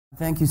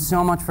Thank you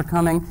so much for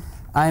coming.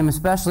 I am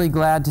especially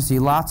glad to see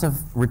lots of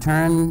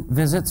return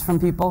visits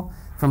from people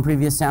from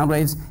previous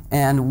SoundWaves,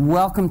 and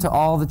welcome to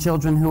all the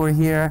children who are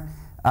here.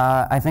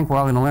 I think we're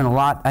all going to learn a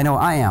lot. I know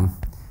I am.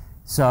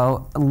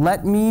 So my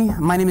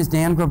name is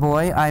Dan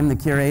Graboy. I'm the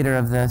curator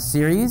of the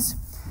series,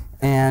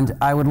 and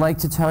I would like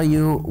to tell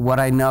you what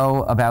I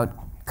know about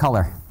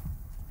color.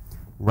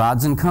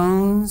 Rods and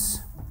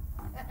cones,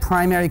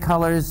 primary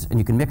colors, and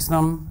you can mix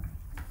them.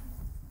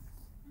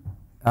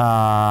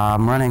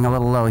 I'm running a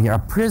little low here. A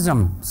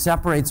prism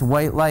separates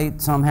white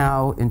light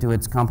somehow into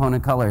its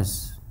component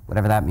colors,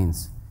 whatever that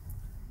means.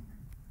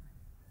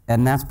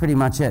 And that's pretty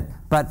much it.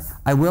 But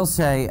I will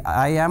say,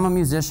 I am a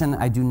musician.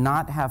 I do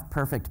not have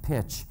perfect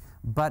pitch,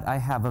 but I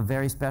have a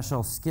very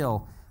special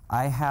skill.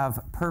 I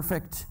have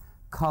perfect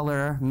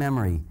color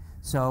memory.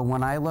 So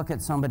when I look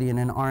at somebody in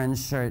an orange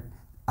shirt,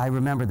 I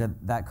remember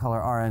that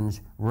color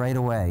orange right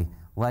away.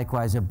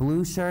 Likewise, a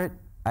blue shirt,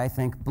 I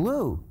think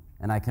blue,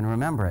 and I can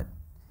remember it.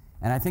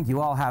 And I think you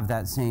all have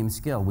that same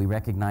skill. We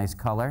recognize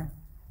color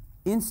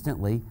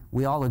instantly.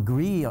 We all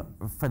agree,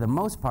 for the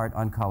most part,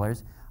 on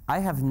colors. I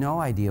have no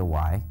idea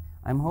why.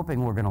 I'm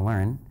hoping we're going to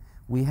learn.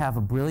 We have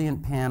a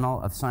brilliant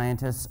panel of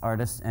scientists,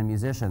 artists, and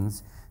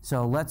musicians.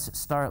 So let's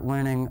start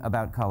learning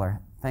about color.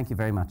 Thank you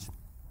very much.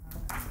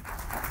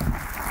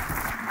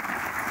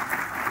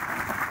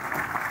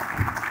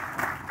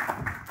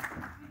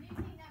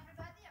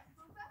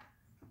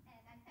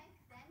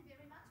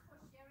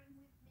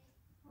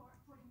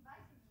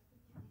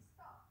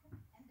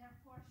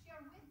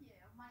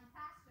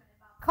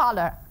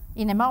 Color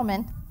in a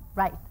moment.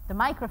 Right, the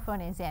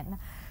microphone is in.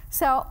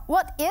 So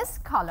what is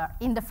color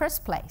in the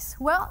first place?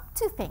 Well,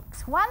 two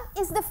things. One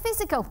is the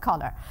physical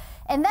color,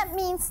 and that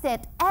means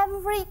that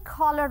every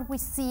color we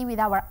see with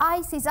our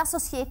eyes is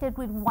associated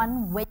with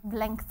one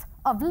wavelength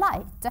of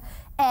light,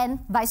 and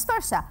vice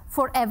versa.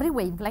 For every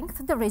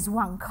wavelength, there is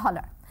one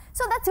color.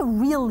 So that's a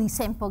really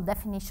simple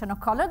definition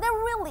of color. There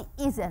really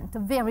isn't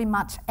very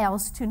much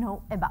else to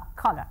know about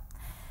color.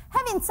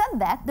 Having said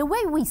that, the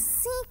way we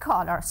see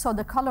color, so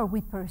the color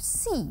we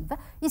perceive,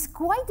 is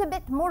quite a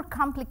bit more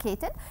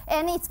complicated,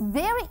 and it's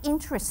very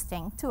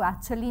interesting to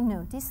actually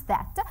notice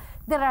that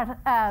there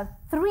are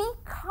three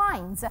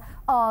kinds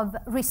of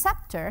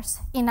receptors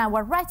in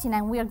our retina,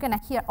 and we are going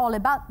to hear all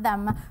about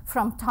them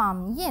from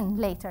Tom Yin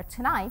later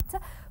tonight.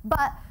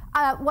 But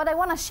what I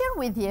want to share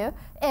with you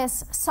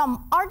is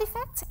some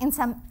artifacts and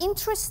some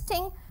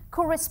interesting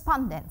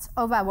correspondence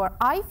of our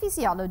eye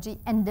physiology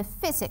and the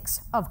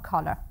physics of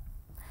color.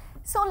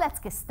 So let's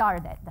get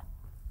started.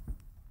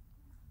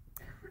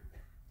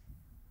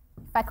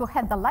 If I could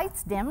have the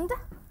lights dimmed.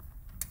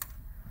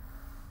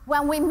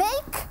 When we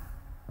make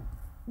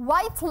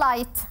white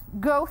light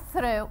go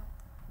through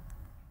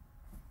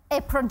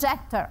a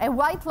projector, a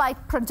white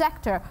light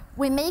projector,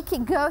 we make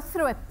it go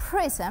through a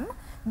prism.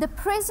 The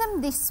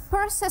prism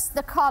disperses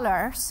the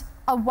colors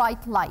of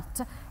white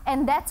light,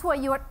 and that's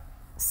what you're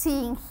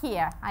seeing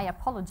here. I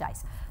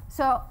apologize.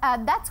 So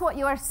that's what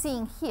you are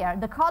seeing here,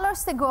 the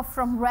colors that go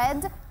from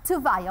red to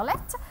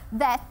violet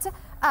that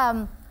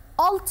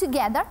all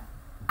together,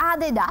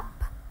 added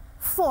up,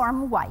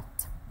 form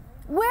white.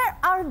 Where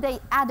are they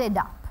added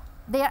up?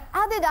 They are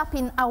added up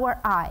in our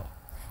eye.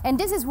 And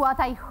this is what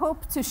I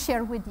hope to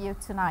share with you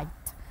tonight.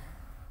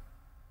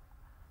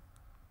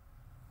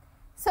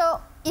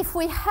 So if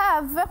we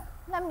have,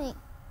 let me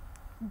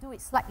do it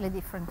slightly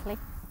differently.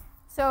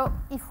 So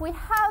if we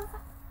have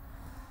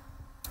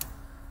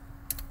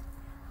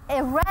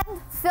a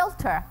red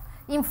filter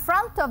in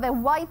front of a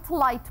white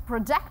light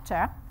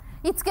projector,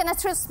 it's going to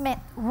transmit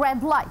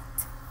red light.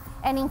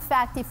 And in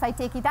fact, if I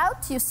take it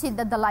out, you see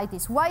that the light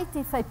is white.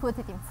 If I put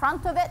it in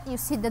front of it, you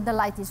see that the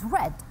light is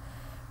red.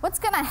 What's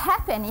going to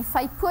happen if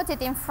I put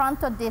it in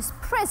front of this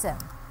prism?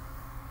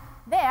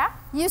 There,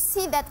 you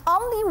see that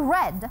only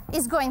red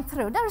is going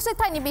through. There's a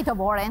tiny bit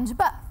of orange,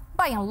 but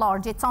by and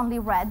large, it's only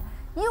red.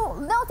 You'll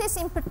notice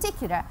in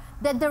particular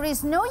that there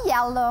is no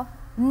yellow,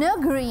 no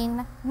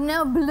green,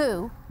 no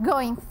blue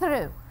going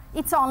through.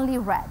 It's only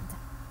red.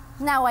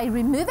 Now I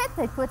remove it,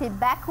 I put it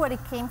back where it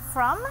came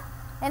from,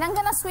 and I'm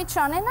going to switch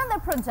on another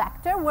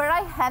projector where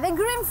I have a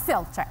green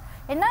filter.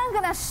 And now I'm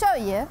going to show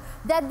you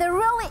that there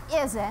really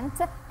isn't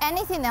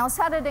anything else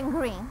other than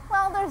green.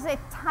 Well, there's a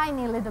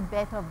tiny little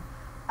bit of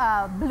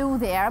blue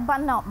there, but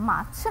not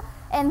much.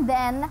 And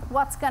then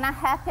what's going to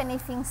happen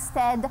if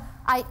instead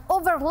I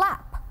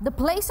overlap the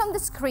place on the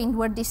screen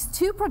where these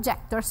two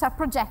projectors are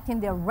projecting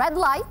their red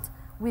light,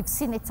 we've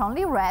seen it's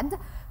only red,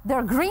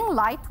 their green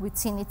light, we've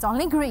seen it's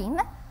only green.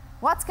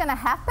 What's going to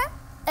happen?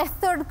 A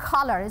third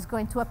color is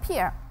going to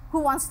appear.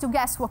 Who wants to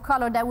guess what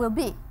color that will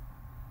be?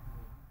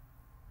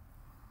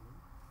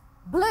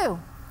 Blue.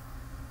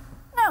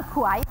 Not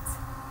quite.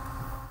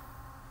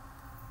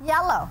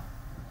 Yellow.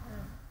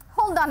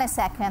 Hold on a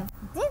second.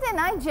 Didn't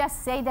I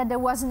just say that there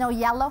was no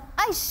yellow?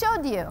 I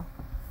showed you.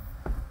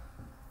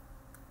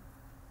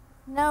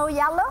 No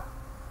yellow?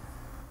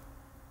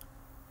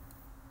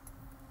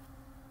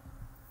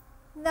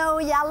 No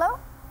yellow?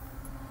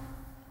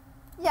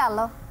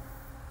 Yellow.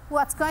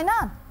 What's going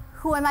on?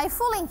 Who am I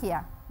fooling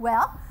here?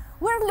 Well,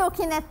 we're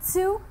looking at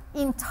two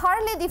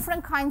entirely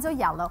different kinds of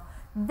yellow.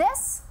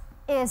 This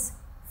is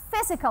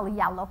physical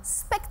yellow,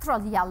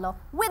 spectral yellow,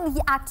 with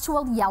the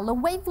actual yellow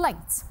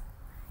wavelengths.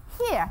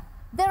 Here,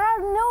 there are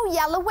no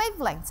yellow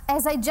wavelengths.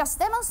 As I just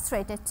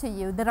demonstrated to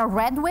you, there are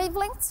red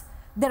wavelengths,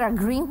 there are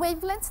green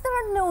wavelengths, there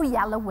are no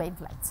yellow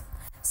wavelengths.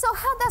 So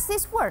how does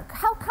this work?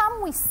 How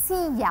come we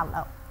see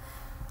yellow?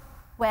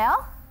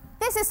 Well,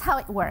 this is how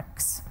it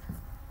works.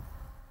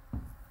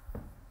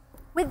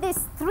 With these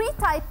three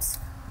types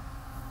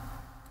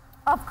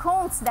of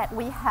cones that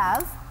we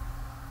have,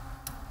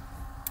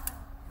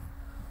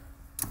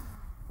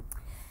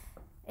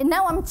 and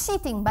now I'm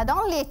cheating, but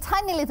only a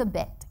tiny little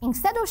bit.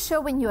 Instead of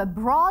showing you a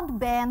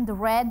broadband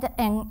red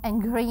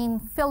and green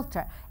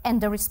filter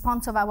and the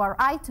response of our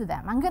eye to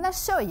them, I'm going to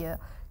show you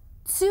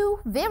two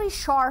very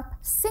sharp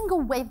single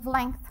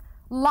wavelength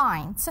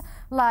lines,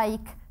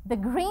 like the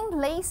green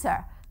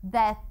laser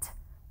that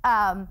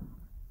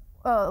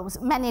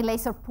many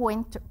laser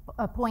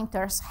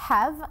pointers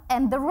have,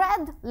 and the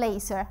red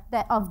laser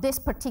of this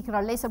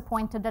particular laser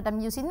pointer that I'm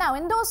using now.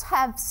 And those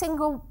have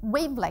single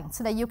wavelengths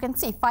that you can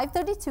see.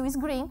 532 is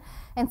green,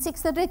 and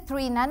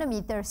 633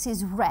 nanometers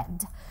is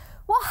red.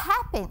 What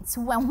happens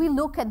when we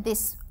look at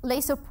these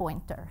laser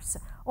pointers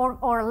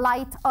or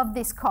light of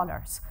these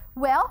colors?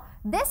 Well,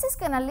 this is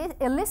going to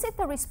elicit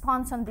a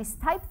response on this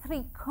type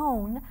 3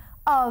 cone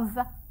of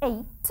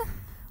 8,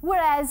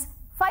 whereas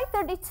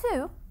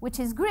 532, which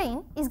is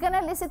green, is going to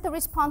elicit a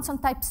response on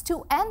types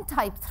 2 and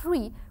type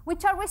 3,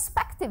 which are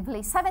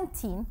respectively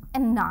 17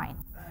 and 9.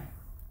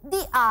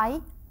 The eye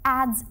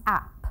adds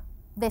up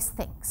these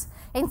things.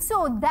 And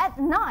so that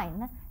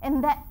 9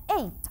 and that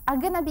 8 are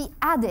going to be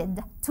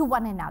added to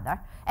one another,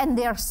 and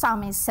their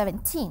sum is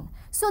 17.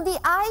 So the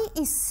eye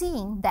is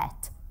seeing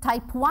that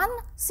type 1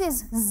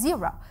 sees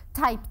 0,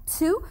 type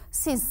 2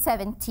 sees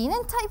 17,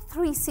 and type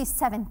 3 sees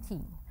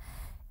 17.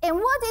 And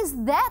what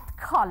is that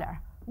color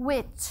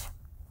which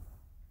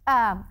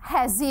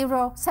has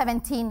 0,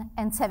 17,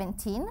 and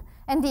 17?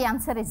 And the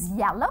answer is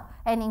yellow.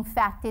 And in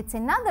fact, it's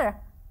another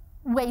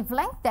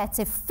wavelength that's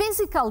a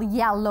physical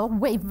yellow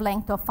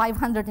wavelength of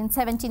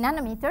 570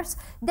 nanometers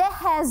that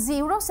has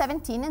 0,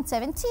 17, and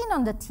 17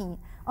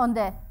 on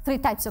the three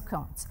types of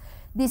cones.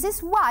 This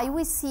is why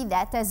we see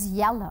that as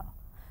yellow.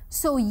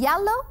 So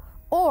yellow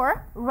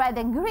or red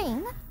and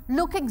green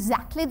look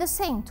exactly the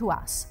same to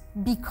us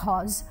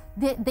because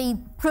they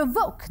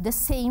provoke the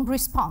same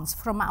response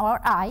from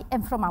our eye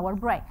and from our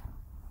brain.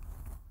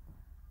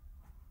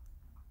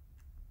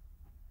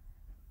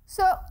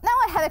 So now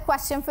I have a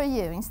question for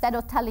you. Instead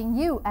of telling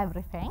you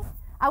everything,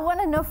 I want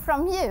to know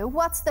from you,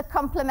 what's the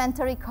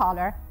complementary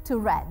color to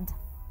red?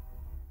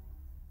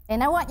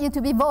 And I want you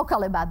to be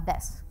vocal about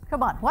this.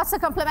 Come on, what's the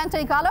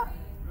complementary color?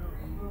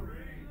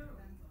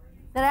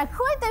 There are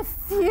quite a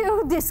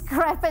few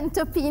discrepant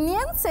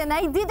opinions, and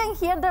I didn't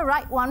hear the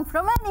right one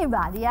from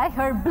anybody. I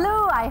heard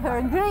blue, I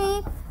heard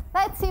green.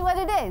 Let's see what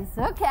it is.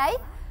 Okay,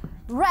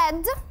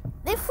 red.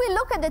 If we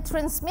look at the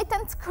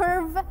transmittance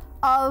curve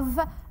of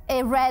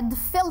a red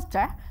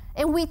filter,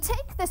 and we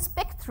take the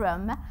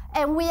spectrum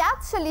and we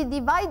actually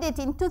divide it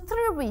into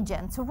three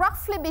regions,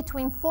 roughly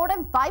between 400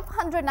 and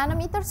 500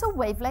 nanometers of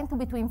wavelength,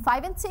 between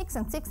 5 and 6,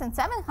 and 6 and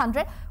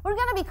 700, we're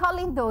going to be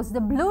calling those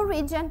the blue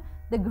region,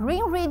 the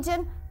green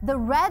region, the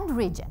red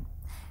region.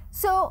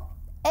 So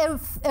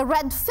a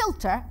red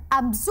filter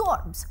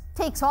absorbs,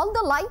 takes all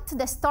the light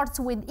that starts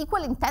with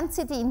equal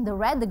intensity in the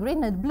red, the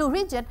green, and the blue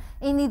region,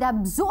 and it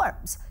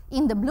absorbs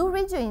in the blue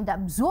region, it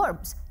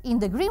absorbs in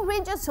the green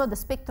region, so the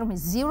spectrum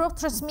is 0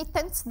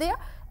 transmittance there,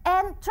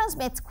 and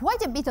transmits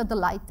quite a bit of the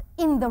light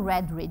in the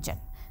red region.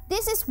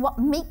 This is what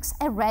makes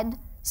a red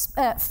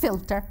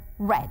filter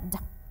red,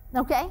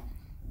 okay?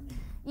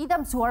 It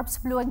absorbs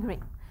blue and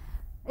green.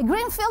 A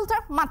green filter,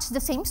 much the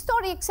same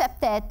story,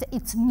 except that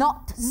it's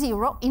not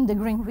 0 in the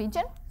green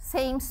region.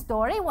 Same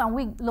story when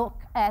we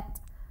look at,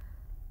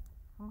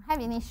 I'm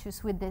having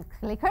issues with the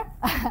clicker.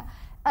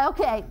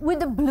 Okay, with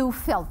the blue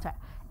filter.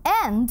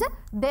 And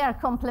their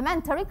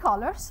complementary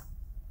colors,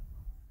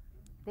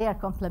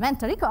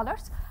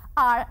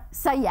 are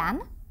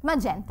cyan,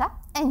 magenta,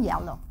 and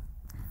yellow.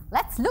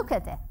 Let's look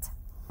at it.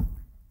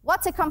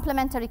 What's a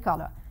complementary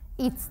color?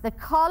 It's the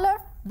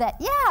color that,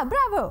 yeah,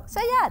 bravo,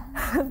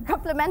 cyan,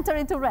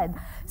 complementary to red.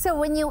 So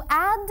when you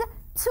add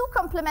two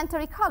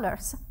complementary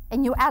colors,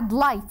 and you add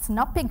lights,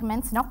 not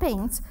pigments, not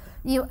paints,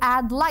 you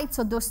add lights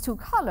of those two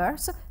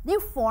colors, you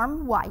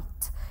form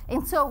white.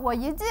 And so what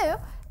you do,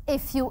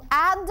 if you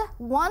add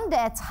one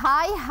that's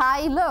high,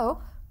 high,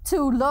 low,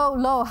 to low,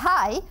 low,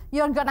 high,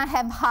 you're gonna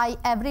have high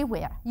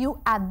everywhere.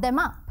 You add them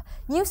up.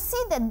 You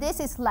see that this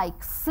is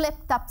like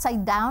flipped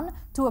upside down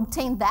to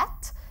obtain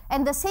that.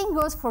 And the same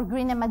goes for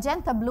green and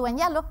magenta, blue and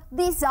yellow.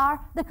 These are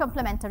the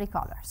complementary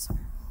colors.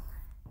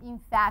 In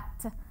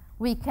fact,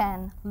 we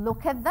can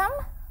look at them,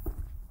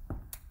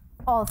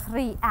 all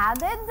three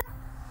added.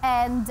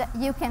 And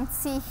you can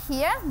see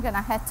here, I'm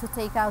gonna have to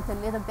take out a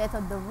little bit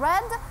of the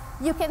red.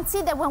 You can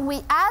see that when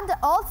we add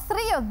all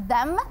three of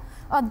them,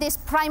 of these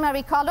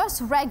primary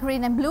colors, red,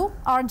 green, and blue,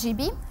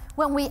 RGB,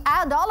 when we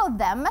add all of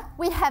them,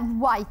 we have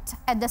white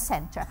at the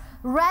center.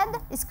 Red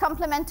is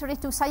complementary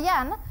to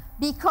cyan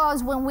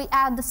because when we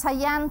add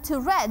cyan to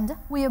red,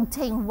 we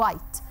obtain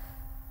white.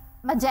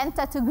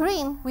 Magenta to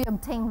green, we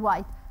obtain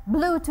white.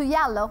 Blue to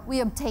yellow, we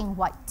obtain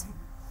white.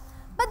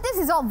 But this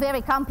is all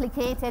very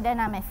complicated, and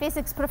I'm a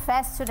physics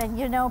professor, and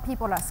you know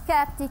people are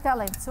skeptical,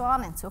 and so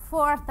on and so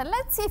forth. And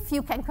let's see if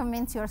you can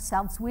convince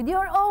yourselves with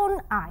your own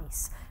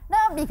eyes.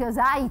 Not because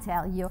I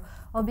tell you,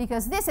 or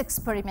because this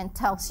experiment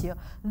tells you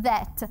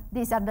that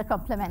these are the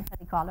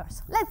complementary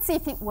colors. Let's see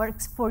if it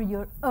works for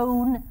your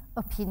own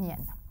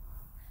opinion.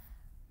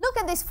 Look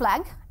at this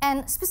flag,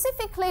 and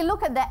specifically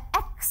look at the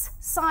X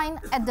sign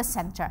at the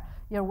center.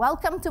 You're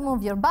welcome to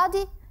move your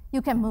body.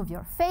 You can move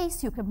your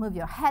face, you can move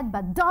your head,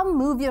 but don't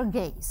move your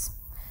gaze.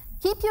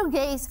 Keep your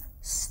gaze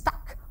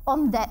stuck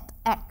on that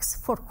X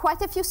for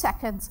quite a few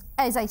seconds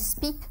as I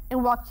speak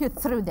and walk you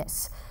through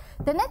this.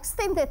 The next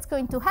thing that's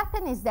going to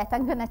happen is that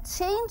I'm going to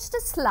change the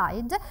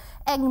slide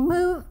and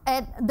move,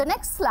 and the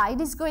next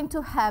slide is going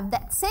to have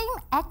that same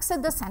X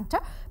at the center,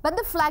 but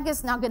the flag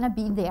is not going to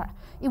be there.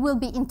 It will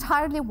be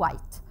entirely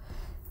white.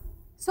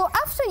 So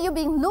after you've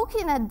been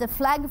looking at the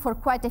flag for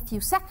quite a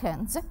few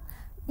seconds,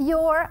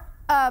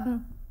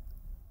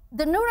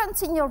 the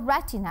neurons in your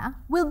retina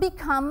will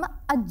become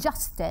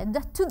adjusted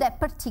to that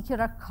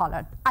particular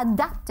color,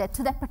 adapted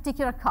to that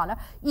particular color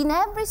in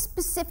every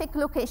specific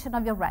location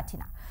of your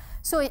retina.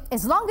 So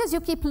as long as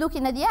you keep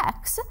looking at the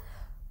X,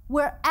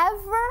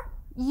 wherever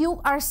you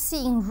are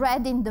seeing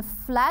red in the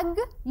flag,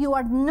 you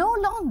are no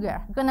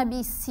longer going to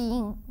be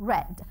seeing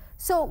red.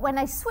 So when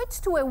I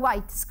switch to a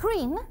white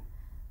screen,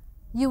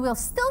 you will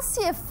still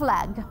see a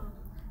flag.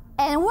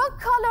 And what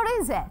color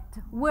is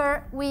it?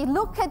 Where we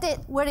look at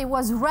it, where it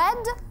was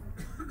red.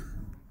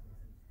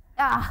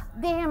 Ah,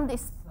 damn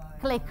this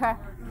clicker.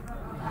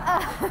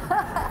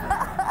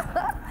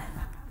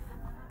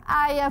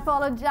 I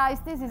apologize,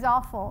 this is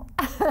awful.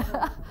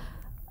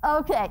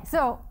 Okay,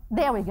 so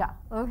there we go.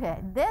 Okay,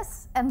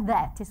 this and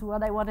that is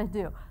what I want to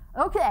do.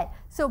 Okay,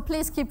 so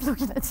please keep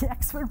looking at the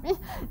X for me.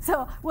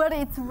 So when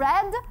it's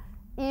red,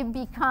 it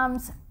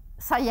becomes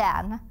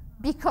cyan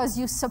because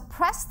you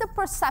suppress the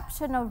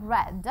perception of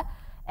red,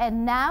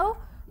 and now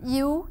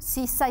you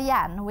see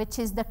cyan, which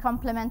is the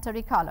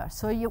complementary color.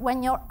 So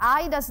when your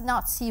eye does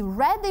not see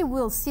red, it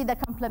will see the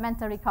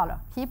complementary color.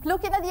 Keep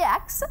looking at the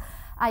X.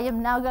 I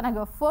am now going to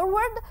go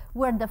forward.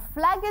 Where the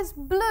flag is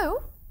blue,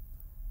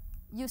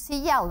 you see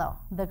yellow,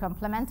 the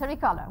complementary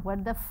color. Where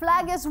the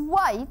flag is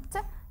white,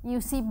 you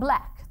see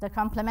black, the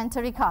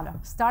complementary color.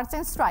 Stars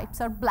and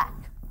stripes are black.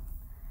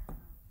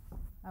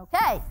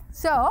 Okay,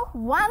 so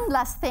one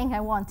last thing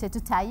I wanted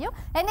to tell you,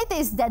 and it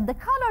is that the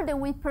color that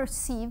we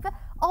perceive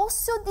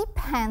also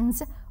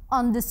depends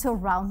on the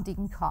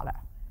surrounding color.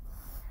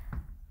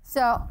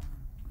 So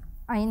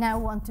I now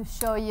want to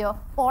show you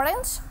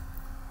orange.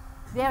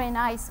 Very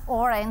nice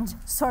orange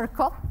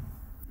circle.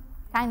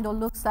 Kind of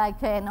looks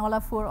like an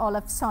Olafur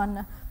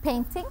Olafsson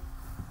painting.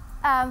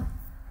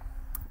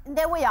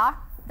 There we are.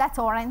 That's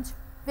orange.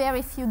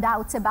 Very few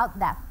doubts about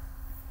that.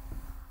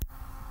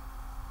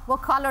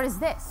 What color is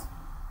this?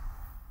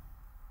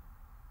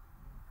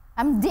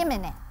 I'm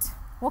dimming it.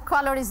 What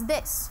color is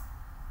this?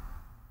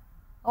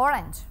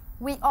 Orange.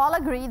 We all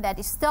agree that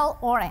it's still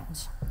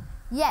orange.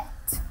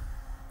 Yet,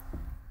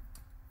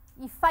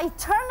 if I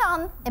turn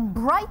on a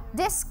bright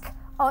disk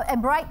or a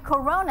bright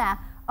corona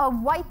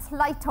of white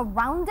light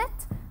around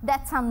it,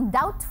 that's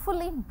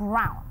undoubtedly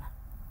brown.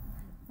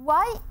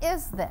 Why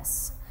is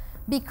this?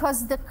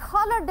 Because the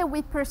color that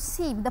we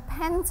perceive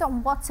depends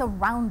on what's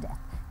around it.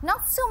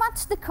 Not so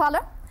much the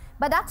color,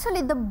 but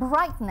actually the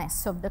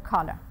brightness of the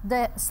color.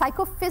 The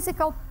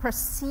psychophysical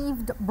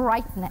perceived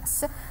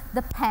brightness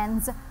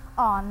depends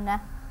on,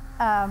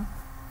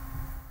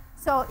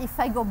 so if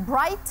I go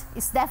bright,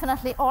 it's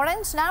definitely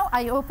orange now.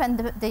 I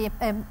open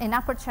an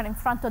aperture in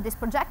front of this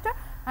projector.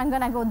 I'm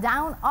going to go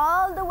down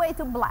all the way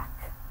to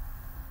black.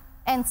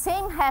 And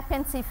same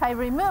happens if I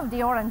remove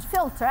the orange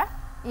filter.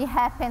 It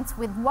happens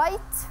with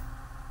white,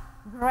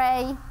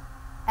 gray,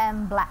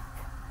 and black.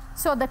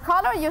 So the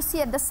color you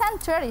see at the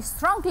center is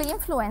strongly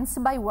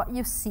influenced by what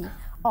you see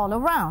all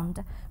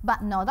around.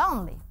 But not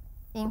only.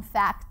 In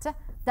fact,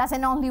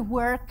 doesn't only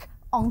work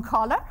on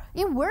color,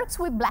 it works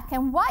with black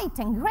and white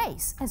and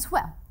grays as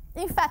well.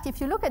 In fact,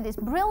 if you look at this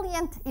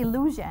brilliant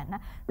illusion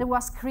that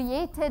was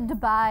created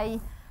by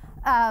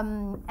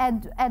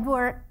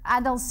Edward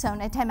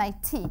Adelson at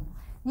MIT,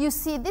 you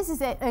see this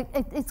is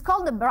it's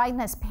called the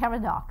brightness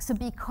paradox,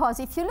 because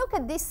if you look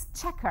at this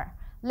checker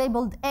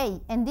labeled A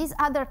and this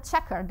other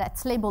checker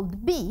that's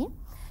labeled B,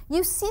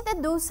 you see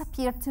that those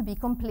appear to be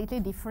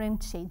completely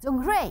different shades of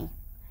gray,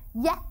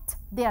 yet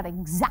they are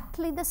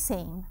exactly the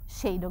same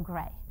shade of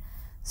gray.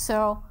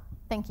 So,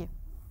 thank you.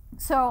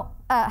 So,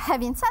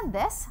 having said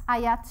this,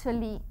 I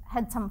actually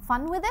had some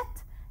fun with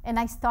it, and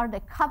I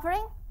started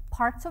covering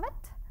parts of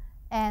it.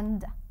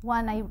 And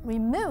when I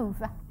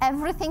remove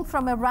everything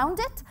from around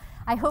it,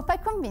 I hope I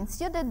convinced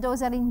you that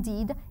those are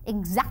indeed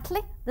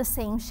exactly the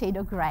same shade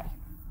of gray.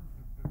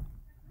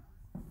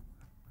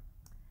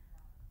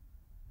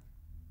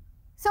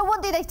 So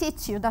what did I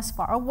teach you thus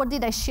far, or what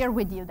did I share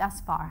with you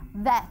thus far?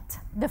 That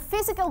the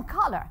physical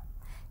color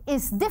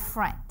is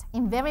different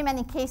in very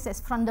many cases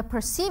from the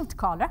perceived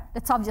color.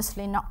 That's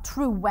obviously not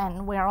true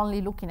when we're only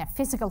looking at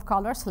physical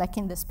colors, like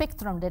in the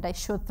spectrum that I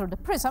showed through the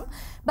prism,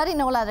 but in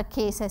all other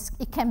cases,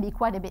 it can be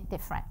quite a bit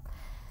different.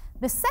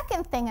 The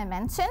second thing I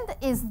mentioned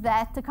is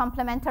that the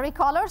complementary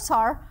colors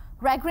are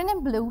red, green,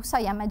 and blue,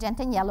 cyan,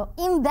 magenta, and yellow,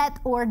 in that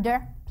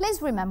order. Please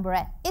remember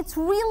it. It's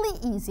really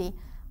easy.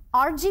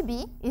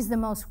 RGB is the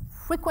most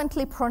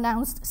frequently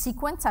pronounced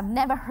sequence. I've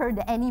never heard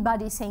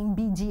anybody saying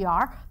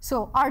BGR,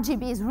 so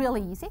RGB is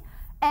really easy.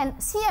 And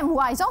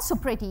CMY is also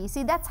pretty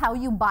easy. That's how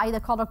you buy the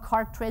color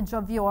cartridge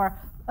of your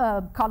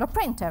color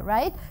printer,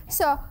 right?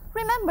 So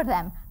remember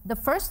them. The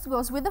first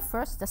goes with the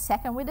first, the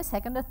second with the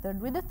second, the third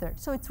with the third.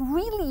 So it's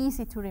really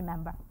easy to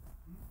remember.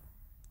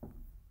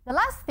 The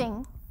last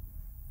thing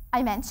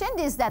I mentioned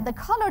is that the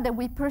color that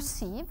we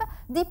perceive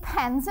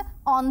depends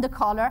on the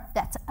color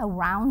that's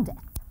around it.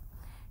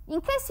 In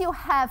case you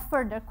have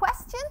further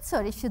questions,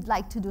 or if you'd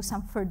like to do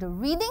some further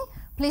reading,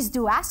 please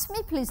do ask me,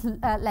 please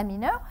let me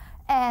know.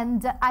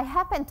 And I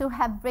happen to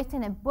have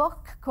written a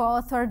book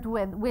co-authored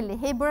with Willie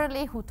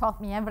Haberly, who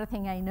taught me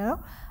everything I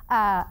know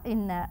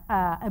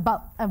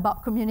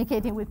about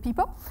communicating with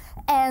people.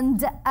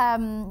 And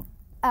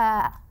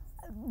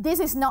this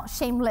is not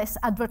shameless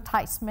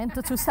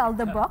advertisement to sell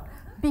the book,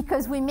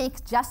 because we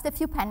make just a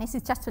few pennies.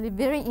 It's actually a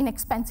very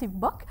inexpensive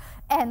book,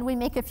 and we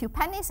make a few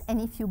pennies, and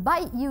if you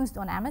buy it used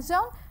on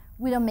Amazon,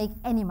 we don't make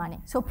any money.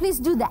 So please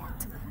do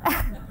that.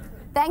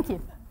 Thank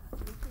you.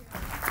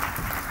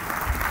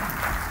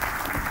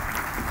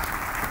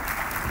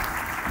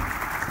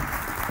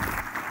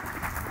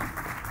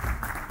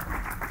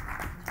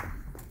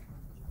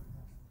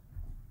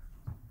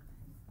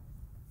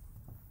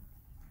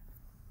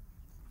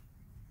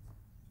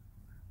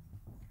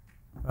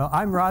 Well,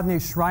 I'm Rodney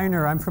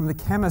Schreiner. I'm from the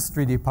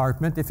chemistry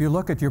department. If you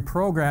look at your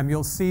program,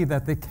 you'll see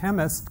that the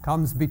chemist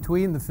comes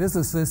between the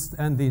physicist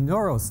and the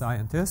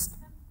neuroscientist,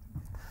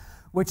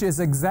 which is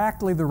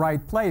exactly the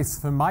right place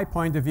from my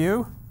point of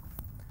view,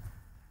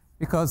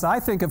 because I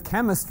think of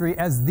chemistry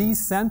as the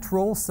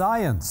central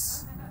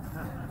science.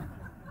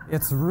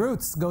 Its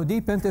roots go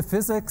deep into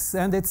physics,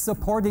 and its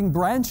supporting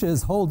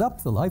branches hold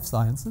up the life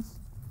sciences.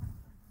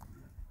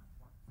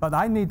 But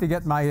I need to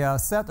get my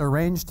set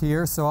arranged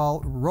here, so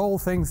I'll roll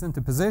things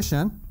into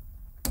position.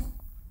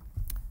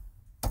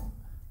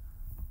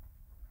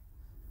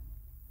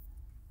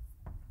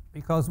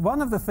 Because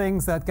one of the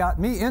things that got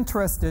me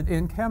interested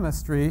in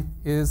chemistry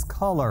is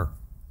color.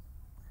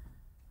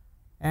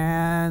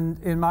 And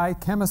in my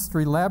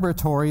chemistry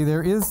laboratory,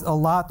 there is a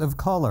lot of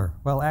color.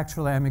 Well,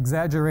 actually, I'm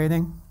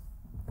exaggerating.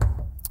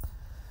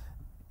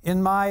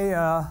 In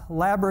my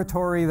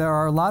laboratory, there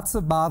are lots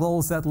of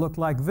bottles that look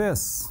like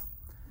this.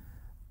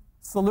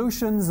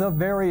 Solutions of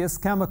various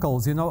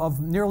chemicals. You know, of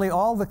nearly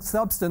all the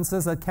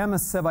substances that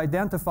chemists have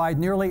identified,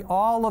 nearly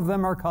all of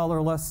them are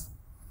colorless.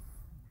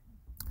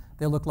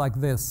 They look like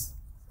this.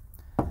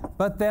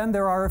 But then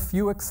there are a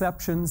few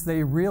exceptions.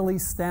 They really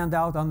stand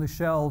out on the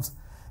shelves.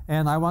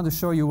 And I want to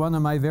show you one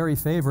of my very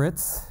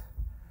favorites.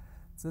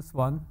 It's this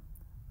one.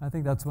 I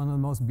think that's one of the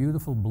most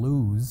beautiful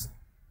blues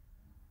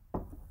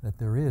that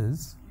there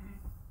is.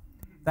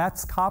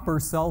 That's copper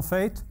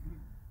sulfate.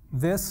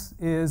 This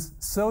is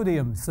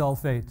sodium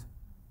sulfate.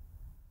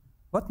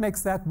 What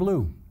makes that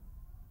blue?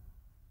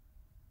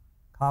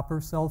 Copper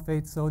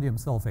sulfate, sodium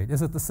sulfate.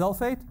 Is it the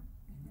sulfate?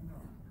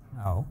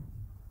 No.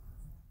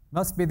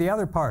 Must be the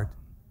other part,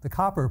 the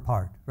copper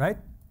part, right?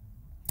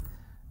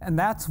 And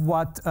that's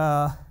what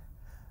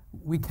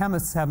we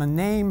chemists have a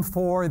name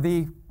for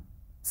the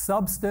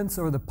substance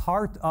or the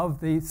part of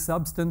the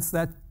substance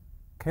that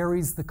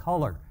carries the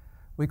color.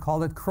 We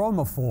call it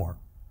chromophore.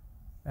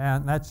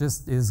 And that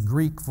just is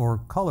Greek for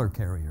color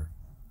carrier.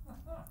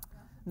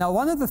 Now,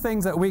 one of the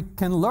things that we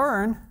can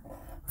learn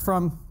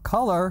from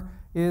color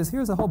is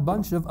here's a whole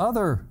bunch of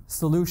other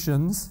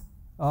solutions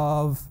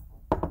of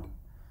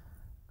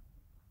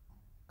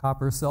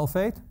copper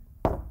sulfate.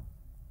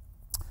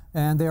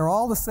 And they're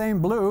all the same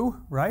blue,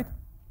 right?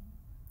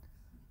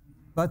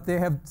 But they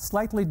have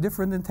slightly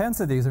different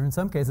intensities, or in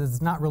some cases,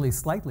 it's not really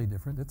slightly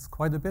different, it's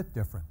quite a bit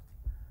different.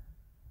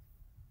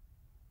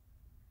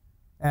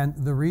 And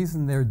the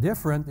reason they're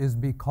different is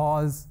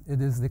because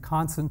it is the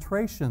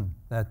concentration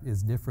that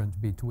is different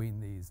between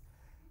these.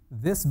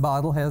 This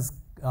bottle has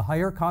a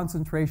higher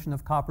concentration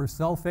of copper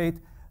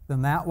sulfate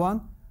than that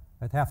one.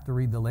 I'd have to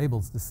read the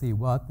labels to see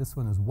what. This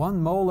one is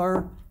 1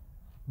 molar.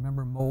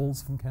 Remember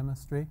moles from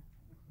chemistry?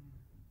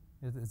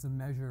 It's a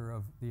measure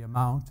of the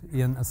amount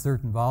in a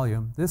certain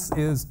volume. This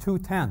is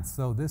 2/10,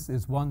 so this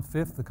is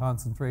 1/5 the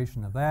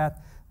concentration of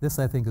that. This,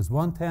 I think, is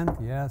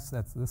 1/10. Yes,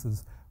 this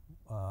is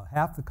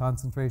half the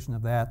concentration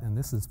of that, and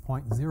this is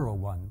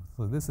 0.01.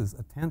 So this is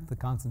 1/10 the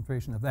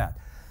concentration of that.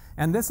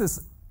 And this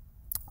is,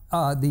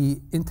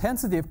 the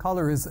intensity of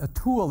color is a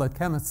tool that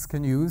chemists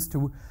can use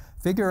to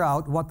figure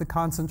out what the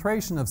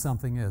concentration of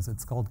something is.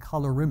 It's called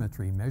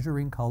colorimetry,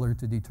 measuring color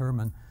to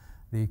determine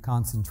the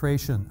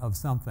concentration of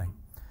something.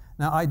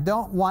 Now, I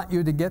don't want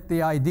you to get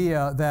the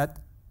idea that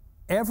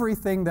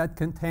everything that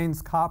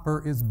contains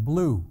copper is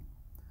blue.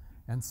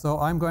 And so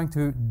I'm going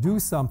to do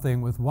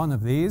something with one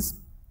of these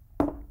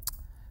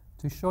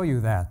to show you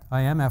that.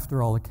 I am,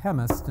 after all, a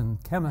chemist,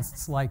 and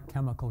chemists like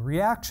chemical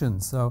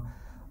reactions. So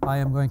I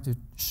am going to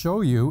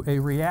show you a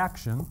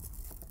reaction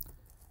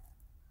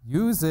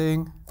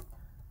using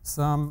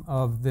some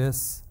of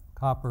this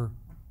copper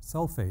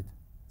sulfate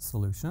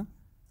solution.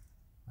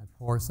 I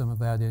pour some of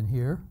that in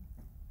here.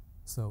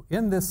 So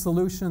in this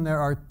solution, there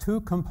are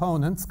two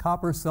components,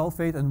 copper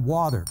sulfate and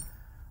water.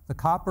 The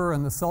copper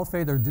and the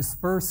sulfate are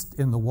dispersed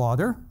in the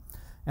water,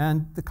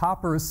 and the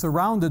copper is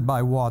surrounded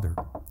by water.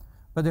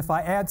 But if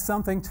I add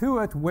something to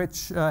it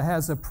which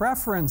has a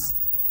preference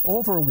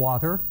over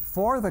water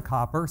for the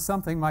copper,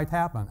 something might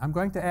happen. I'm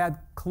going to add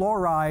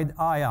chloride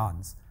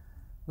ions.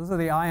 Those are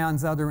the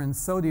ions that are in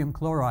sodium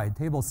chloride,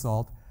 table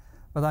salt,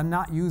 but I'm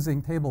not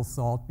using table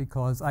salt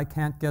because I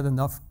can't get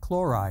enough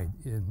chloride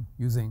in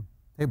using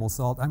table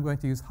salt. I'm going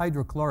to use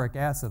hydrochloric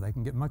acid. I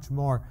can get much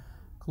more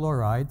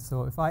chloride.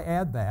 So if I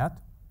add that,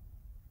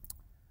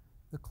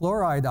 the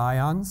chloride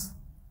ions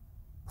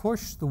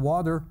push the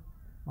water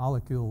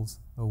molecules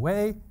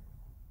away,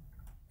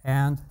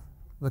 and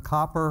the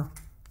copper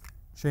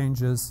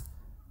changes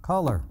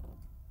color.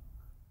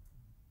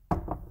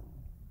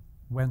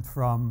 Went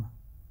from,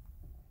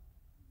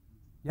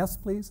 yes,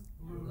 please?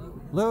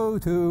 Blue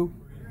to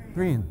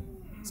green.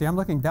 See, I'm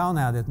looking down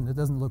at it, and it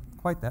doesn't look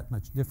quite that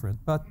much different.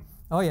 But,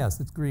 oh, yes,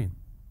 it's green.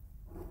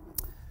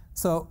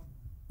 So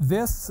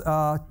this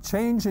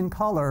change in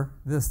color,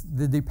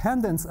 the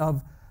dependence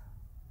of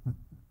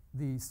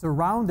the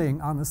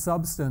surrounding on the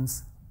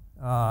substance,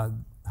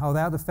 how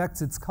that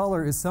affects its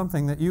color, is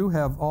something that you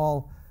have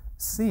all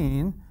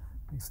seen.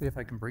 Let me see if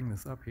I can bring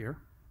this up here.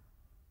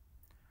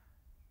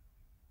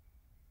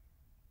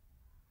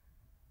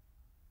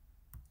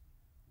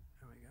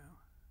 There we go.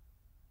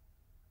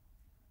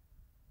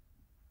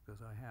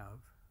 Because I have,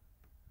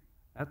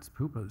 that's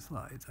Pupa's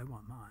slides. I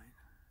want mine.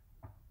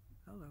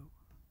 Hello.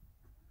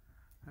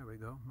 There we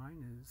go.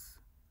 Mine is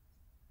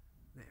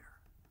there.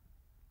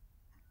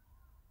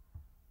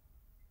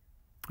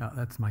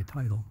 That's my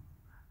title.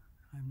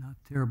 I'm not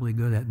terribly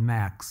good at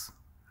Macs.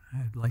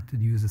 I'd like to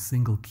use a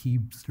single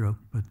keystroke,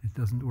 but it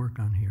doesn't work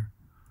on here.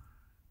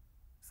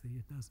 See,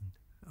 it doesn't.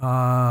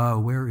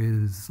 Where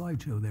is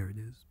slideshow? There it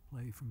is.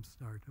 Play from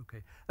start.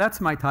 Okay.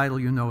 That's my title.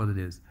 You know what it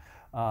is.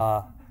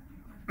 I'm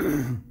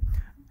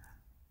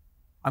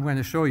going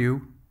to show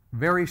you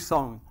very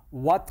soon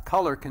what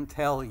color can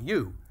tell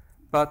you.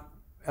 But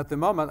at the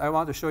moment, I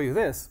want to show you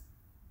this.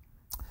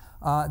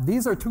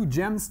 These are two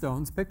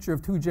gemstones, picture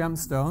of two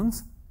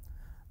gemstones.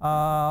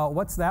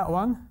 What's that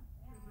one?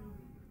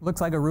 Looks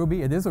like a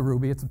ruby. It is a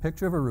ruby. It's a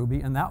picture of a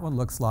ruby. And that one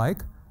looks like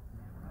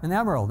an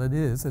emerald. It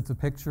is. It's a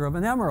picture of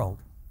an emerald.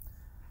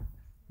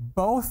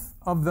 Both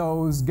of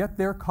those get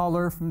their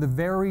color from the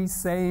very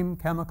same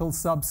chemical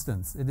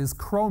substance. It is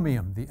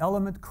chromium. The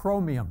element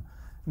chromium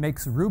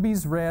makes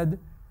rubies red,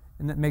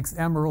 and it makes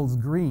emeralds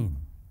green.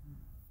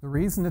 The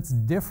reason it's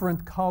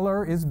different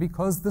color is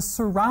because the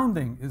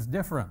surrounding is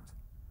different.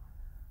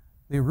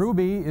 The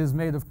ruby is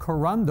made of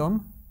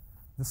corundum,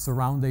 the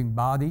surrounding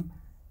body,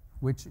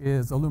 which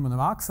is aluminum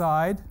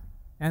oxide,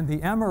 and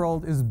the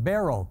emerald is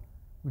beryl,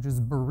 which is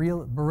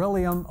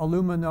beryllium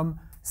aluminum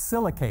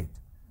silicate.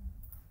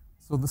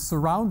 So the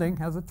surrounding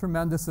has a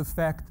tremendous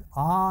effect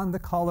on the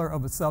color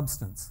of a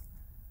substance.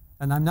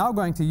 And I'm now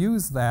going to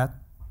use that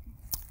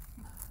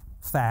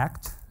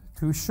fact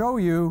to show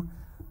you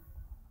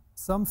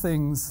some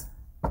things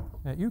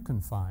that you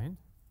can find.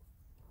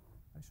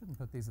 I shouldn't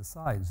put these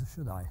aside,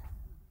 should I?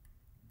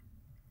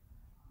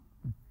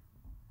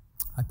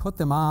 I put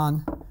them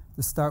on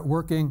to start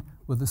working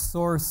with the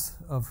source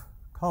of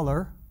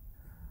color.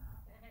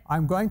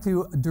 I'm going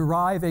to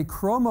derive a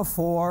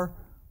chromophore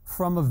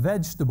from a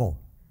vegetable.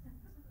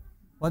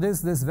 What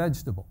is this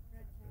vegetable?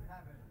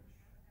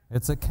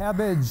 It's a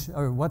cabbage.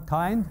 Or what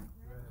kind?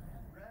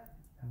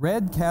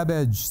 Red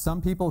cabbage.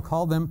 Some people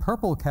call them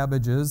purple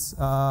cabbages.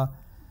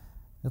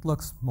 It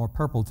looks more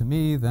purple to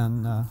me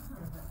than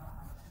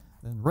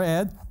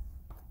red.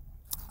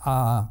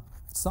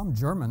 Some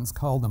Germans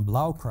call them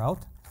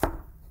Blaukraut,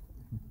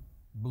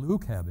 blue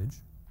cabbage.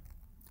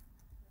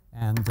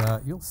 And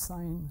you'll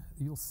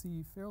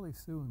see fairly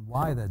soon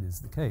why that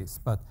is the case.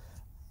 But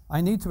I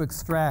need to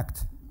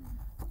extract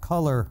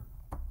color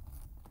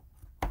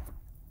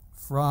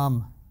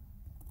from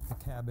the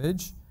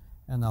cabbage,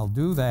 and I'll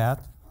do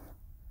that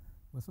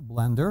with a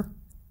blender.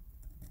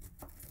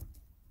 Have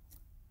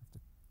to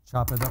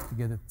chop it up to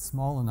get it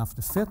small enough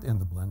to fit in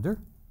the blender.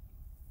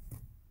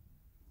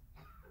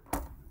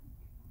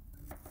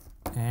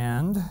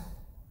 And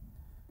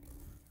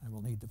I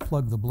will need to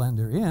plug the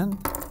blender in,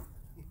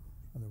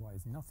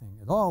 otherwise nothing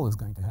at all is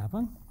going to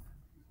happen.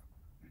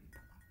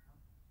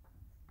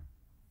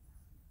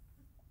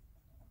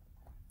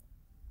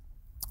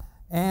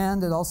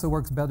 And it also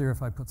works better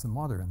if I put some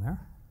water in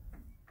there.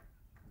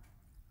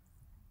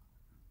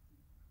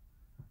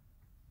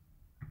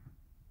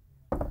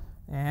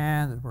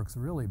 And it works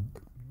really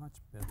much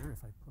better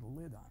if I put a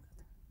lid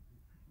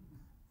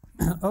on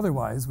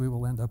Otherwise, we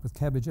will end up with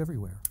cabbage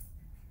everywhere.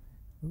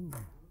 Ooh.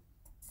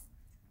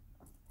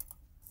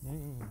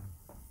 Yay.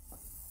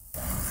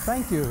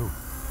 Thank you.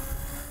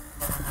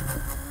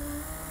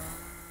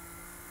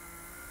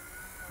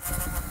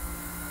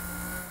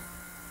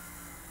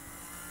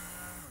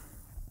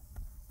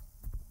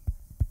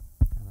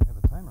 And I have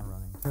a timer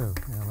running too.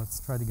 Yeah, let's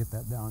try to get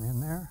that down in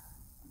there.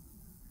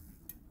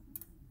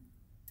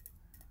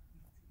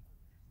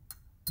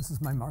 This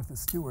is my Martha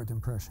Stewart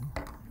impression.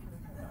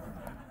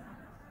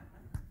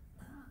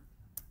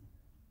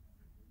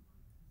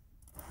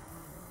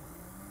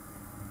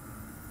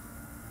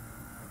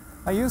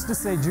 I used to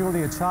say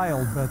Julia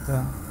Child, but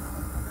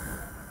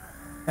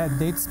that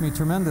dates me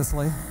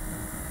tremendously.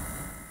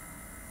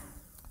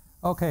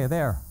 Okay,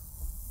 there.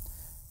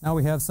 Now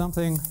we have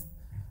something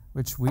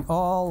which we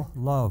all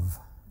love.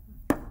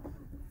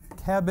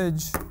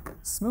 Cabbage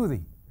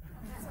smoothie.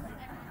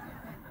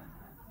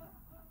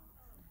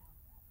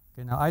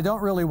 Okay, now I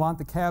don't really want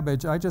the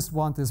cabbage, I just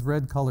want this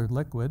red colored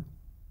liquid.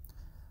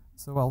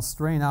 So I'll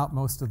strain out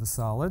most of the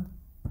solid.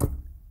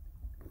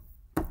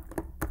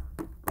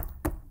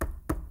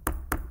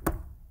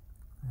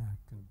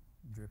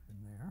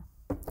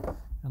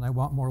 And I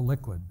want more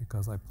liquid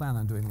because I plan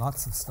on doing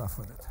lots of stuff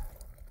with it.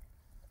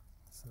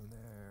 So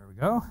there we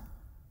go.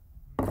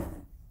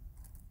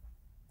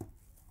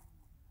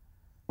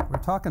 We're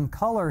talking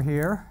color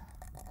here.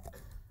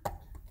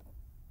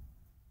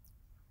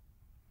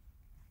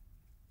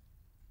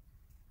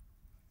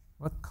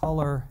 What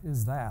color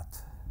is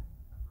that?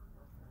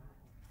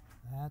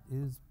 That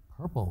is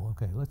purple.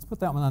 Okay, let's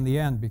put that one on the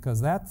end because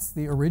that's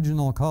the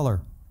original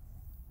color.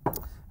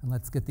 And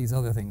let's get these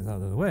other things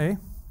out of the way,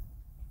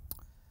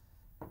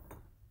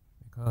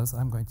 because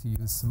I'm going to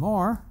use some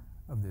more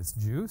of this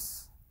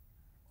juice.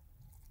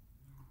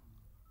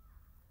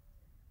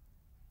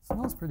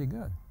 Smells pretty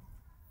good.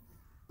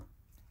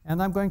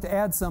 And I'm going to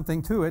add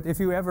something to it. If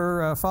you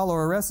ever follow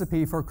a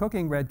recipe for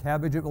cooking red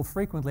cabbage, it will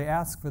frequently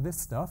ask for this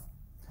stuff.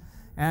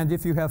 And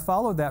if you have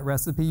followed that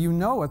recipe, you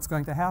know what's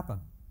going to happen,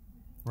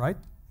 right?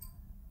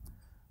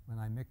 When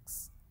I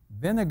mix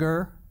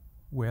vinegar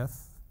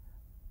with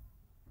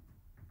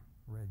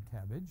red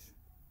cabbage,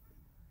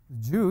 the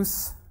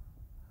juice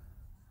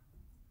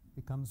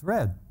becomes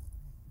red.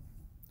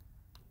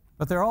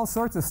 But there are all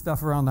sorts of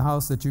stuff around the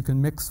house that you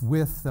can mix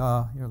with.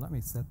 Here, let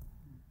me set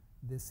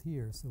this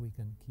here so we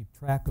can keep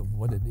track of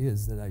what it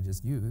is that I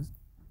just used.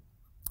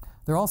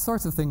 There are all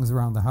sorts of things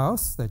around the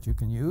house that you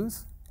can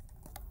use.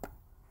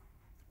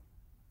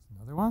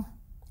 Another one.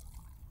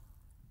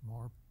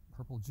 More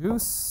purple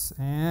juice.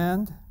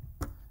 And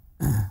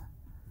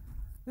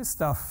this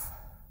stuff.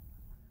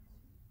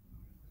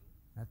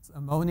 That's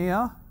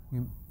ammonia.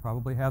 You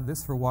probably have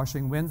this for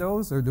washing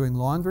windows or doing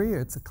laundry.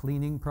 It's a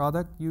cleaning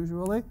product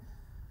usually.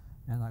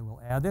 And I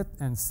will add it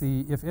and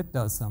see if it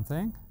does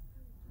something.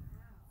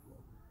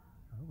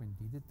 Oh,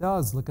 indeed it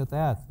does. Look at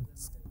that.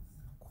 It's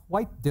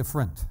quite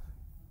different.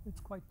 It's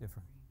quite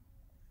different.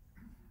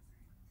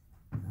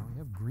 Now we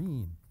have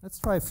green. Let's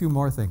try a few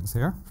more things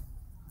here.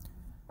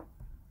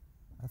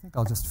 I think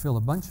I'll just fill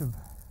a bunch of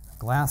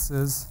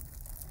glasses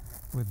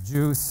with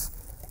juice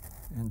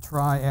and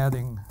try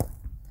adding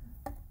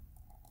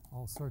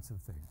all sorts of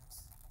things.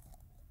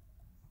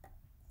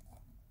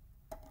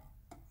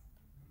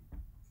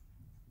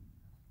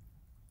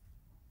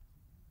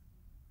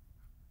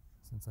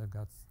 Since I've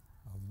got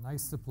a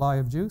nice supply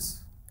of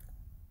juice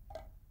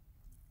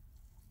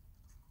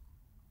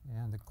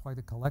and quite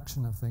a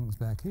collection of things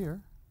back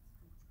here.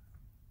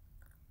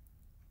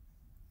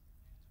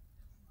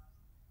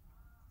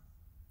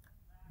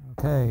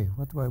 Okay,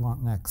 what do I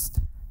want next?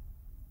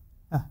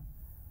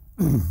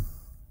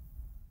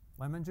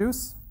 Lemon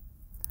juice.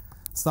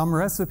 Some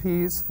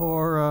recipes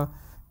for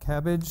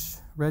cabbage,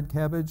 red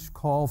cabbage,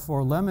 call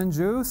for lemon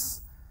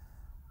juice,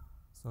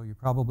 so you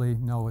probably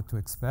know what to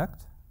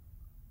expect.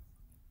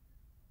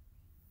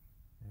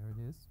 There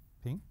it is,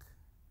 pink.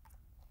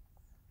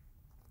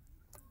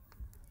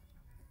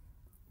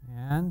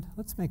 And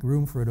let's make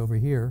room for it over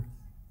here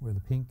where the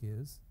pink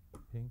is.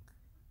 Pink,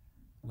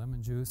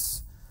 lemon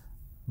juice.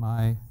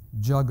 My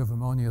jug of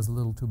ammonia is a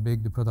little too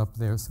big to put up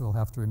there, so we'll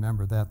have to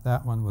remember that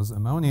that one was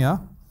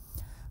ammonia.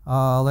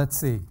 Let's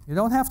see. You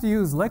don't have to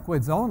use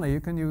liquids only.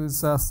 You can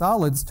use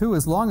solids too,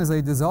 as long as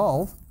they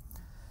dissolve.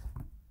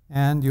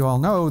 And you all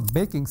know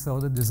baking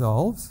soda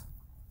dissolves.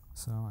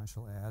 So I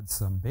shall add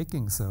some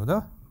baking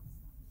soda.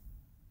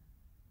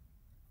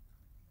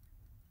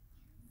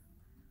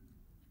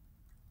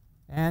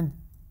 And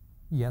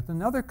yet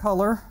another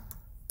color,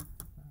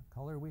 a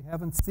color we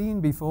haven't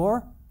seen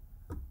before.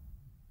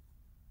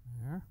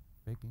 There,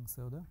 baking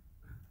soda.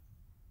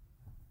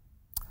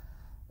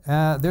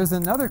 There's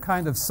another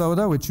kind of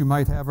soda which you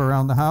might have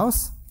around the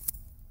house.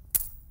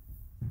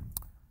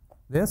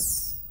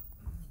 This,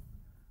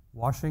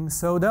 washing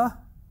soda.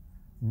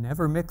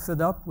 Never mix it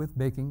up with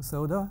baking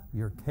soda.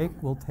 Your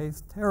cake will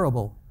taste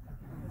terrible.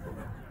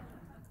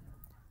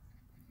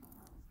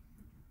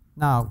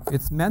 Now,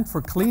 it's meant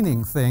for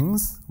cleaning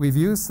things. We've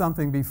used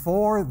something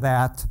before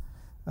that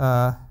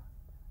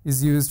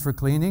is used for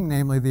cleaning,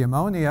 namely the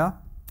ammonia.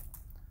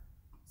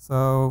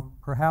 So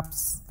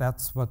perhaps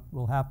that's what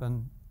will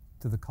happen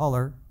to the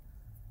color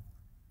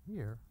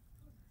here.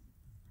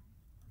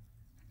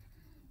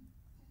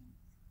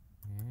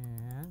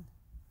 And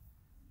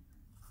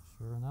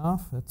sure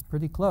enough, it's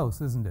pretty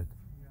close, isn't it?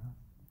 Yeah.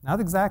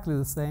 Not exactly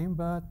the same,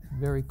 but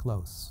very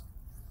close.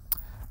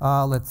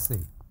 Let's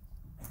see.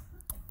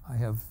 I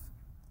have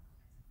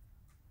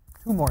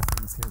two more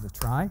things here to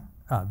try.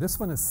 This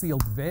one is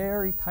sealed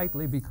very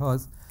tightly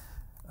because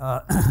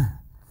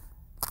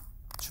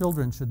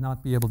children should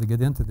not be able to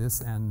get into this,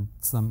 and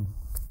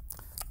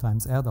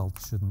sometimes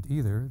adults shouldn't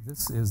either.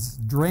 This is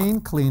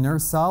drain cleaner,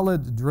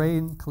 solid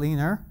drain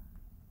cleaner,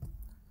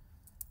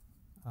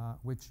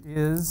 which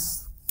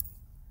is,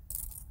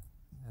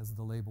 as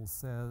the label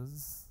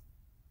says,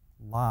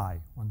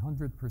 lye,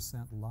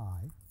 100%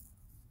 lye.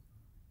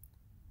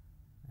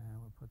 And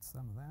we'll put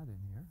some of that in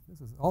here. This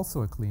is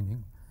also a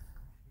cleaning.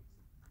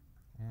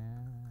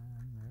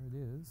 And there it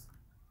is,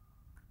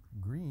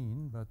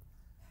 green, but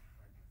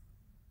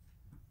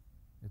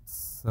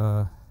it's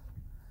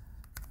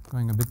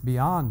going a bit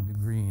beyond the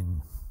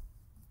green.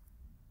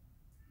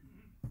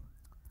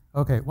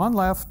 Okay, one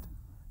left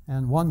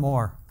and one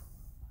more.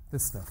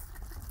 This stuff.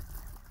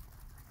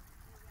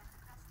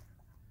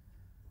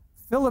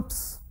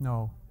 Phillips,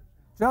 no.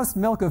 Just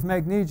milk of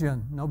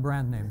magnesia. No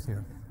brand names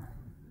here.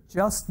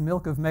 Just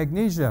milk of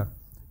magnesia.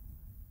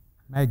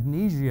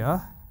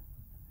 Magnesia.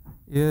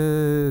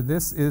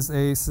 This is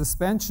a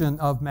suspension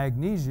of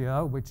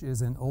magnesia, which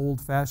is an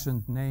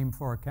old-fashioned name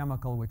for a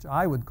chemical which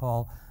I would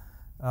call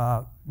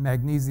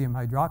magnesium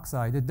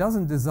hydroxide. It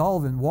doesn't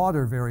dissolve in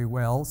water very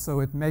well,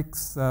 so it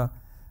makes the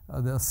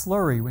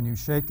slurry when you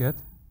shake it.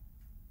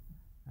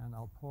 And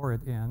I'll pour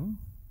it in.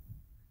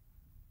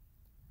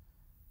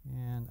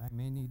 And I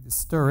may need to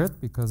stir it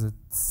because it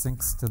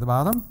sinks to the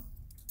bottom.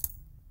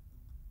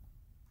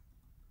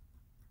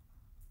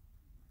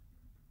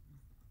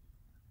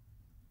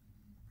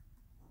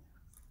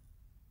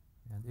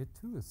 It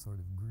too is sort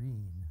of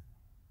green.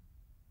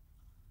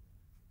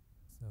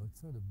 So it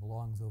sort of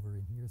belongs over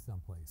in here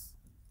someplace.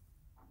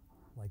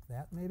 Like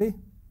that, maybe?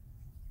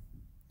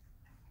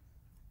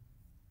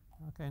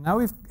 Okay, now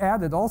we've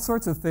added all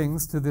sorts of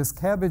things to this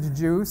cabbage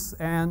juice,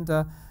 and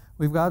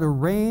we've got a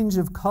range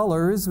of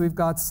colors. We've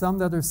got some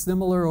that are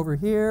similar over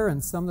here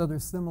and some that are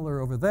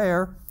similar over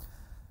there.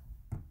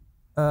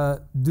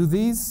 Do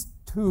these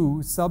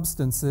two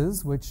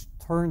substances, which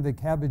turn the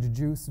cabbage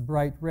juice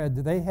bright red,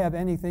 do they have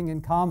anything in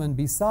common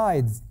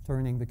besides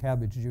turning the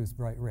cabbage juice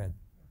bright red?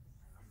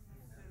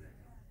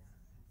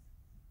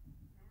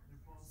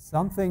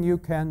 Something you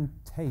can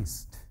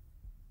taste.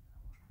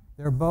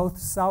 They're both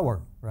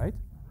sour, right?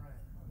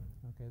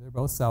 Okay, they're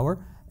both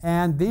sour.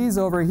 And these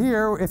over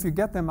here, if you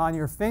get them on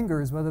your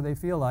fingers, what do they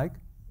feel like?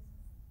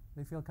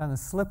 They feel kind of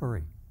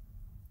slippery.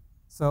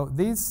 So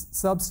these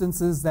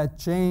substances that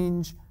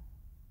change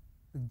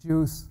the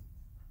juice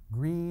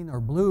green or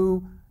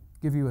blue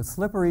give you a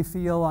slippery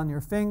feel on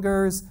your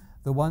fingers.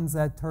 The ones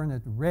that turn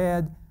it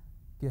red,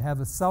 you have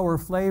a sour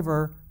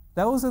flavor.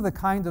 Those are the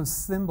kind of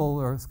symbol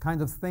or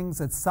kind of things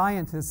that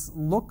scientists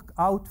look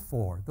out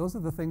for. Those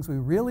are the things we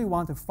really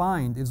want to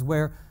find, is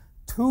where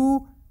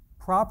two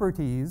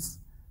properties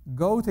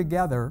go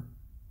together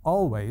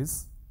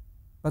always,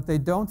 but they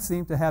don't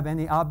seem to have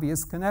any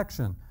obvious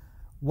connection.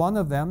 One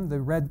of them,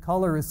 the red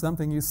color, is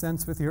something you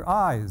sense with your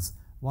eyes.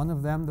 One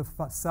of them, the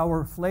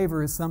sour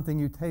flavor, is something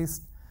you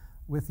taste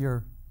with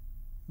your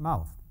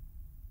mouth.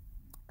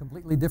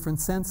 Completely different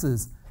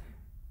senses.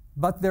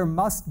 But there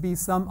must be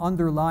some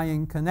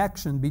underlying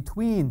connection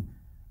between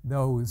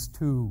those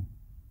two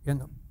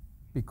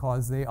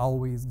because they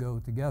always go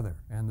together.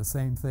 And the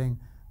same thing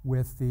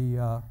with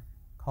the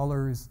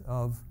colors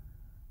of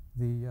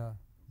the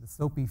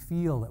soapy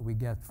feel that we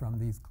get from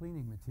these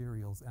cleaning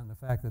materials, and the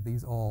fact that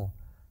these all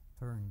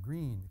turn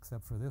green,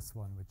 except for this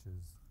one, which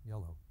is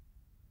yellow.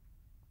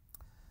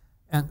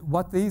 And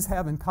what these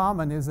have in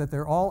common is that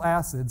they're all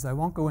acids. I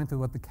won't go into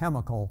what the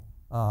chemical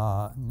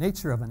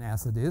nature of an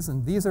acid is,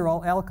 and these are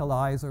all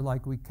alkalis, or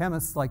like we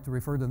chemists like to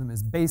refer to them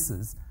as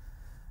bases.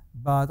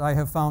 But I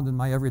have found in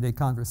my everyday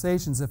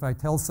conversations, if I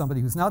tell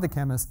somebody who's not a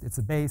chemist it's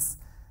a base,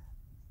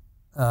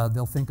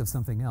 they'll think of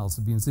something else.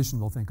 A musician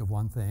will think of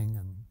one thing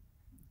and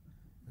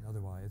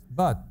otherwise.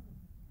 But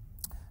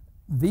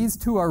these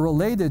two are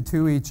related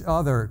to each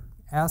other,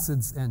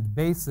 acids and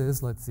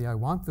bases. Let's see, I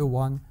want the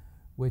one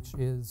which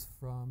is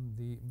from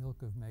the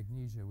milk of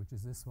magnesia, which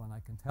is this one. I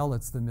can tell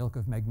it's the milk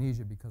of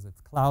magnesia because it's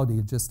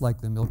cloudy, just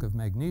like the milk of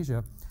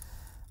magnesia.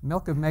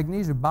 Milk of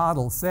magnesia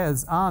bottle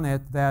says on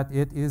it that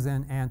it is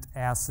an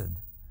antacid.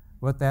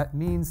 What that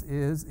means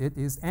is it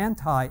is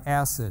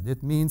anti-acid.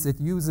 It means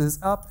it uses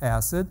up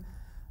acid.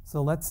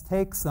 So let's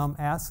take some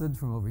acid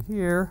from over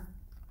here,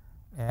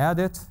 add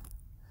it,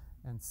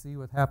 and see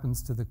what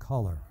happens to the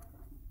color.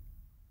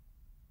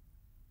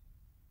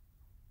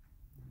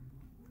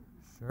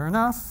 Sure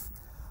enough,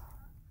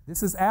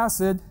 this is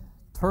acid,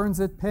 turns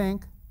it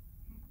pink,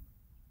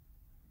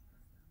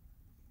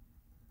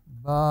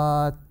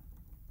 but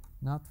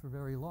not for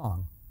very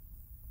long.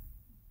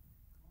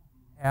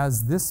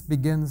 As this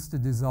begins to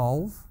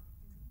dissolve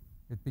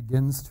It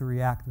begins to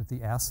react with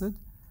the acid.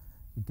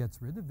 It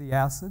gets rid of the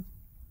acid,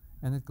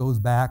 and it goes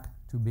back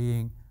to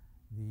being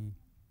the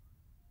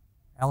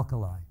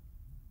alkali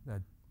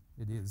that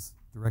it is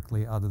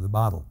directly out of the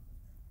bottle.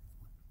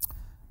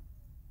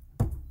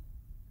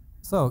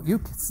 So you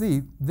can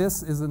see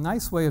this is a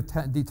nice way of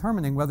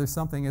determining whether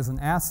something is an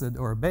acid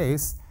or a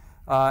base.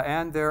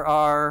 And there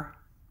are,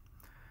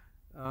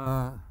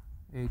 I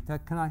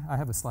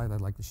have a slide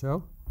I'd like to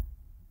show.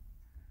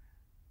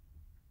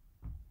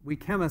 We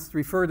chemists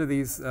refer to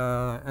these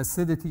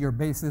acidity or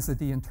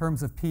basicity in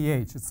terms of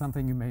pH. It's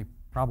something you may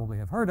probably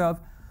have heard of.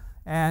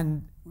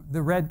 And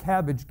the red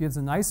cabbage gives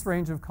a nice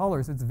range of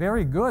colors. It's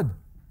very good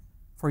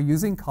for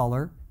using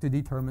color to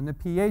determine the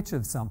pH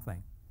of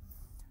something.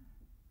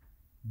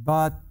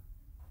 But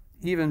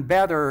even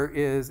better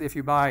is if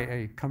you buy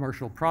a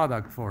commercial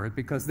product for it,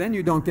 because then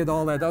you don't get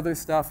all that other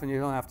stuff, and you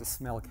don't have to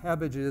smell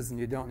cabbages, and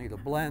you don't need a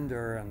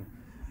blender, and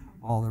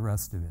all the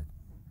rest of it.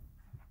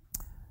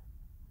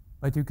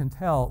 But you can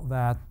tell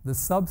that the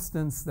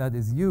substance that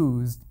is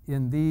used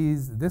in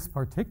this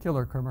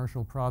particular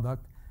commercial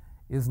product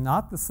is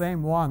not the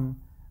same one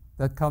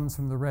that comes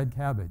from the red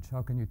cabbage.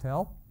 How can you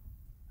tell?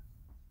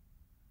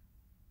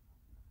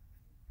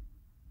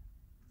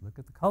 Look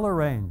at the color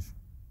range.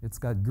 It's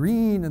got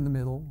green in the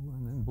middle,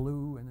 and then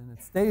blue, and then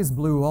it stays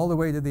blue all the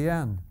way to the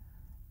end.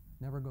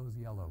 Never goes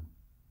yellow.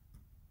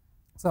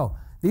 So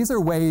these are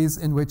ways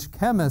in which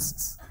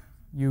chemists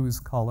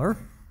use color.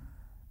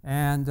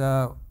 And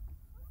let's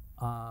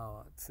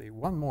see,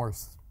 one more.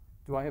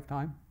 Do I have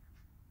time?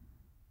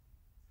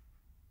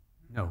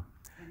 No.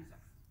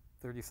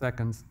 30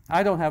 seconds.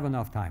 I don't have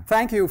enough time.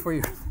 Thank you for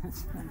your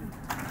attention.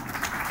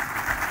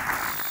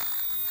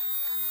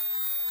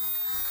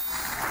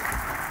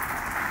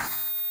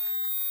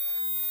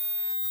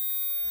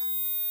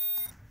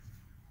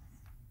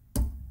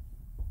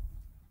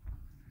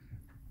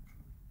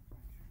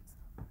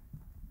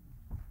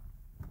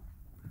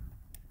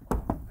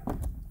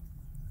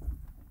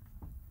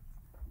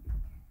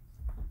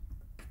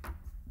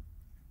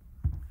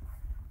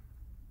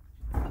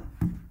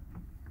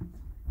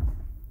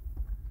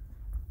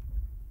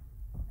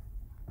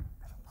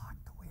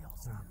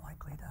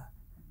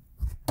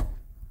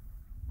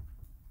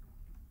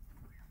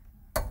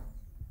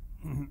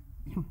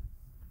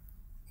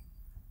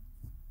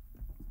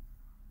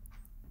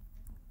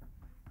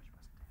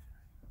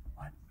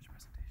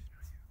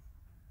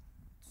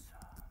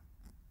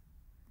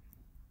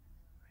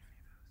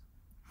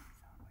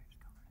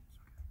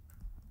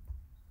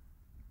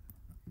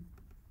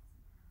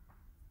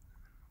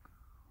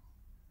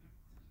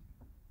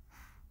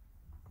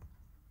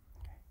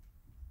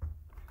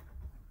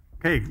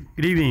 Okay,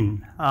 good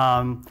evening.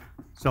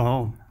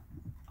 So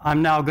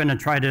I'm now going to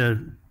try to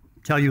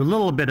tell you a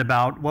little bit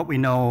about what we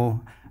know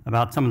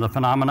about some of the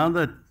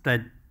phenomena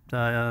that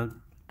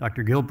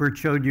Dr. Gilbert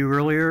showed you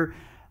earlier.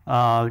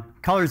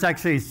 Color is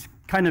actually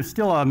kind of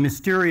still a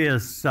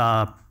mysterious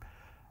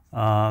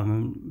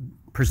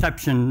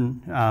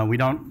perception. We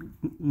don't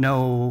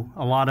know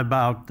a lot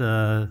about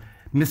the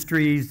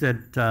mysteries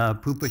that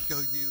Pupa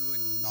showed you,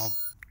 and I'll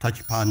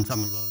touch upon some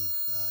of those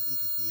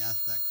interesting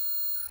aspects.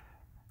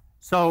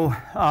 So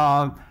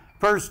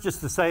first,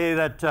 just to say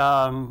that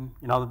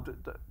you know,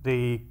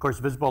 of course,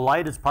 visible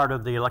light is part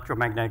of the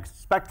electromagnetic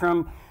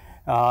spectrum,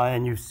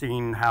 and you've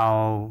seen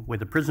how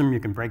with a prism you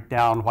can break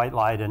down white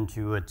light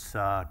into its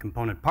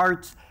component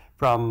parts,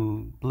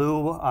 from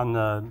blue on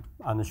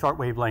the short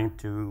wavelength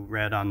to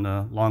red on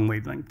the long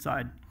wavelength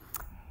side.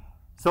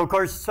 So of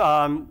course,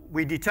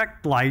 we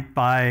detect light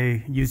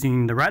by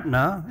using the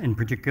retina, in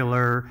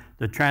particular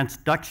the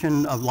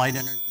transduction of light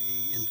energy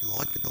into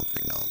electrical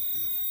signals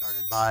is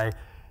started by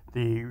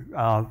the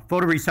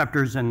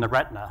photoreceptors in the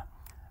retina.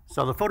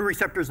 So the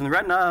photoreceptors in the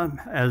retina,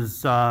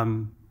 as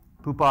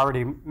Pupa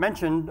already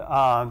mentioned,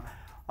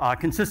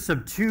 consists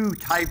of two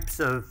types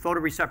of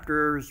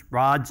photoreceptors,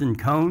 rods and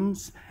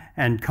cones.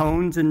 And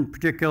cones in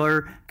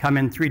particular come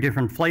in three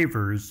different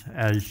flavors,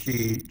 as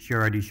she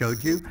already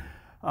showed you.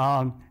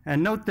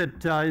 And note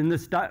that in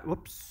this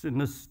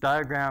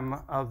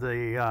diagram of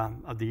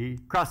the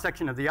cross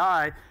section of the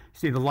eye, you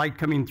see the light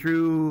coming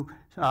through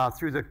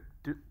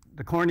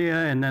the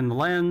cornea and then the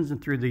lens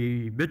and through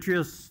the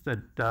vitreous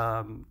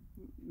that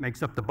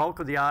makes up the bulk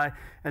of the eye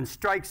and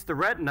strikes the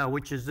retina,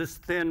 which is this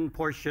thin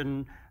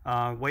portion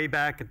way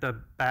back at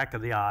the back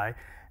of the eye.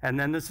 And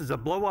then this is a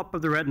blow up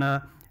of the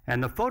retina,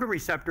 and the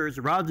photoreceptors,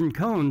 the rods and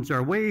cones,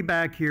 are way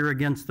back here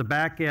against the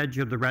back edge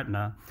of the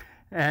retina.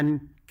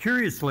 And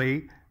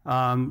curiously,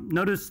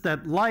 notice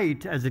that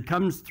light, as it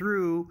comes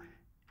through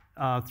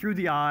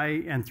the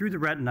eye and through the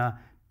retina,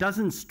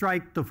 doesn't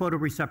strike the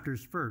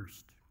photoreceptors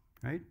first,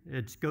 right?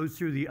 It goes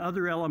through the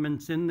other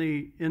elements in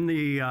the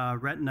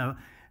retina,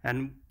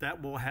 and that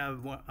will have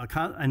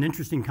an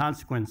interesting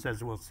consequence,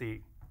 as we'll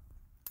see.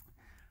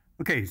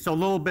 Okay, so a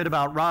little bit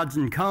about rods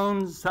and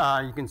cones.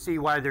 You can see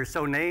why they're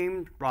so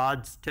named.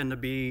 Rods tend to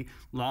be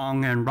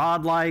long and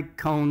rod-like.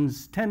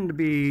 Cones tend to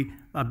be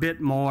a bit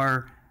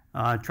more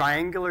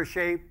triangular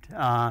shaped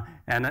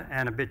and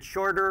a bit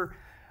shorter.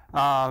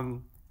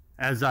 And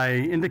As I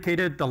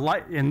indicated, the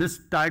light in this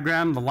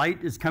diagram, the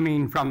light is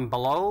coming from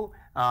below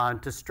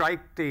to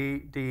strike.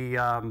 The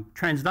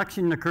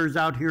transduction occurs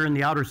out here in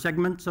the outer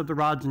segments of the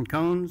rods and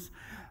cones.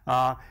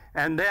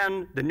 And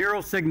then the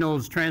neural signal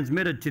is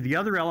transmitted to the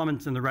other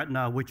elements in the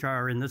retina, which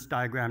are in this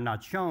diagram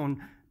not shown,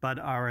 but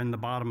are in the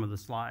bottom of the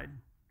slide.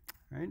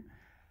 Right?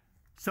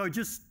 So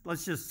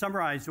let's just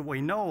summarize what we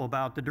know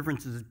about the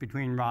differences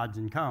between rods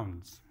and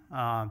cones.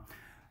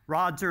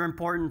 Rods are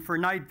important for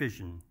night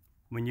vision.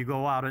 When you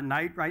go out at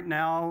night right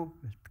now,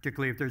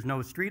 particularly if there's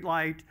no street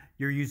light,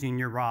 you're using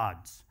your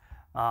rods.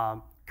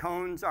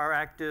 Cones are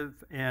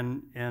active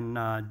in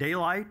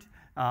daylight,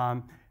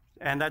 and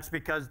that's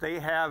because they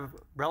have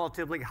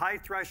relatively high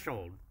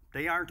threshold.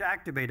 They aren't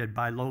activated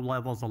by low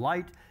levels of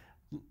light.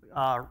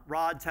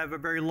 Rods have a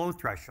very low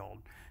threshold.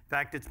 In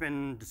fact, it's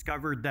been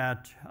discovered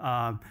that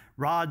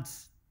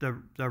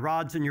the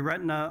rods in your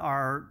retina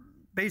are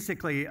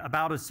basically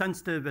about as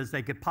sensitive as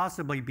they could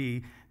possibly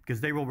be, because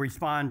they will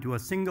respond to a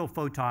single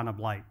photon of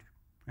light.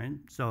 Right?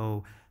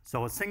 So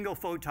a single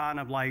photon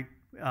of light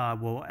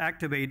will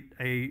activate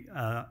a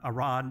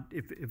rod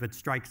if it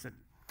strikes it.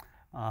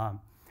 As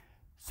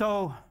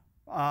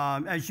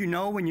you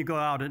know, when you go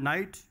out at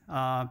night,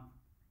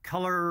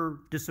 color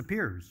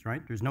disappears,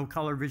 right? There's no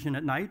color vision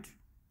at night.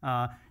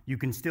 You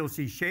can still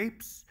see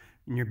shapes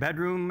in your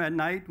bedroom at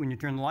night when you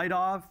turn the light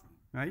off,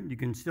 right? You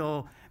can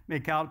still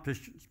make out,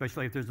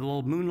 especially if there's a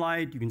little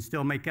moonlight, you can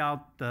still make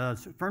out the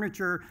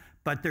furniture,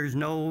 but there's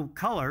no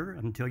color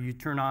until you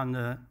turn on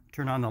the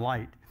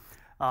light.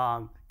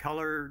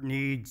 Color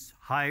needs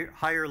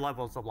higher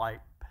levels of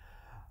light.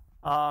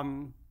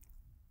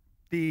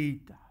 The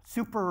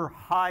super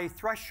high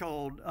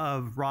threshold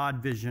of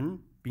rod vision,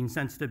 being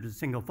sensitive to a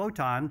single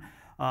photon,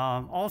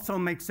 also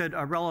makes it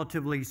a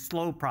relatively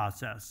slow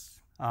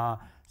process.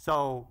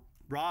 So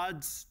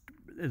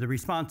the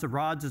response of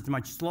rods is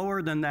much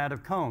slower than that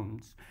of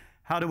cones.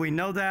 How do we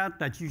know that?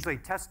 That's usually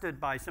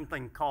tested by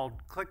something called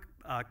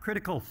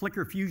critical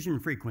flicker fusion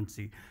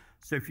frequency.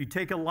 So if you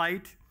take a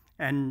light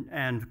and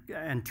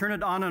turn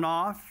it on and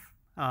off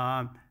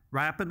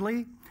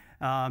rapidly,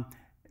 of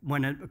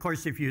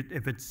course,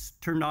 if it's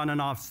turned on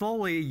and off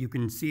slowly, you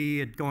can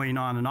see it going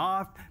on and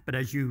off. But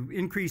as you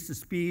increase the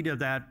speed of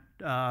that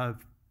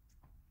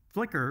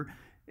flicker,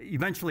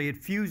 eventually it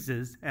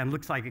fuses and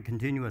looks like a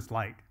continuous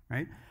light.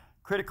 Right?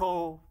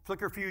 Critical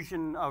flicker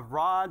fusion of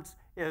rods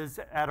is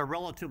at a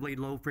relatively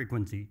low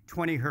frequency,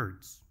 20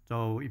 hertz.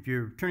 So if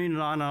you're turning it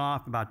on and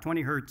off about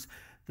 20 hertz,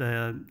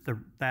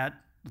 that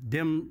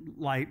dim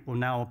light will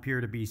now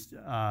appear to be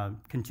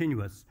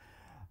continuous.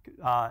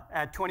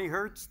 At 20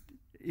 hertz,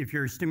 if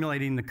you're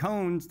stimulating the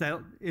cones,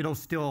 it'll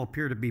still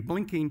appear to be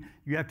blinking.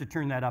 You have to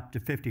turn that up to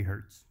 50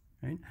 hertz.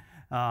 Right?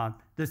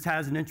 This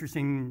has an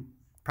interesting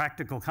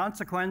practical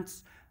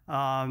consequence.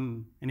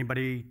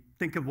 Anybody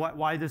think of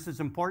why this is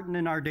important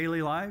in our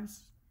daily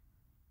lives?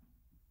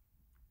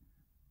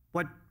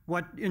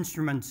 What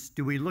instruments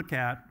do we look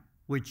at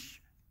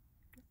which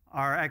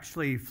are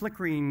actually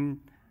flickering?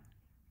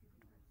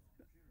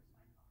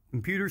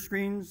 Computer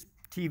screens,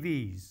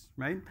 TVs,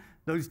 right?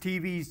 Those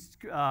TVs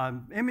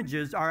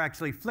images are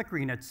actually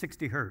flickering at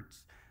 60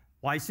 hertz.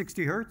 Why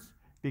 60 hertz?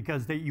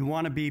 Because you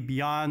want to be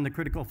beyond the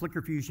critical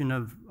flicker fusion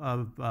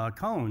of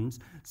cones,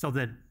 so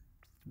that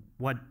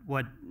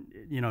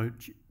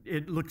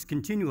it looks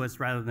continuous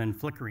rather than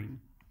flickering,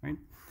 right?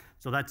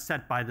 So that's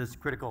set by this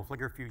critical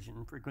flicker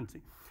fusion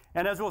frequency.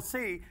 And as we'll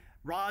see,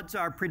 rods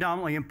are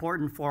predominantly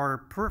important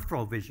for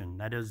peripheral vision,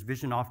 that is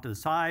vision off to the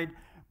side,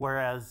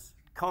 whereas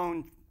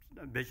cone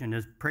vision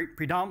is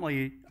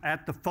predominantly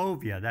at the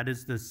fovea, that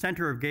is the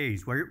center of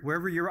gaze.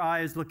 Wherever your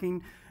eye is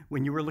looking,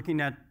 when you were looking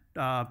at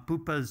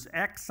Pupa's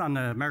X on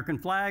the American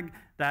flag,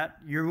 that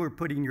you were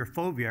putting your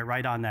fovea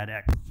right on that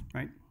X,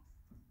 right?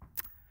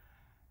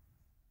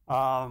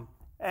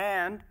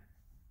 And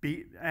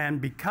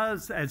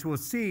because, as we'll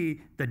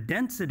see, the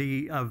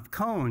density of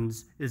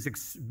cones is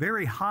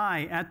very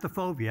high at the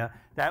fovea,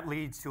 that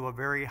leads to a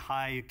very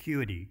high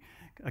acuity.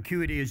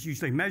 Acuity is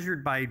usually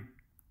measured by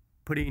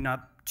putting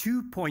up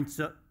 2 points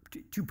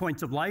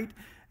of light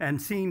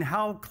and seeing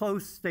how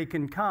close they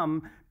can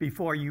come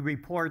before you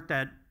report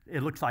that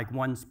it looks like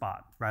one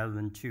spot rather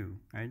than two,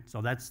 right?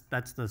 So that's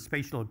the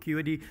spatial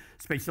acuity.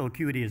 Spatial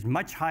acuity is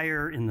much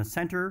higher in the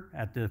center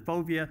at the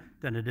fovea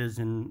than it is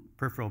in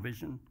peripheral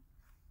vision.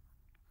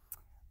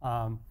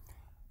 The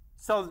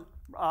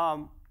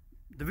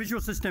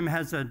visual system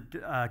has an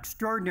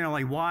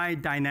extraordinarily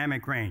wide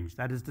dynamic range.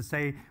 That is to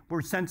say,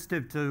 we're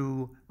sensitive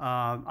to,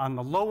 on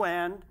the low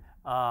end,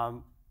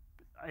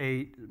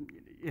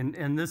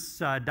 in this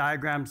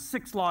diagram,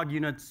 6 log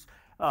units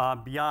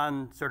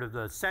beyond sort of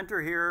the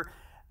center here.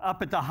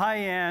 Up at the high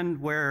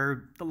end,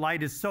 where the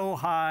light is so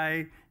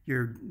high,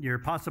 you're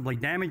possibly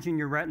damaging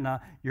your retina,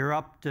 you're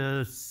up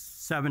to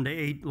 7 to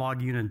 8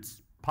 log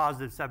units,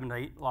 positive 7 to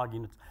 8 log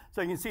units.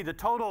 So you can see the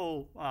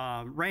total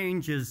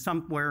range is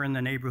somewhere in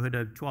the neighborhood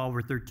of 12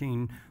 or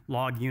 13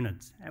 log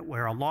units,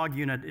 where a log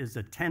unit is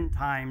a 10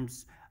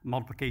 times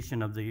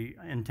multiplication of the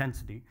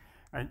intensity.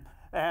 Right?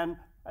 And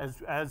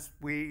As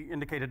we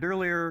indicated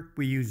earlier,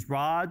 we use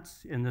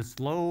rods in this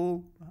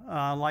low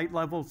light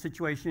level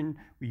situation.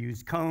 We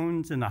use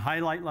cones in the high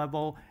light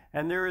level,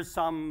 and there is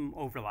some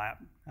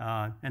overlap.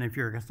 And if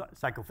you're a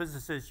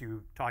psychophysicist,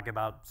 you talk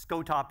about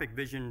scotopic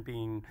vision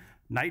being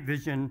night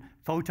vision,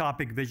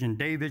 photopic vision,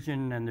 day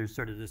vision, and there's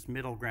sort of this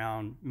middle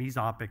ground,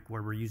 mesopic,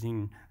 where we're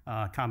using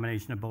a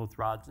combination of both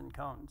rods and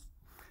cones.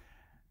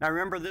 Now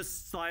remember this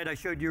slide I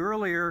showed you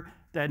earlier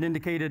that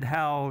indicated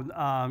how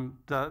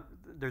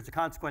there's a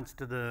consequence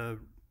to the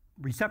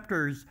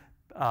receptors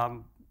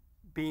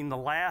being the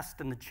last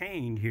in the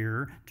chain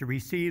here to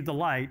receive the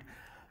light.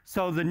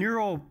 So the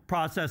neural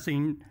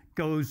processing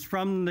goes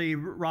from the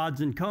rods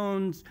and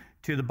cones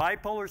to the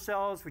bipolar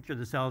cells, which are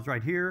the cells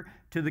right here,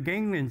 to the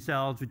ganglion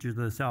cells, which are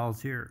the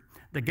cells here.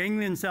 The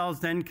ganglion cells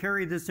then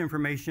carry this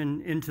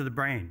information into the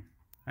brain.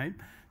 Right?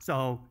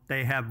 So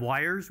they have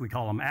wires, we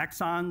call them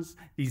axons.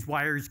 These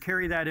wires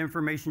carry that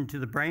information to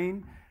the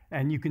brain,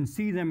 and you can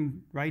see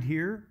them right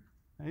here,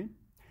 right?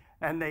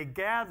 And they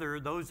gather,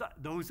 those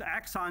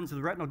axons of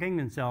the retinal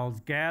ganglion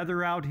cells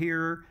gather out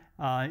here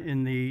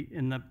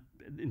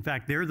in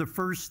fact, they're the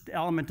first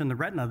element in the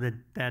retina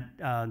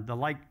that the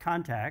light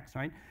contacts,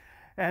 right?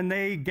 And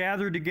they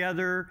gather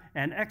together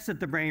and exit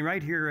the brain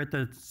right here at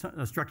the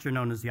structure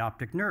known as the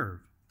optic nerve,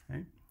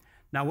 right?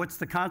 Now, what's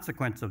the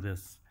consequence of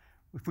this?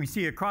 If we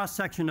see a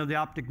cross-section of the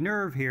optic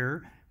nerve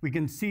here, we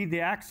can see the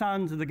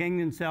axons of the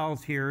ganglion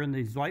cells here in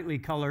these lightly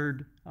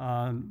colored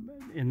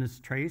in this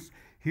trace.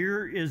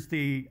 Here is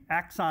the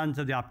axons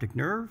of the optic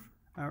nerve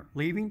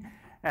leaving.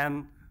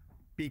 And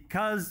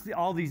because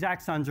all these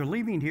axons are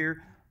leaving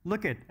here,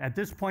 look at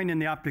this point in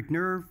the optic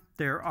nerve,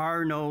 there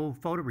are no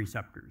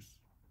photoreceptors.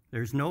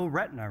 There's no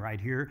retina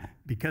right here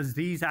because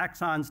these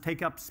axons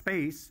take up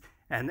space,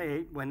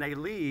 and when they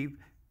leave,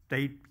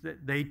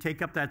 they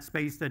take up that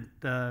space that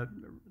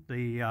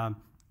the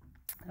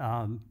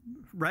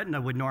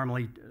retina would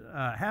normally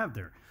have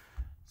there.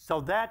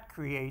 So that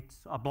creates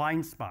a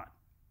blind spot.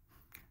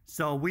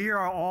 So we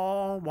are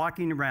all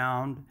walking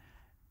around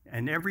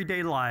in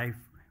everyday life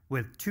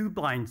with two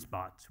blind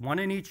spots, one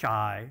in each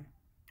eye,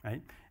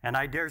 right? And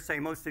I dare say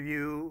most of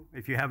you,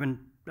 if you haven't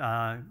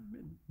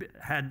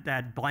had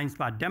that blind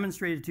spot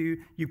demonstrated to you,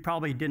 you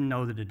probably didn't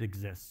know that it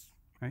exists,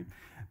 right?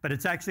 But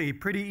it's actually a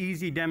pretty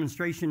easy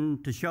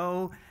demonstration to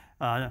show.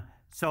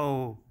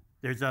 So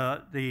there's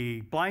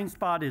the blind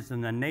spot is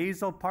in the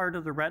nasal part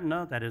of the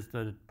retina, that is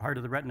the part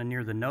of the retina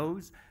near the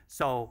nose.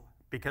 So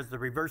because the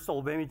reversal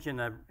of image in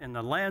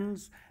the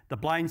lens, the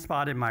blind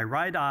spot in my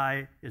right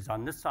eye is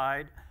on this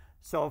side.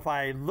 So if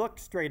I look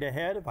straight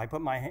ahead, if I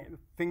put my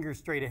finger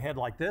straight ahead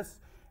like this,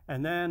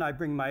 and then I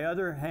bring my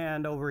other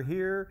hand over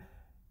here,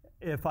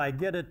 if I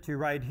get it to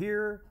right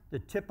here, the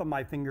tip of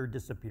my finger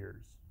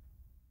disappears.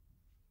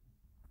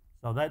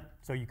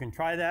 So you can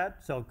try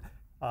that. So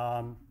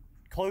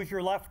close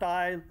your left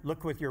eye,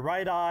 look with your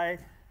right eye,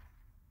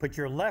 put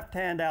your left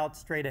hand out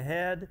straight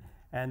ahead,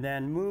 and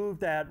then move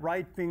that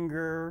right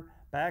finger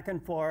back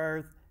and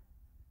forth,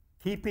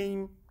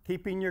 keeping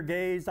your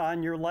gaze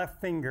on your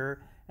left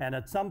finger, and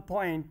at some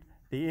point,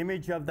 the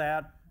image of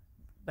that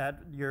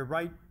your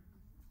right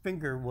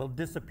finger will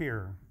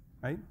disappear,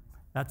 right?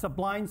 That's a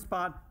blind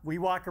spot. We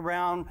walk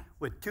around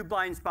with two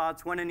blind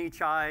spots, one in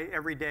each eye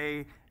every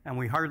day, and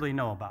we hardly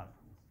know about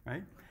it,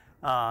 right?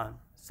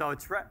 So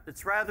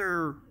it's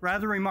rather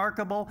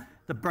remarkable.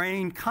 The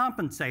brain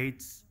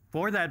compensates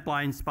for that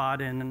blind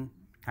spot in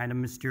kind of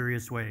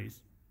mysterious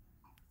ways.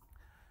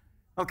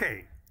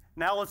 Okay,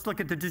 now let's look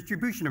at the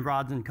distribution of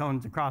rods and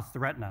cones across the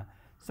retina.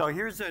 So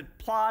here's a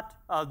plot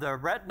of the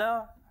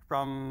retina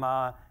from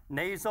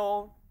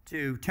nasal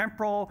to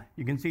temporal.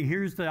 You can see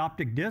here's the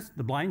optic disc,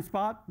 the blind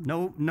spot.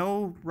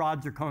 No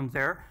rods or cones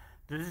there.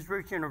 The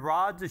distribution of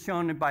rods is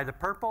shown by the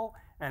purple,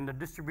 and the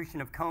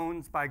distribution of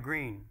cones by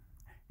green.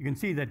 You can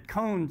see that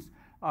cones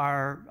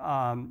are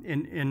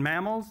in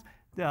mammals.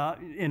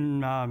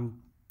 In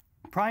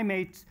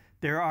primates,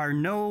 there are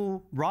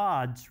no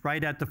rods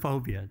right at the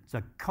fovea. It's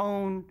a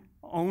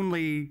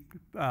cone-only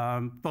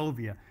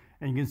fovea.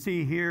 And you can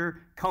see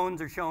here,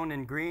 cones are shown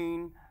in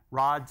green,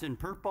 rods in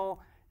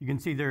purple. You can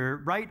see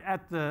they're right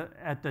at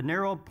the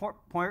narrow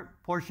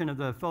portion of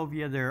the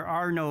fovea. There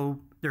are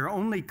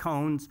only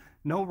cones,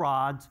 no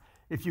rods.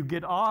 If you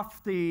get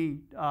off the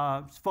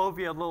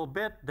fovea a little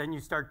bit, then you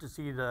start to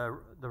see the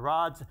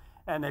rods.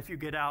 And if you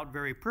get out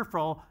very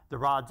peripheral, the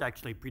rods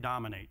actually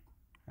predominate,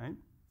 right?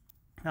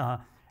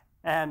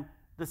 And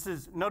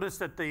notice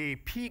that the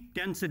peak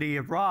density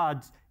of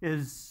rods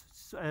is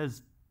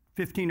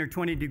 15 or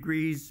 20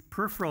 degrees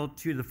peripheral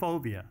to the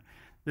fovea.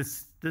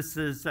 This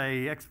is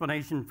an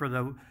explanation for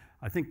the,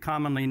 I think,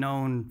 commonly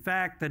known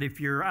fact that if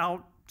you're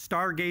out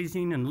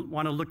stargazing and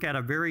want to look at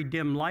a very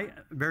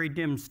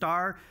dim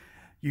star,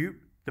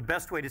 the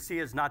best way to see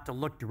it is not to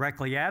look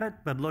directly at it,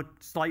 but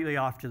look slightly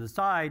off to the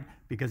side,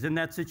 because in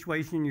that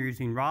situation you're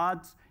using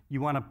rods.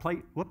 You want to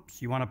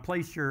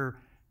place your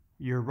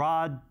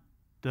rod,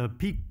 the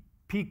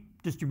peak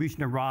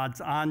distribution of rods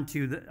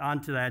onto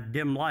that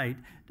dim light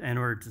in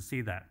order to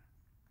see that.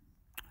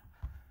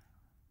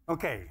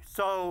 Okay,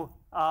 so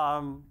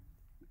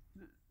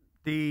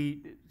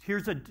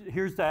here's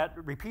that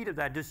repeat of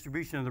that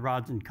distribution of the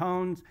rods and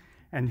cones.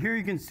 And here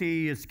you can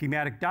see a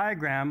schematic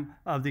diagram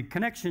of the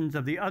connections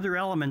of the other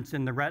elements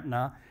in the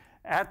retina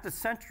at the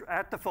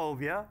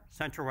fovea,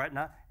 central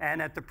retina,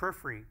 and at the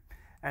periphery.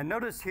 And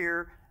notice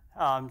here,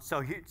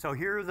 so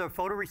here are the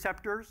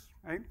photoreceptors,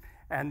 right?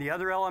 And the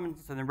other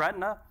elements in the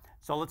retina.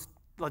 So let's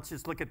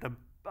just look at the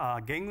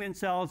ganglion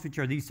cells, which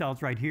are these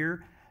cells right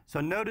here. So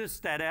notice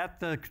that at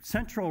the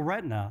central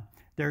retina,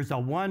 there's a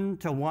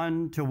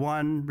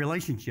 1-to-1-to-1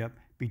 relationship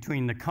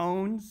between the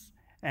cones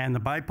and the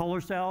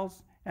bipolar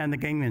cells and the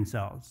ganglion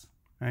cells,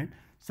 right?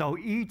 So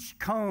each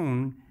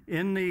cone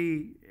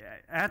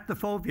at the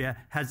fovea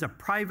has a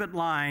private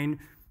line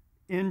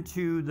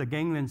into the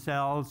ganglion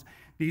cells.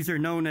 These are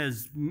known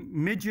as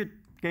midget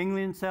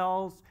ganglion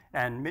cells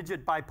and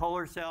midget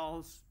bipolar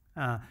cells.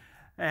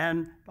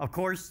 And of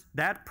course,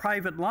 that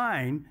private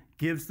line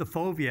gives the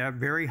fovea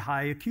very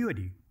high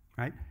acuity,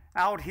 right?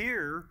 Out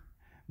here,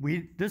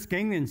 this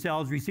ganglion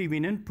cell is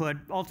receiving input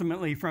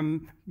ultimately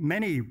from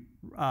many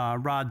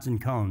rods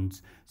and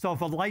cones. So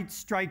if a light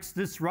strikes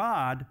this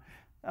rod,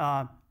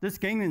 this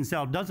ganglion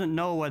cell doesn't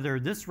know whether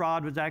this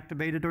rod was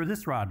activated or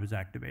this rod was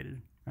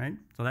activated, right?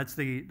 So that's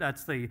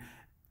the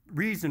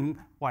reason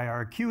why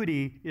our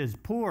acuity is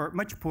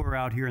much poorer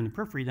out here in the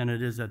periphery than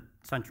it is at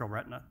central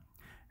retina.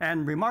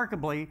 And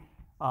remarkably,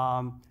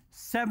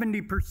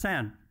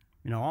 70%,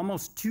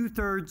 almost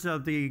 2/3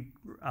 of the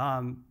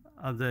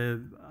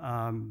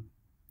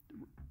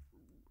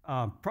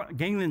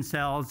ganglion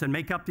cells that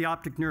make up the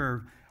optic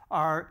nerve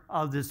are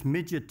of this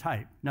midget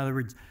type. In other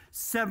words,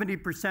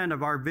 70%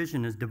 of our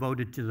vision is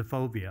devoted to the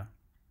fovea,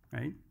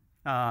 right?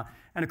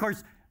 And of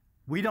course,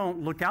 we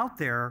don't look out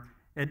there.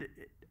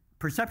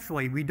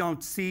 Perceptually, we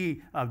don't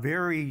see a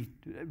very,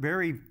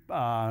 very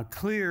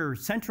clear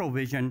central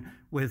vision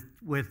with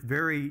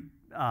very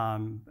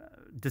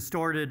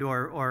distorted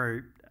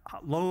or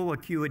low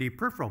acuity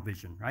peripheral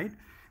vision, right?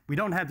 We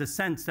don't have the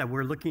sense that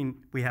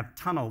we have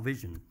tunnel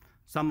vision.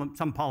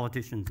 Some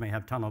politicians may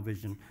have tunnel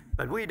vision,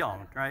 but we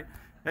don't, right?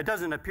 It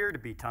doesn't appear to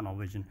be tunnel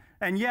vision.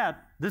 And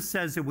yet, this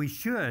says that we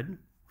should,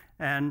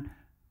 and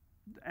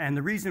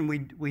the reason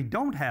we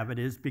don't have it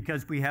is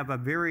because we have a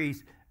very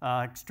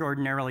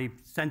extraordinarily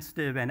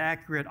sensitive and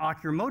accurate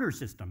oculomotor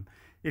system.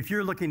 If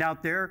you're looking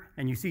out there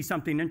and you see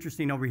something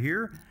interesting over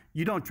here,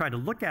 you don't try to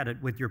look at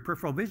it with your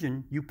peripheral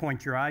vision, you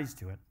point your eyes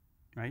to it,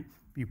 right?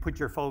 You put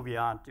your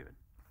fovea onto it.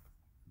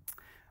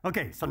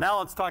 Okay, so now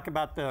let's talk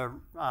about the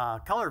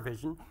color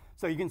vision.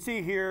 So you can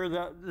see here,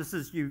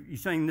 you're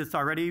seeing this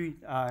already.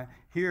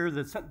 Here,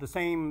 the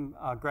same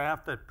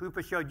graph that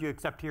Pupa showed you,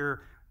 except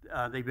here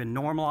they've been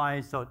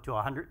normalized to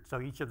 100.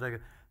 So each of the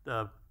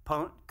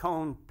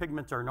cone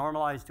pigments are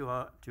normalized to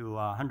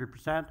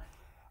 100%.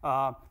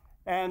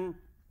 And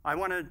I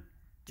want to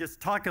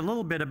just talk a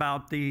little bit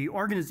about the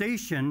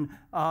organization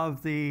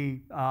of the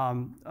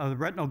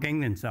retinal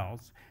ganglion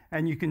cells.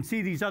 And you can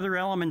see these other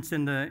elements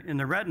in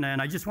the retina.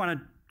 And I just want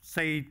to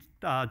say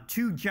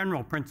two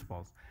general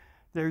principles.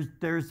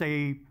 There's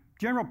a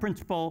general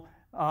principle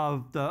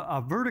of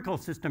a vertical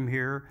system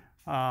here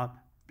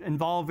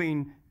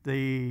involving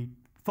the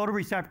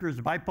photoreceptors,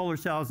 the bipolar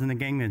cells, and the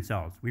ganglion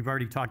cells. We've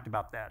already talked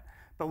about that.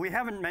 But we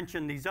haven't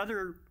mentioned these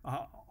other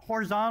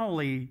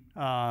horizontally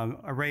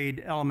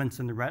arrayed elements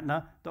in the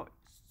retina, the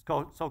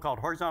so-called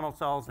horizontal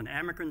cells and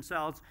amacrine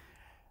cells.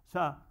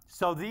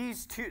 So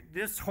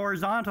this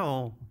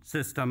horizontal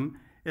system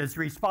is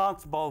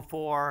responsible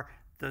for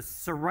the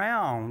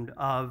surround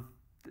of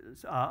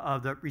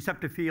the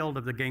receptive field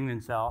of the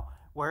ganglion cell,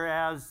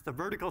 whereas the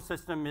vertical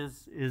system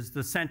is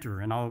the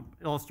center, and I'll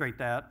illustrate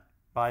that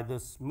by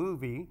this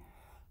movie.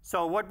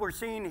 So what we're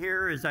seeing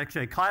here is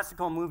actually a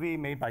classical movie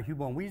made by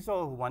Hubo and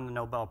Weasel, who won the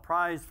Nobel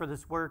Prize for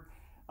this work,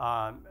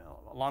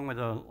 along with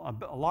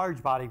a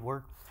large body of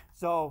work.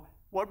 So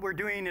what we're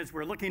doing is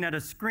we're looking at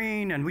a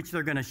screen in which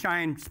they're going to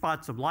shine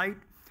spots of light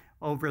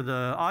over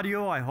the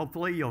audio.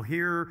 Hopefully you'll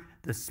hear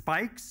the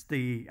spikes,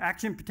 the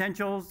action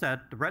potentials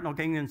that the retinal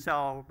ganglion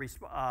cell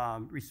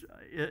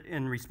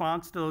in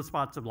response to those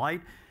spots of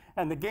light.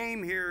 And the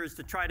game here is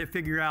to try to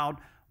figure out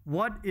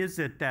what is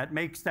it that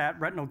makes that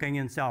retinal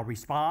ganglion cell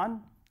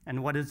respond,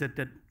 and what is it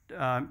that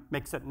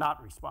makes it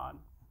not respond.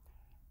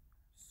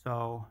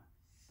 So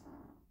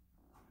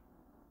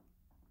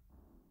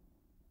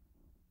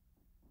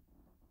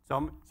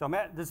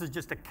this is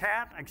just a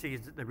cat. Actually,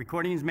 the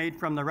recording is made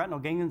from the retinal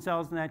ganglion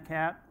cells in that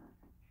cat.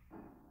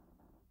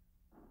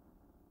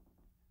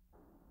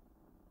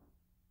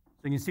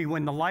 So you can see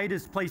when the light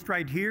is placed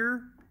right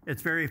here,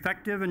 it's very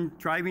effective in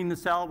driving the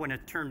cell when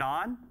it's turned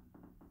on.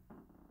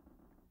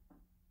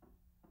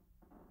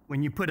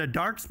 When you put a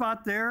dark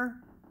spot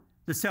there,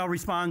 the cell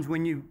responds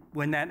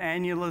when that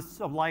annulus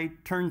of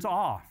light turns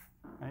off,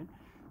 right?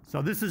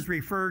 So this is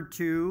referred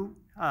to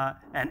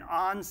an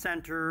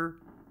on-center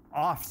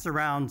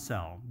off-surround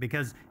cell,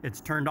 because it's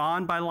turned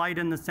on by light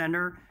in the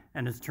center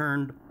and it's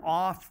turned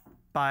off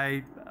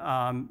by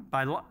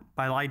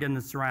light in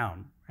the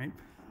surround, right?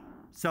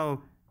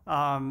 So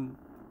you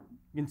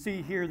can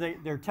see here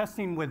they're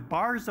testing with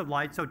bars of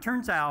light. So it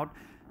turns out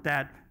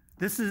that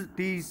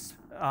these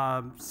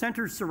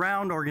center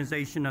surround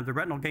organization of the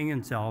retinal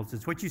ganglion cells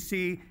is what you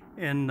see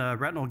in the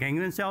retinal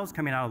ganglion cells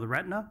coming out of the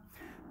retina.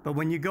 But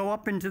when you go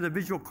up into the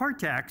visual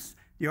cortex,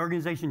 the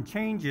organization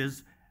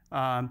changes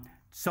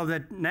so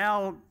that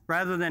now,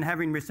 rather than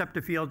having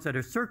receptive fields that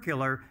are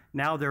circular,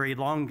 now they're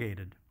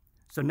elongated.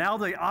 So now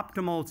the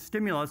optimal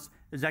stimulus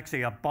is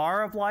actually a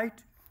bar of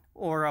light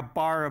or a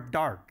bar of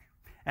dark,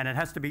 and it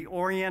has to be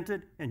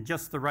oriented in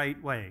just the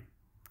right way.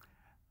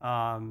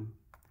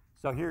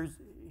 So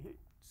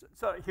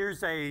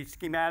here's a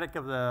schematic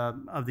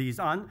of these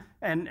on,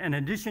 and in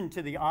addition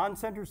to the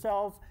on-center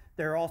cells,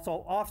 there are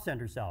also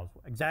off-center cells,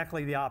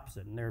 exactly the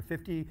opposite. And there are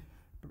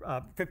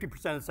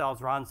 50% of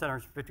cells are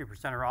on-center,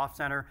 50% are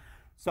off-center.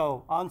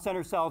 So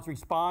on-center cells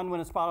respond when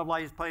a spot of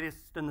light is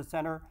placed in the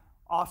center.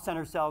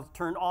 Off-center cells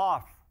turn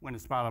off when a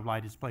spot of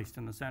light is placed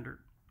in the center.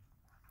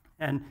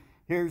 And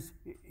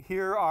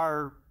here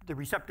are the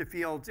receptive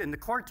fields in the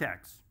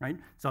cortex, right?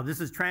 So this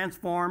is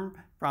transformed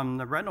from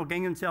the retinal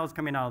ganglion cells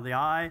coming out of the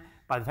eye.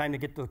 By the time they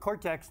get to the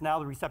cortex, now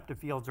the receptive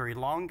fields are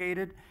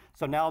elongated.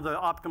 So now the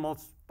optimal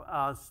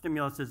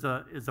stimulus is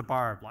a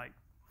bar of light.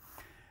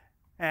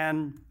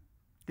 And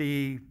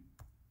the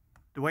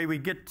way we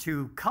get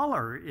to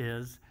color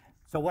is,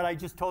 so what I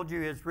just told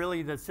you is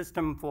really the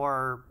system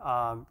for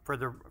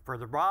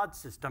the rod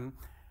system.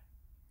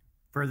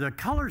 For the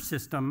color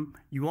system,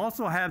 you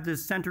also have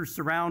this center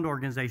surround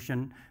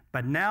organization,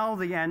 but now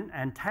the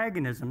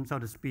antagonism, so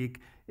to speak,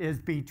 is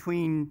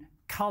between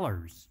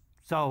colors.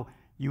 So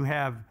you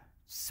have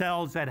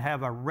cells that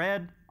have a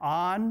red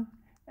on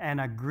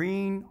and a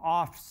green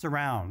off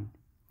surround.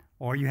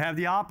 Or you have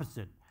the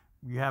opposite.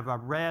 You have a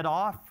red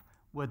off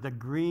with a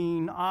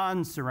green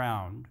on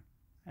surround.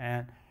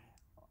 And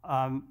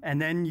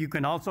then you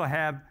can also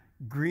have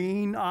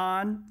green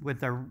on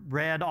with a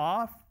red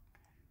off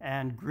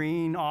and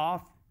green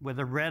off with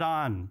a red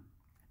on.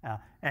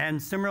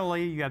 And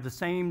similarly, you have the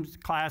same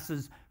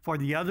classes for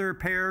the other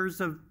pairs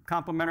of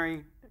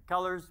complementary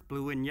colors,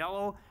 blue and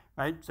yellow,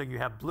 right? So you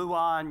have blue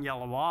on,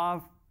 yellow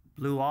off,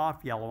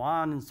 yellow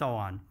on, and so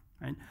on,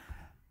 right?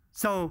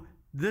 So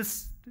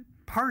this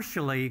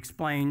partially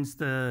explains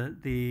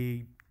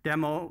the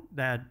demo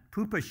that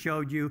Pupa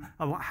showed you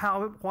of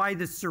why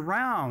the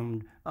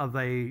surround of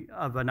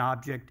an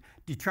object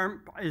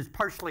is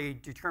partially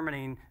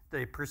determining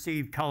the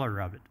perceived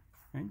color of it.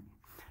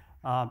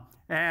 Right?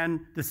 And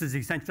this is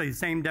essentially the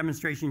same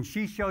demonstration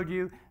she showed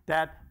you,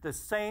 that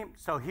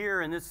so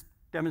here in this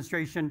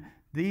demonstration,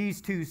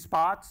 these two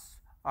spots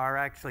are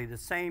actually the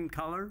same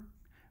color,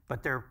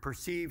 but they're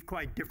perceived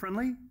quite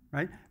differently,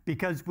 right?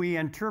 Because we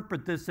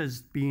interpret this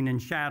as being in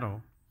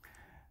shadow.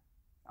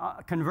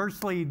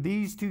 Conversely,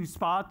 these two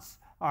spots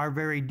are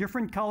very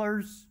different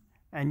colors,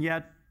 and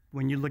yet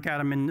when you look at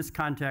them in this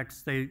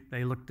context,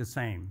 they look the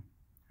same,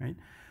 right?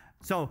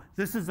 So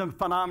this is a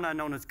phenomenon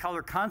known as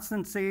color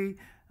constancy.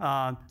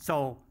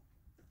 So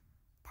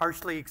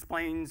partially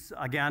explains,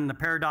 again, the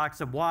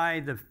paradox of why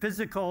the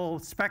physical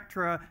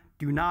spectra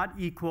do not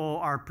equal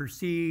our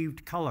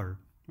perceived color,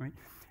 right?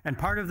 And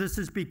part of this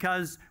is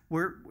because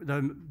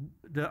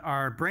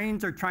our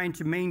brains are trying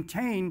to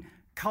maintain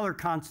color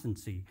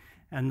constancy.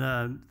 And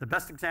the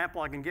best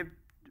example I can give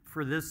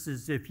for this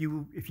is if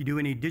you do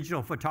any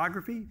digital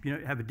photography, if you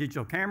have a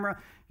digital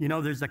camera, you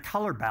know there's a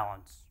color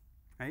balance,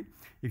 right?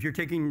 If you're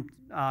taking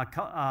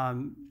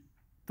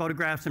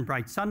photographs in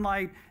bright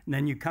sunlight, and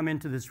then you come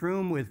into this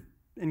room with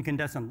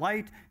incandescent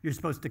light, you're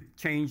supposed to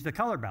change the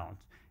color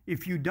balance.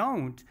 If you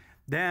don't,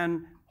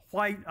 then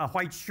a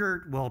white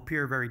shirt will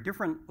appear very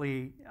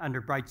differently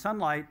under bright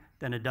sunlight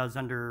than it does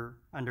under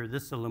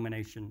this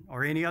illumination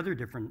or any other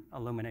different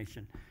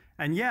illumination.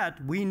 And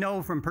yet, we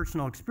know from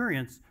personal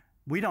experience,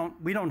 we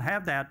don't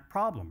have that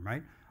problem,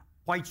 right?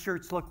 White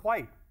shirts look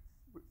white,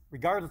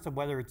 regardless of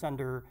whether it's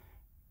under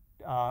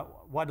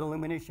what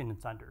illumination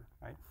it's under,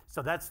 right?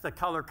 So that's the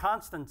color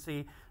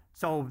constancy.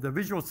 So the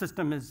visual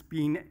system is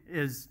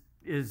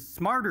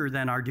smarter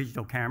than our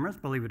digital cameras,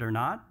 believe it or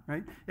not,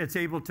 right? It's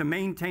able to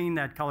maintain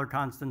that color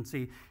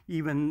constancy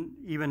even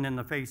in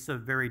the face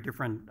of very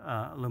different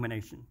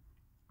illumination.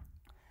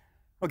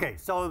 Okay,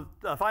 so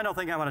the final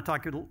thing I want to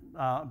talk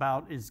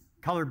about is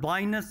color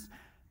blindness.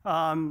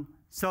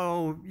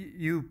 So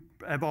you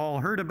have all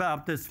heard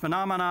about this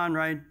phenomenon,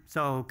 right?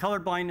 So color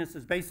blindness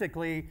is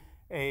basically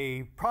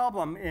a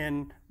problem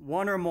in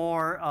one or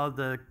more of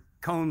the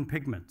cone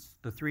pigments,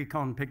 the 3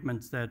 cone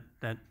pigments that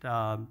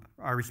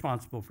are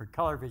responsible for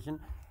color vision.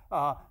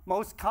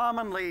 Most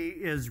commonly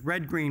is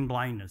red-green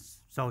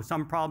blindness. So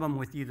some problem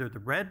with either the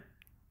red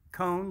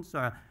cones,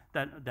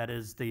 that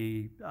is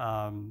the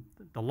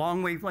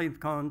long wavelength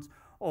cones,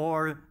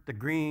 or the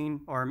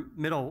green or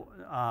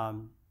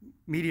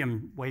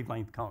medium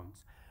wavelength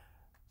cones.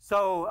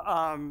 So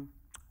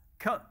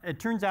it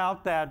turns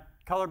out that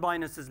color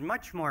blindness is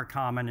much more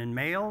common in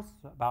males.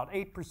 About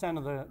 8%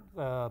 of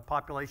the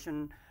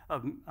population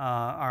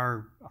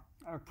are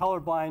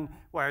colorblind,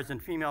 whereas in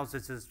females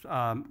it's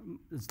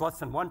less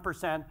than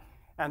 1%.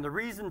 And the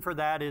reason for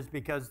that is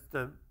because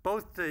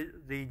both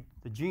the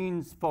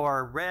genes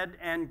for red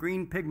and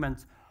green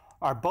pigments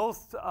are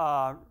both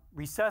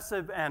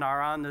recessive and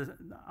are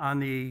on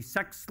the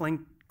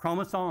sex-linked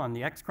chromosome, on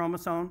the X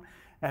chromosome,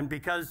 and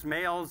because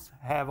males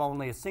have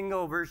only a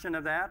single version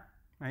of that,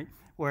 right,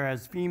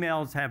 whereas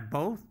females have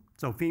both,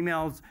 so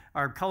females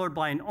are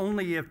colorblind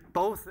only if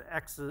both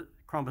X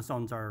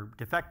chromosomes are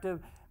defective.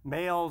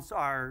 Males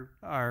are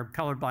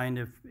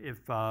colorblind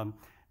if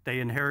they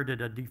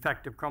inherited a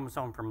defective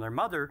chromosome from their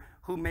mother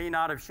who may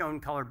not have shown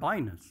color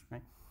blindness.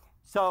 Right?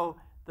 So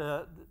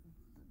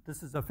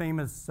this is a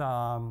famous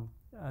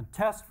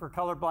test for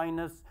color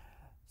blindness.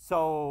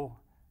 So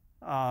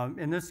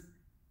in this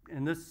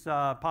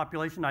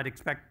population, I'd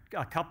expect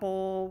a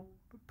couple,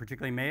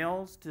 particularly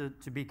males,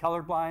 to be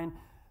colorblind.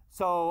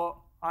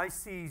 So I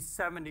see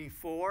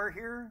 74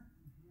 here.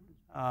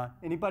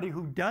 Anybody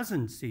who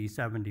doesn't see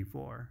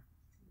 74?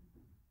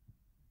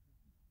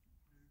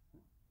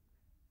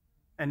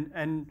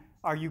 And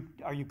are you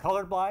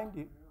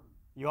colorblind?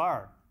 You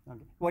are.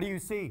 Okay. What do you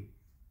see?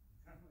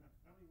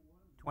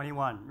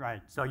 21,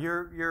 right. So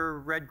you're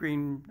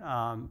red-green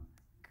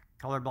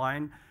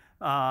colorblind.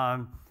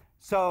 And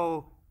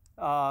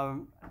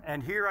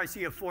here I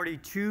see a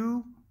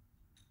 42.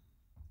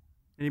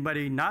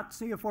 Anybody not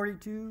see a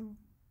 42?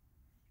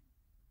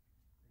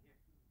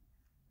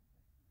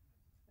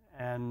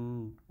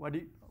 And what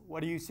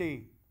do you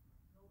see?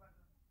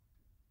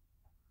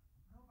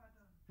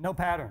 No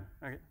pattern.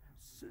 Okay.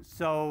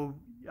 So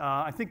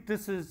I think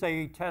this is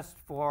a test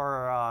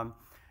for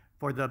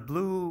the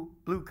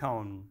blue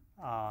cone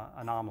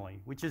anomaly,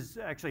 which is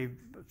actually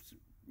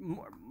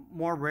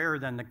more rare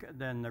than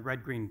the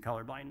red-green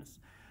color blindness.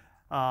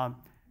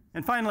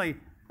 And finally,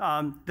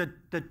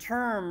 the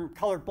term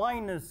color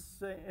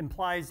blindness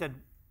implies that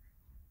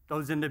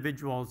those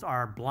individuals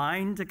are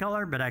blind to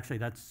color, but actually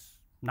that's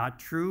not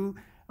true.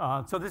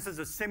 So this is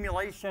a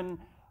simulation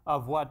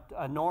of what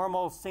a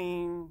normal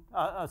scene,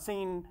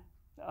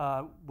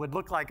 would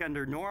look like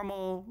under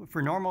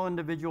for normal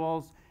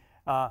individuals,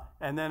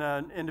 and then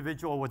an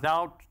individual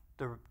without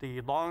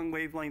the long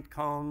wavelength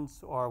cones,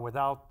 or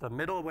without the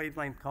middle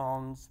wavelength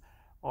cones,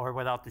 or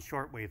without the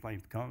short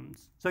wavelength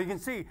cones. So you can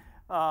see,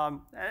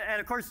 and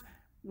of course,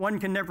 one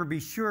can never be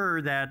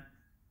sure that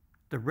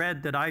the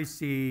red that I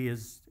see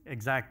is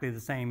exactly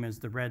the same as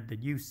the red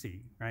that you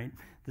see, right?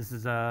 This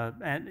is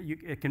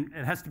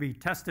it has to be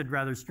tested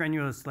rather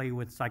strenuously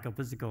with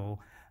psychophysical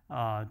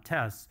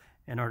tests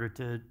in order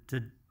to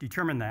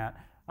determine that.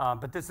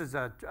 But this is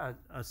a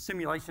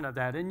simulation of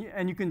that.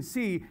 And you can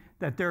see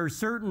that there are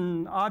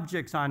certain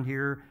objects on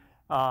here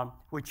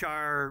which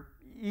are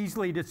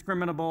easily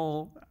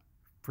discriminable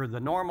for the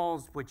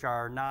normals, which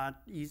are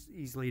not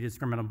easily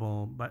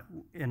discriminable but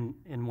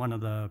in one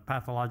of the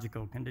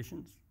pathological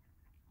conditions.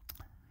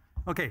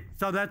 Okay,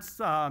 so that's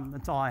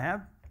all I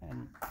have.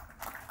 And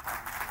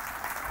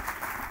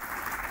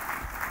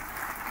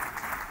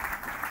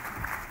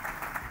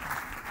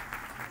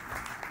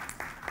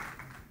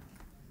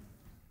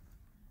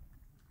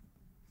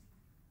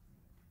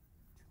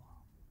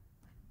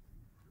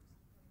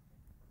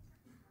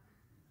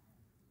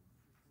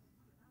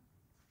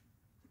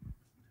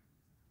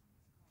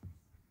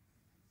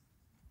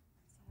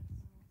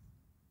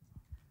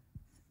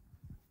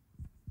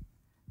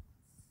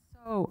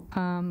So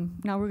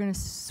now we're going to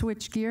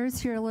switch gears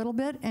here a little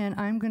bit, and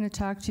I'm going to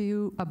talk to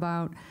you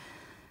about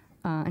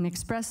an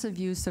expressive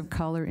use of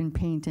color in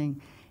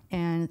painting.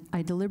 And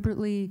I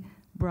deliberately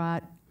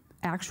brought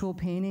actual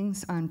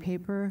paintings on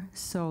paper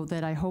so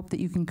that I hope that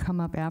you can come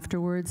up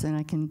afterwards and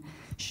I can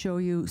show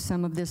you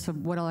some of this,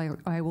 of what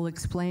I will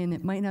explain.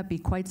 It might not be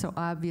quite so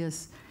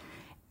obvious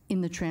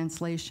in the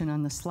translation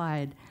on the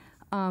slide.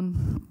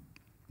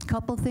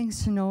 Couple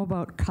things to know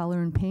about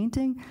color in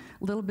painting.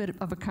 A little bit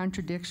of a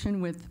contradiction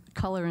with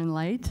color and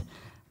light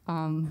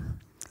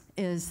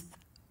is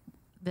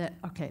that,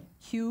 okay,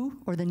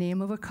 hue, or the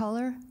name of a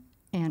color,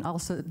 and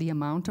also the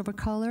amount of a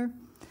color,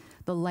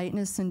 the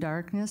lightness and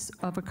darkness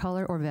of a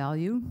color or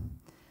value,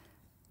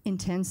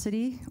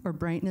 intensity or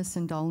brightness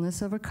and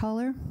dullness of a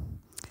color.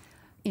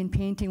 In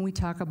painting, we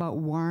talk about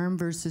warm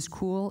versus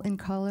cool in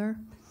color,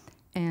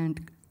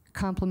 and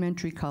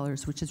complementary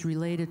colors, which is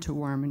related to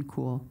warm and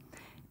cool.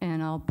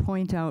 And I'll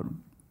point out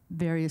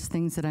various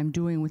things that I'm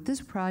doing with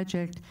this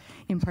project.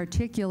 In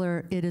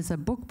particular, it is a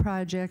book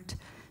project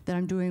that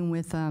I'm doing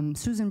with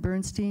Susan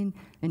Bernstein,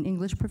 an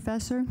English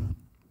professor.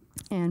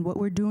 And what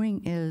we're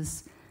doing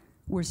is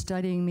we're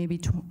studying maybe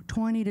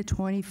 20 to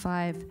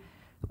 25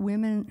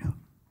 women,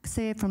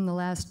 say from the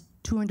last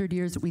 200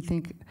 years, that we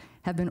think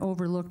have been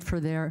overlooked for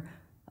their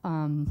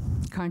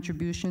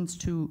contributions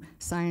to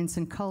science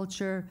and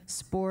culture,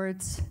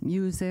 sports,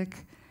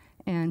 music.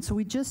 And so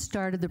we just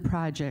started the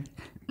project.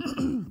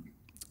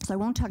 So I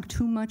won't talk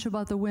too much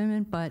about the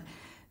women, but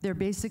they're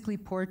basically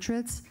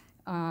portraits.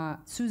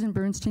 Susan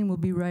Bernstein will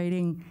be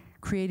writing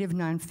creative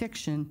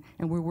nonfiction,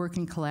 and we're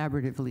working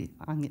collaboratively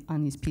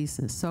on these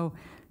pieces. So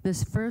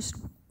this first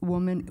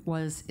woman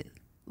was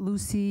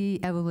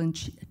Lucy Evelyn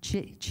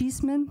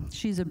Cheeseman.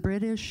 She was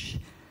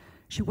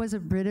a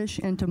British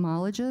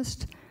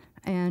entomologist,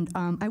 and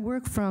I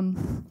work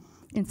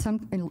in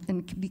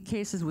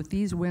cases with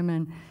these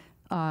women,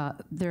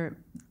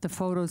 the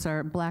photos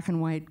are black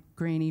and white,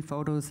 grainy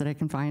photos that I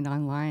can find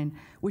online,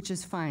 which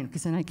is fine,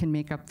 because then I can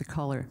make up the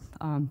color.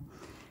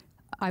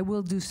 I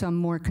will do some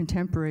more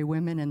contemporary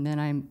women, and then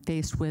I'm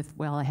faced with,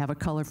 well, I have a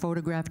color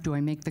photograph. Do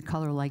I make the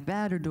color like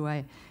that, or do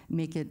I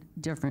make it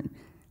different?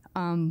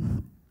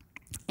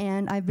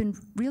 And I've been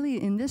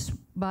really, in this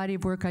body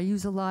of work, I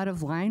use a lot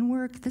of line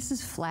work. This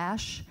is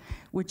Flash,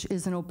 which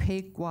is an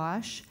opaque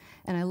gouache.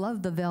 And I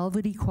love the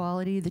velvety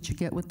quality that you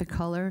get with the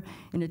color,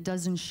 and it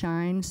doesn't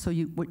shine, so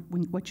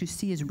what you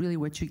see is really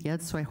what you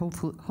get, so I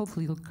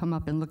hopefully you'll come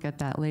up and look at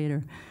that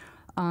later.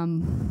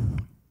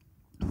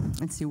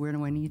 Let's see, where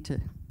do I need to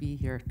be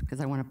here,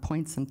 because I want to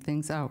point some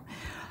things out.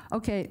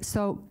 Okay,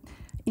 so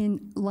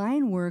in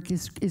line work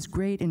is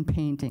great in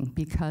painting,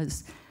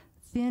 because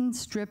thin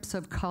strips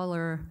of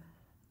color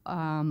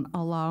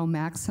allow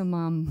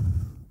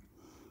maximum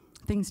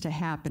things to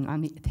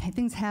happen.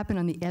 Things happen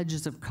on the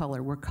edges of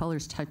color, where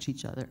colors touch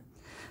each other.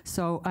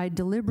 So I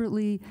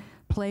deliberately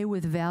play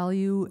with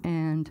value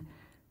and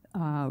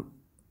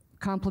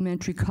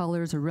complementary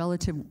colors, or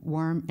relative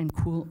warm and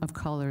cool of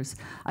colors.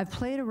 I've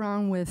played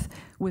around with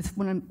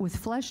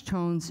flesh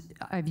tones.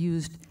 I've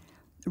used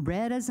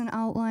red as an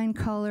outline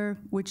color,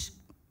 which,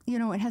 you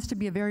know, it has to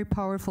be a very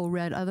powerful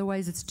red,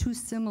 otherwise it's too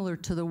similar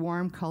to the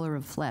warm color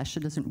of flesh.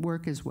 It doesn't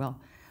work as well.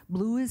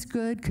 Blue is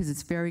good because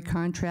it's very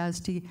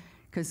contrasty,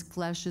 because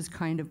flesh is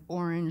kind of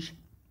orange.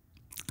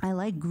 I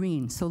like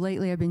green, so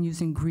lately I've been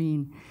using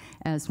green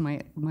as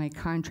my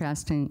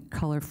contrasting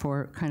color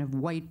for kind of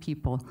white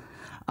people.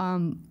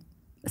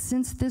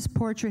 Since this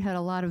portrait had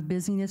a lot of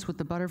busyness with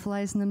the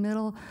butterflies in the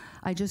middle,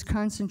 I just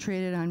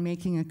concentrated on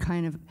making a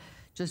kind of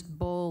just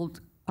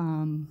bold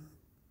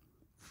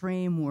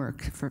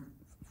framework, for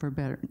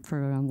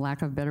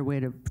lack of a better way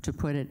to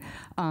put it,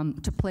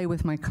 to play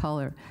with my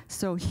color.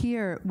 So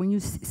here, when you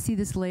see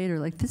this later,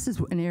 like this is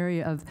an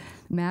area of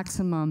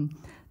maximum.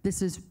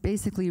 This is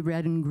basically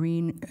red and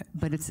green,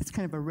 but it's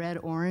kind of a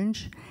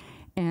red-orange.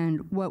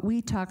 And what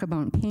we talk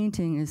about in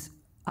painting is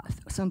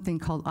something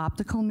called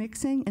optical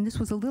mixing. And this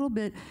was a little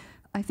bit,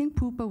 I think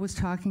Pupa was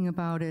talking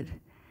about it,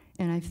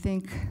 and I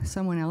think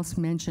someone else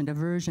mentioned a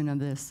version of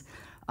this.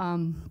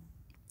 And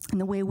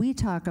the way we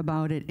talk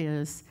about it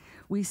is,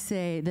 we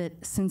say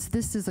that since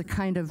this is a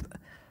kind of,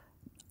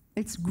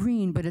 it's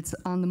green, but it's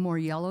on the more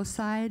yellow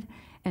side,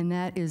 and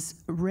that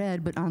is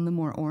red, but on the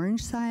more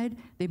orange side,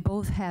 they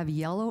both have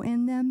yellow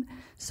in them.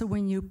 So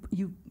when you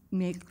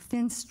make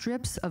thin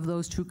strips of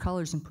those two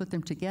colors and put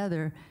them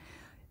together,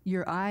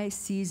 your eye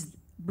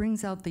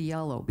brings out the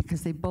yellow,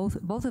 because they both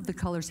of the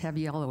colors have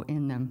yellow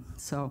in them.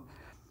 So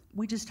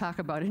we just talk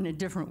about it in a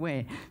different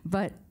way.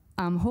 But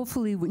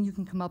hopefully when you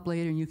can come up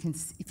later and you can,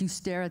 if you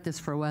stare at this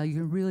for a while, you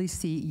can really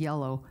see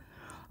yellow.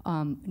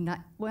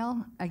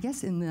 Well, I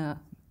guess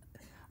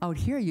out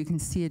here you can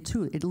see it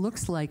too. It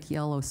looks like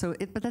yellow,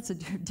 but that's a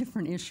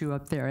different issue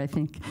up there, I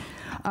think.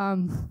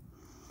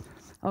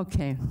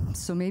 Okay,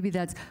 so maybe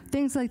that's,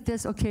 things like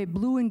this. Okay,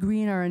 blue and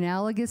green are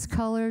analogous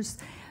colors.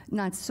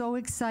 Not so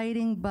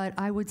exciting, but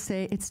I would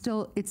say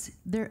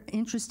they're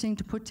interesting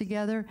to put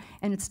together,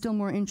 and it's still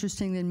more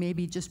interesting than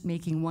maybe just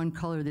making one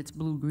color that's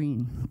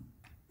blue-green.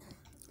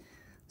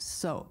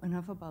 So,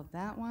 enough about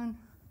that one.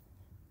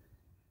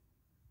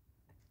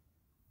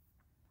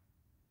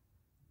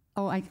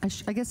 Oh, I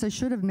guess I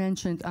should have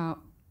mentioned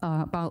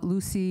about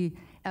Lucy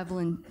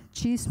Evelyn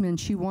Cheeseman.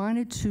 She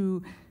wanted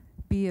to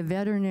be a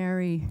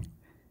veterinary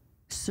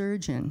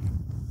surgeon,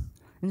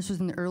 and this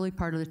was in the early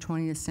part of the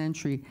 20th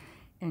century.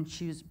 And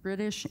she was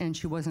British, and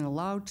she wasn't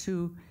allowed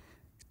to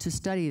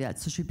study that,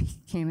 so she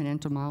became an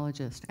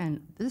entomologist. And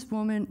this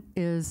woman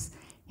is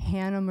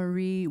Hannah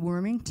Marie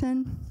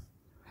Wormington.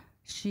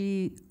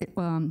 She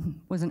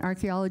was an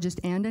archaeologist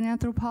and an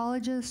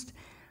anthropologist,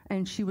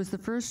 and she was the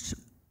first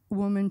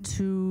woman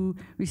to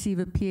receive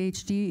a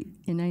PhD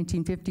in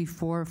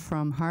 1954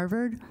 from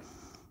Harvard.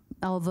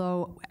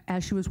 Although,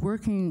 as she was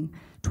working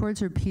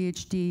towards her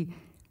PhD,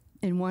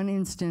 in one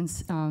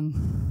instance,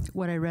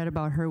 what I read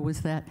about her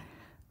was that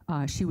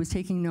she was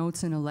taking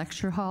notes in a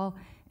lecture hall,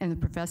 and the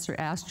professor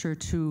asked her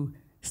to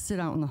sit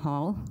out in the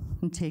hall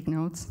and take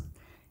notes.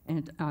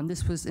 And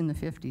this was in the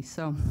 50s.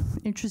 So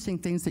interesting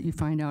things that you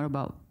find out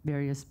about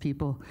various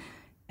people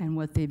and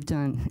what they've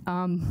done.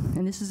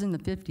 And this is in the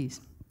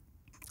 50s.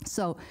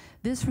 So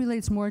this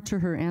relates more to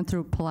her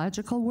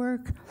anthropological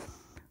work.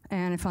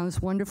 And I found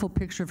this wonderful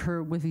picture of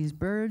her with these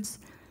birds.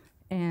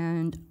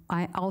 And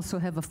I also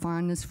have a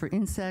fondness for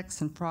insects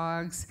and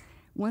frogs.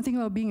 One thing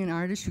about being an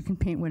artist, you can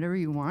paint whatever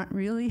you want,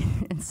 really.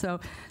 And so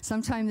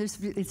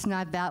sometimes it's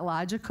not that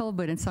logical,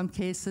 but in some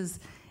cases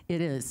it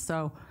is.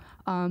 So,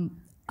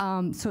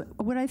 so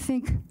what I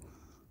think,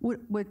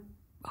 what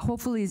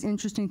hopefully is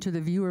interesting to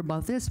the viewer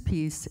about this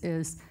piece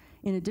is,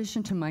 in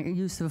addition to my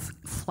use of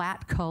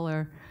flat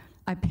color,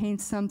 I paint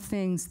some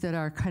things that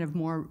are kind of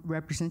more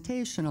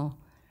representational,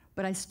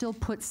 but I still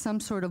put some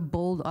sort of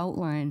bold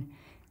outline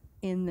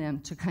in them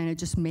to kind of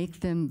just make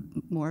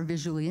them more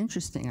visually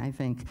interesting, I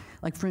think.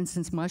 Like, for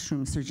instance,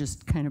 mushrooms are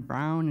just kind of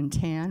brown and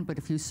tan, but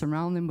if you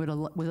surround them with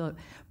a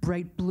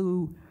bright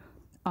blue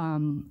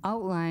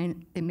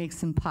outline, it makes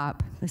them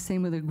pop. The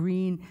same with a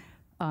green,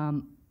 a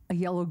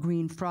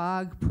yellow-green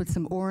frog, put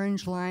some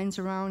orange lines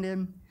around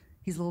him.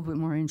 He's a little bit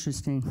more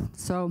interesting.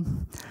 So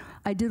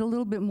I did a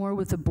little bit more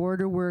with the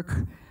border work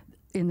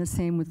in the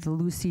same with the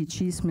Lucy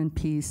Cheeseman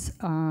piece.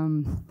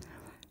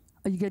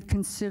 You get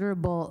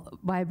considerable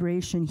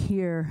vibration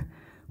here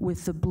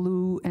with the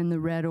blue and the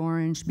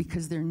red-orange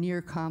because they're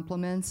near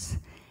complements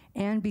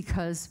and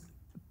because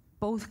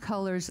both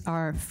colors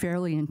are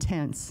fairly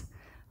intense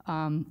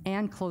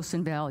and close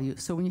in value.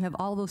 So when you have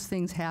all those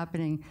things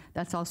happening,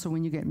 that's also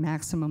when you get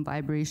maximum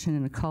vibration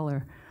in a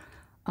color.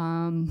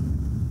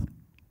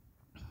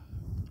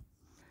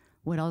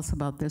 What else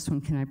about this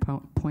one can I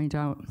point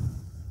out?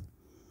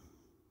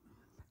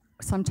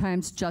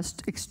 Sometimes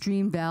just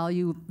extreme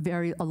value,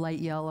 a light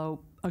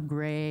yellow, a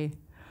gray.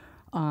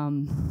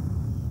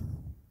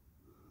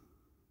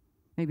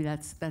 Maybe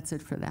that's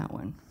it for that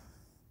one.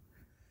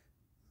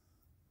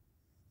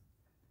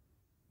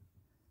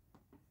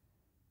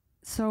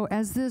 So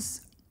as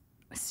this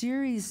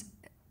series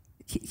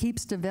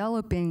keeps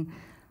developing,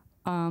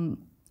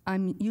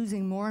 I'm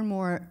using more and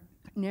more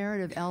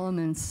narrative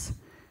elements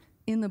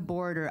in the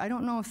border. I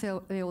don't know if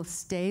they'll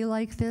stay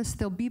like this.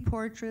 There'll be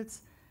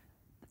portraits.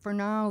 For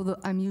now,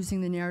 I'm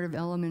using the narrative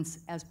elements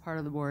as part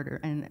of the border.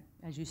 And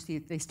as you see,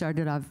 they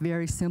started off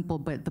very simple,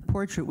 but the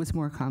portrait was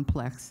more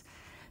complex.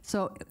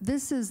 So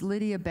this is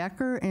Lydia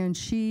Becker, and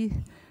she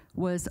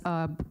was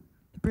a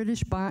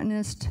British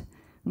botanist,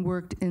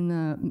 worked in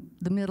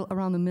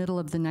around the middle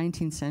of the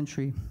 19th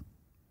century.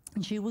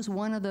 And she was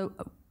one of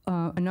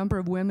a number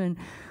of women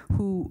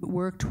who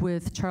worked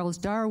with Charles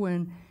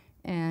Darwin,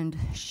 and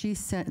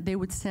they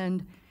would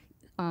send,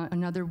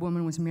 another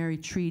woman was Mary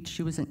Treat,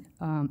 she was an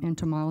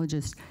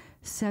entomologist,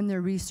 send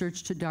their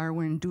research to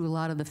Darwin, do a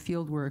lot of the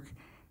field work,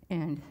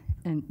 and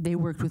they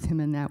worked with him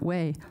in that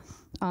way.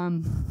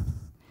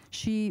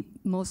 She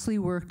mostly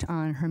worked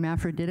on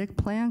hermaphroditic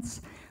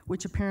plants,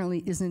 which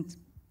apparently isn't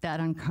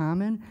that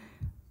uncommon.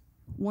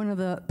 One of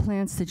the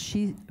plants that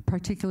she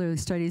particularly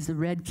studies, the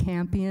red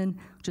campion,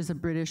 which is a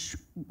British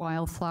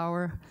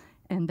wildflower,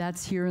 and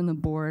that's here in the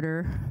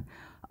border.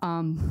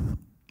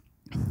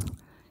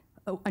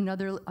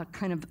 Another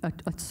kind of,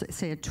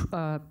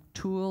 a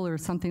tool or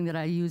something that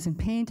I use in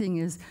painting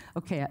is,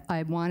 okay,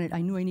 I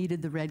knew I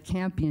needed the red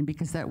campion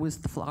because that was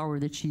the flower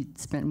that she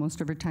spent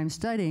most of her time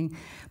studying,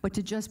 but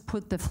to just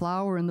put the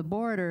flower in the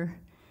border,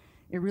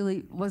 it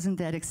really wasn't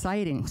that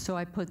exciting. So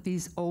I put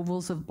these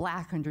ovals of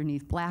black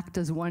underneath. Black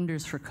does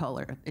wonders for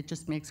color. It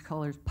just makes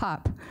colors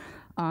pop.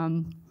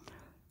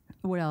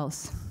 What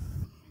else?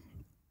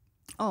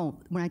 Oh,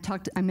 when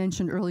I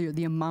mentioned earlier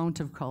the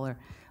amount of color.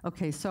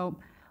 Okay, so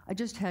I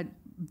just had,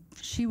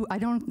 I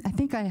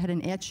think I had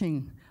an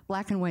etching,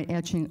 black and white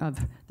etching of,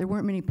 there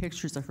weren't many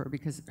pictures of her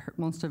because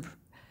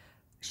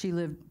she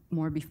lived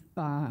more,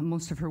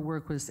 most of her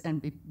work was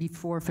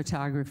before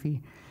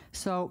photography.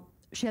 So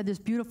she had this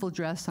beautiful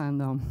dress on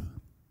though.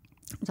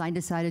 So I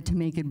decided to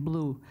make it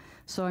blue.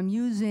 So I'm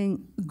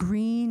using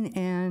green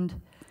and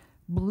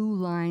blue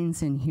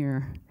lines in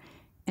here.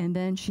 And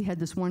then she had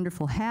this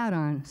wonderful hat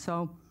on.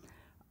 So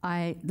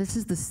this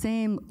is the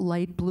same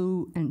light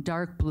blue and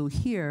dark blue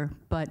here,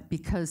 but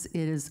because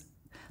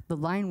the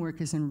line work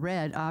is in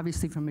red,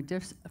 obviously from a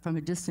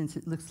distance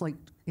it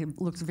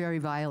looks very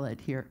violet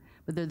here,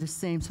 but they're the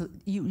same. So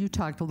you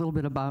talked a little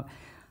bit about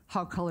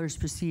how color is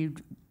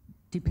perceived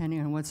depending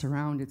on what's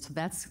around it. So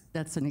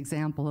that's an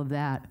example of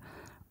that.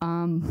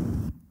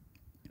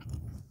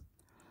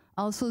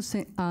 Also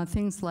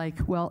things like,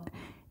 well,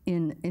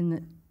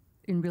 in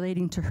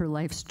relating to her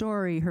life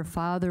story, her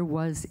father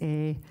was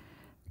a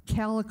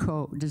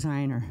calico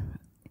designer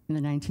in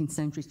the 19th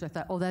century. So I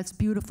thought, oh, that's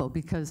beautiful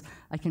because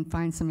I can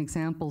find some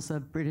examples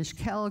of British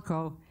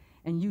calico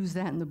and use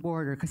that in the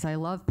border because I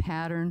love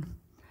pattern.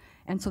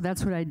 And so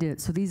that's what I did.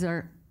 So these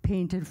are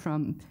painted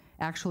from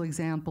actual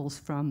examples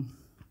from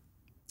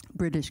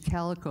British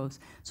calicos.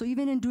 So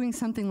even in doing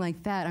something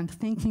like that, I'm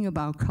thinking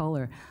about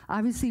color.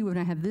 Obviously, when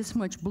I have this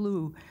much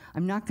blue,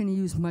 I'm not going to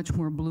use much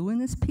more blue in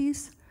this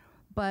piece,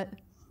 but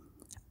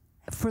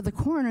for the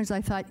corners, I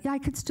thought, yeah, I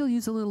could still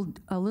use a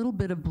little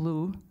bit of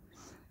blue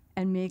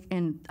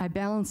and I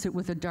balanced it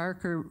with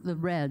the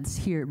reds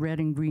here, red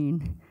and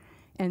green.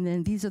 And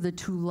then these are the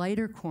two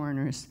lighter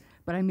corners,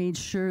 but I made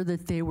sure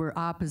that they were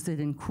opposite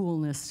in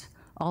coolness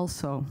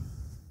also.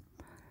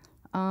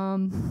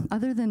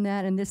 Other than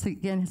that, and this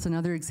again is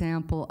another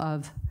example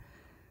of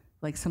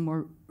like some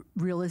more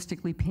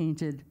realistically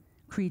painted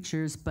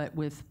creatures, but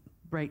with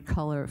bright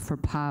color for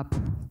pop.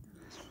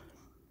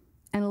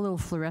 And a little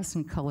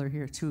fluorescent color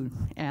here too,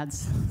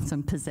 adds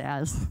some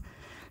pizzazz.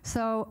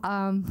 So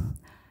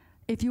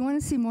if you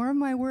want to see more of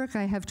my work,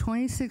 I have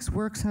 26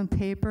 works on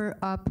paper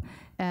up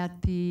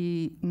at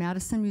the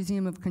Madison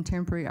Museum of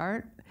Contemporary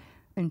Art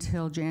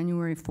until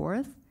January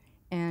 4th.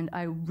 And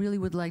I really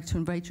would like to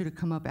invite you to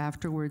come up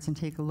afterwards and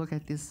take a look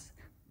at this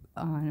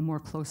in a more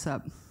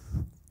close-up.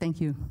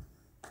 Thank you.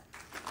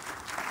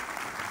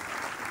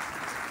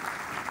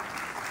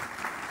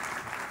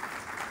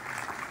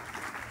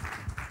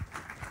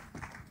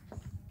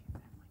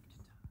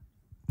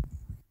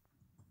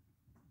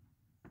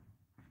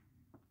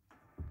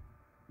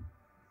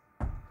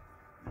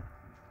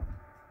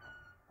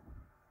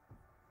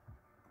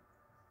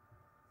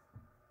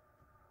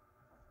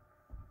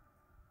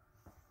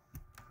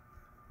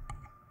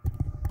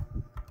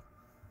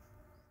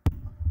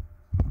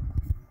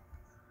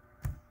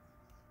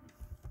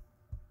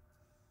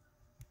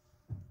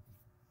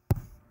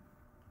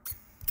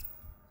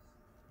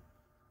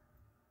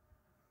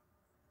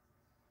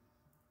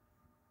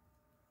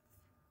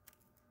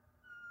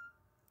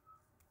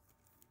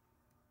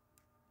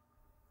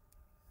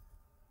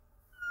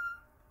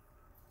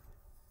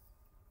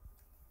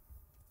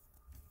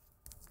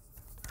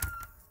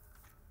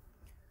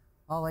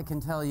 All I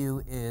can tell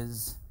you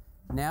is,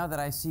 now that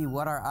I see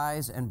what our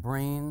eyes and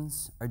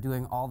brains are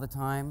doing all the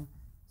time,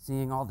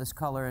 seeing all this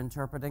color,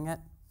 interpreting it,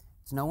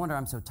 it's no wonder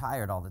I'm so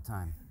tired all the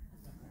time.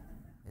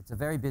 It's a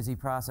very busy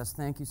process.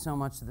 Thank you so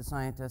much to the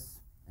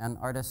scientists and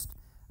artists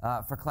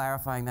for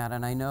clarifying that.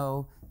 And I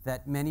know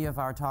that many of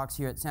our talks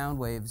here at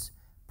SoundWaves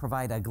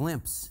provide a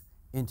glimpse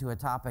into a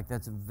topic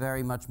that's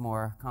very much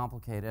more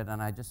complicated.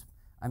 And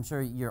I'm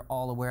sure you're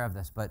all aware of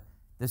this, but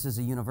this is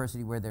a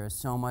university where there is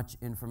so much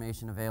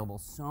information available,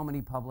 so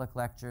many public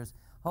lectures.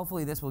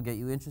 Hopefully this will get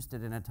you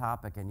interested in a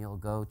topic and you'll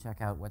go check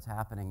out what's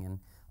happening in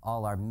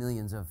all our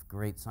millions of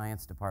great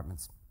science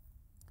departments.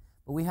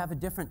 But we have a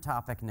different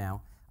topic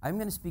now. I'm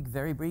going to speak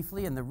very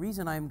briefly, and the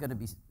reason I'm going to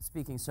be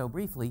speaking so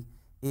briefly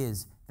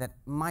is that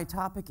my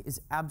topic is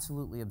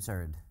absolutely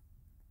absurd.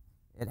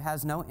 It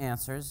has no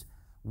answers.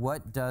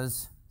 What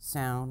does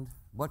sound,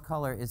 what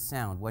color is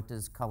sound? What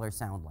does color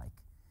sound like?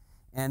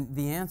 And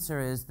the answer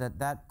is that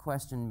that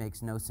question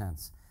makes no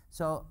sense.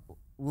 So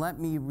let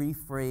me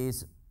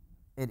rephrase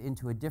it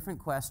into a different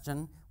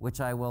question,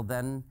 which I will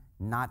then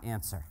not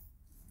answer.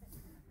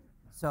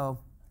 So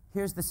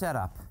here's the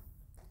setup.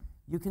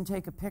 You can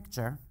take a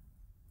picture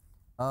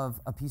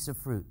of a piece of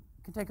fruit.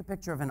 You can take a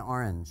picture of an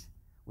orange,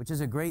 which is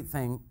a great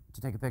thing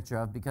to take a picture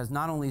of because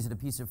not only is it a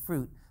piece of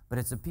fruit, but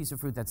it's a piece of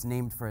fruit that's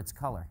named for its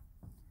color.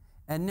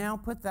 And now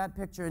put that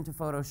picture into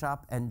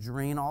Photoshop and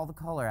drain all the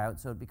color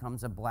out so it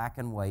becomes a black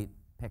and white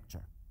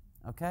picture,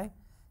 okay?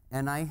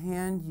 And I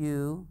hand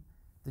you,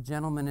 the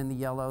gentleman in the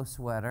yellow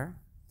sweater,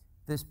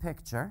 this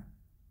picture.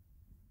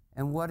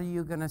 And what are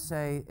you going to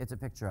say it's a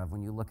picture of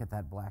when you look at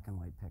that black and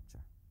white picture?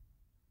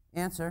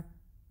 Answer.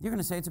 You're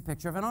going to say it's a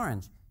picture of an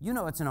orange. You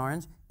know it's an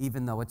orange,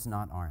 even though it's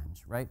not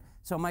orange, right?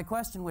 So my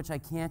question, which I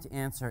can't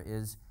answer,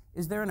 is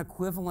there an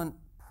equivalent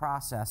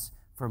process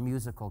for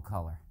musical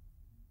color?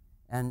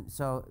 And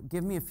so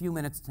give me a few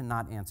minutes to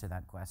not answer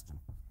that question.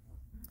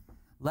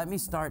 Let me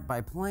start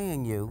by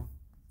playing you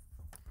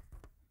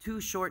 2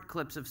 short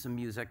clips of some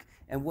music.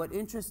 And what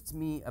interests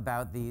me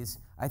about these,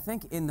 I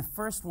think in the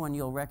first one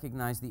you'll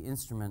recognize the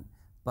instrument,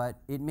 but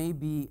it may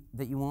be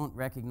that you won't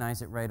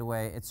recognize it right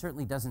away. It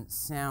certainly doesn't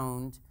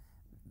sound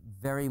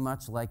very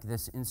much like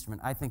this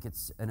instrument. I think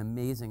it's an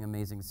amazing,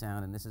 amazing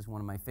sound, and this is one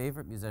of my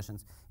favorite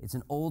musicians. It's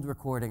an old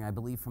recording, I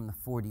believe, from the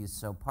 40s,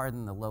 so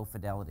pardon the low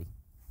fidelity.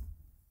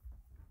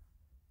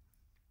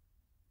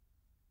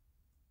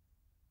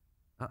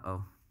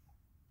 Uh-oh.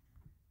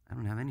 I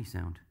don't have any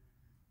sound.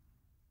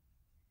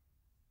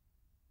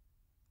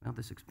 Well,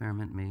 this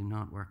experiment may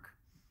not work.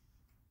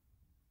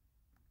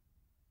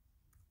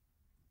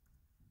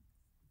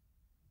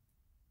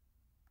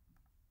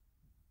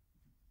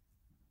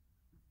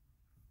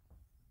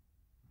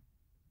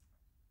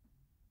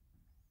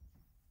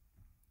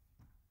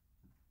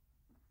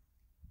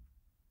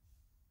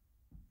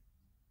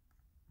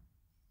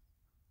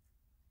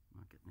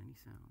 Not getting any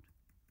sound.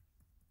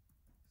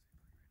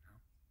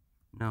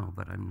 No,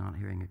 but I'm not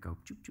hearing it go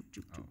choop, choop,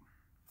 choop, choop.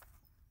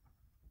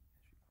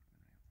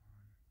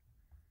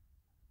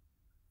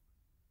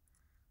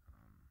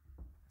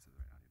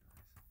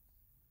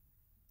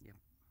 Yep.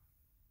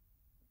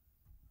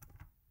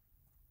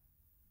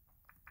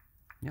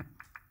 Yep.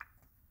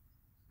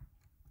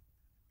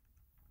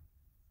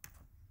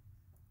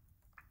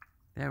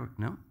 There,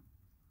 no?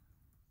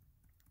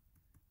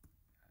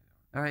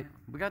 All right,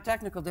 we got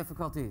technical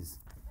difficulties.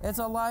 It's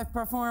a live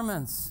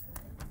performance.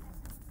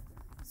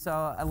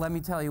 So let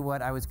me tell you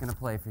what I was going to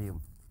play for you.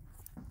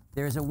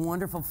 There's a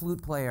wonderful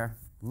flute player,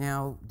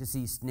 now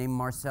deceased, named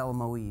Marcel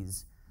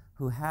Moïse,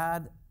 who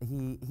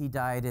he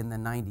died in the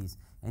 90s,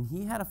 and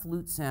he had a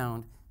flute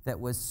sound that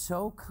was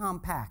so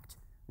compact.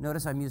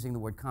 Notice I'm using the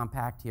word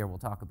compact here. We'll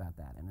talk about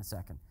that in a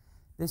second.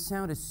 This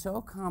sound is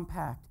so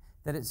compact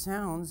that it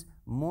sounds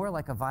more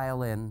like a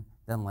violin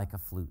than like a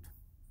flute.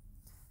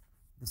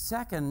 The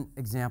second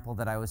example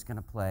that I was going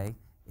to play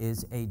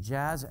is a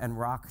jazz and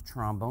rock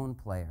trombone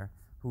player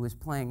who is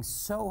playing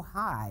so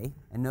high,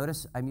 and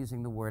notice I'm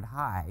using the word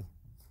high.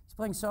 He's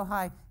playing so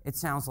high, it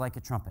sounds like a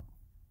trumpet.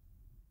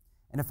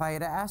 And if I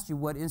had asked you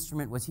what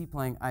instrument was he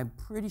playing, I'm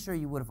pretty sure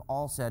you would have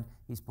all said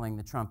he's playing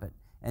the trumpet.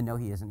 And no,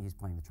 he isn't, he's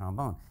playing the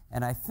trombone.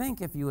 And I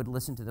think if you would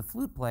listen to the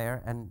flute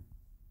player, and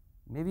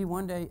maybe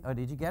one day, oh,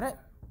 did you get it?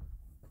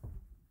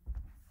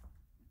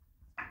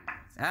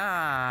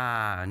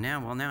 Ah,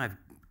 now I've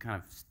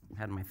kind of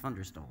had my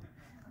thunder stolen.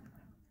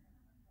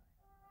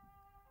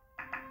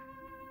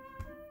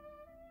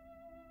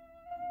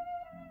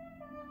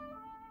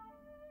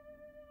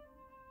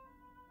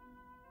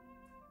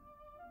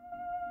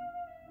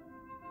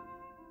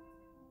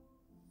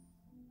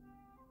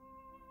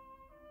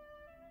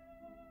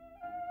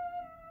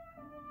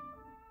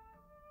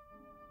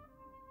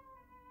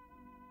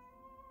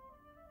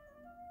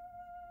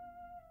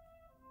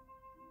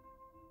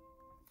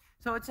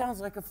 So it sounds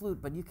like a flute,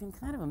 but you can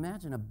kind of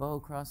imagine a bow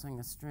crossing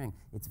a string.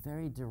 It's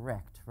very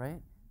direct, right?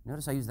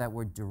 Notice I use that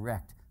word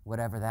direct,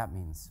 whatever that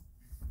means.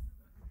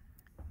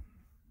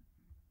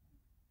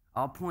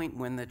 I'll point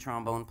when the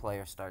trombone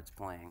player starts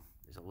playing.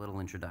 There's a little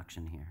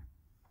introduction here.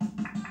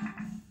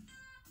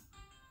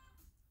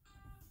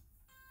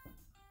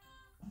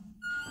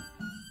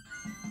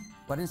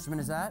 What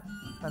instrument is that,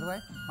 by the way?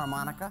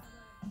 Harmonica?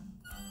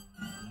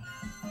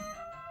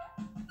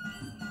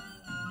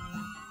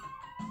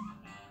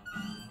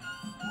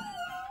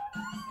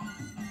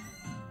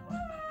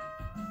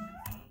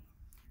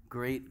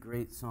 Great,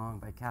 great song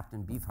by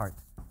Captain Beefheart.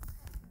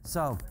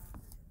 So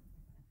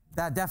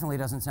that definitely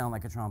doesn't sound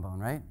like a trombone,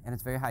 right? And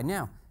it's very high.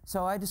 Now,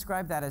 so I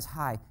describe that as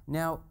high.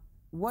 Now,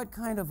 what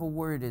kind of a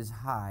word is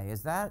high?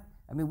 Is that,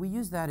 I mean, we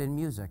use that in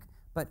music,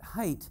 but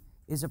height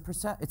is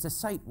it's a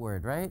sight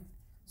word, right?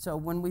 So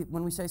when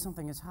we say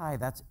something is high,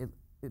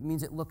 it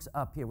means it looks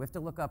up here. We have to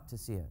look up to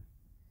see it.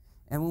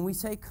 And when we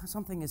say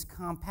something is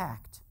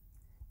compact,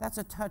 that's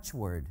a touch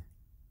word,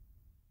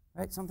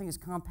 right? Something is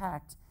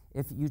compact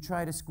if you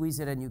try to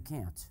squeeze it and you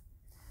can't.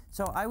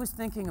 So I was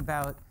thinking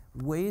about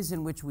ways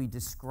in which we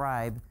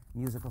describe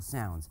musical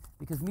sounds,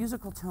 because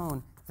musical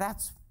tone,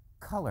 that's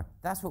color.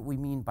 That's what we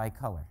mean by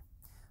color.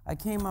 I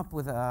came up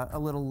with a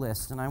little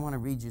list, and I want to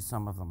read you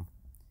some of them.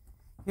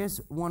 Here's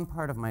one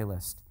part of my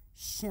list: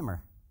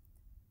 shimmer,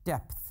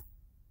 depth,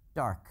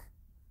 dark,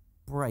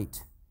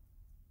 bright,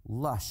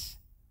 lush,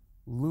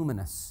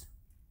 luminous.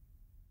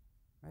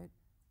 Right?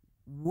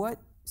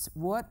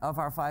 What of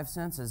our five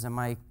senses am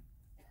I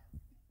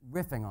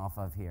riffing off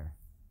of here?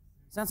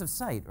 Sense of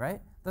sight,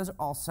 right? Those are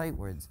all sight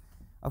words.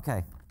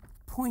 Okay.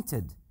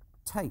 Pointed,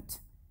 tight,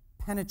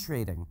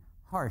 penetrating,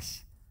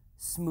 harsh,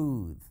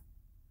 smooth.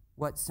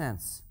 What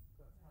sense?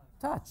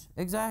 Touch,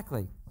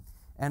 exactly.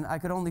 And I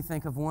could only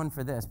think of one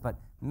for this, but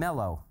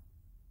mellow.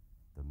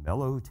 The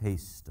mellow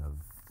taste of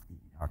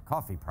our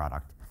coffee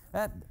product.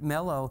 That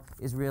mellow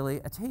is really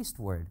a taste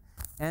word.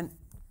 And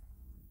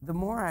the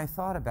more I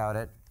thought about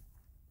it,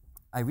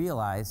 I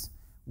realized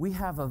we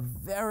have a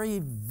very,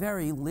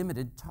 very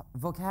limited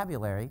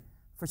vocabulary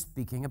for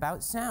speaking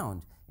about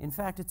sound. In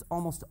fact, it's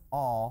almost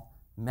all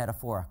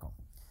metaphorical.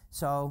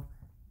 So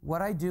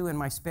what I do in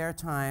my spare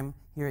time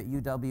here at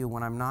UW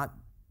when I'm not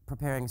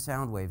preparing a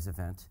SoundWaves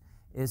event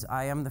is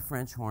I am the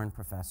French horn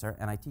professor,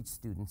 and I teach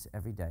students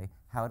every day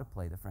how to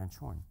play the French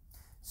horn.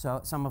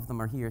 So some of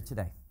them are here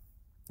today,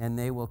 and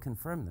they will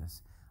confirm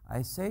this.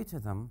 I say to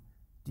them,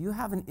 do you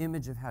have an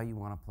image of how you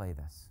want to play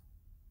this?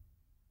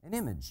 An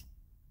image.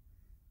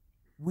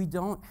 We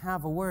don't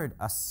have a word,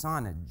 a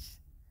sonage.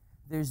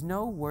 There's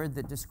no word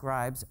that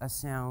describes a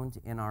sound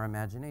in our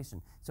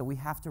imagination. So we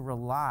have to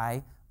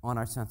rely on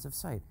our sense of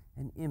sight,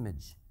 an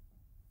image.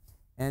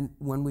 And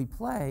when we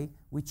play,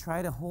 we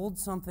try to hold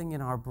something in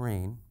our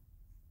brain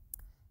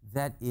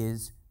that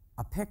is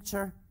a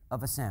picture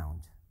of a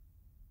sound.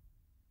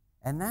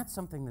 And that's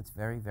something that's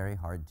very, very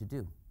hard to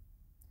do.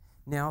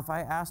 Now, if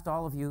I asked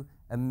all of you,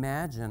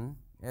 imagine,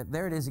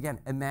 there it is again,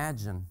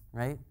 imagine,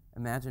 right?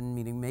 Imagine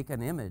meaning make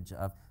an image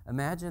of,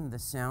 imagine the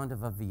sound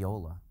of a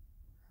viola.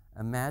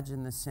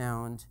 Imagine the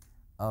sound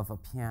of a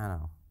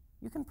piano.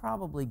 You can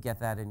probably get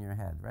that in your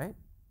head, right?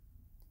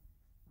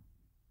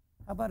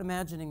 How about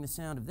imagining the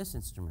sound of this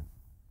instrument?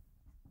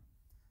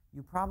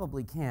 You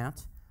probably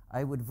can't.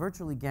 I would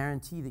virtually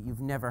guarantee that you've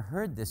never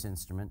heard this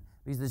instrument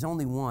because there's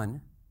only one,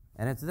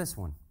 and it's this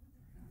one.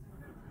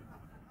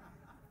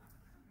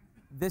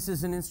 This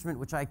is an instrument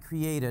which I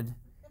created,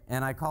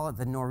 and I call it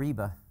the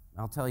Noriba.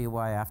 I'll tell you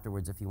why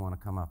afterwards if you want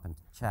to come up and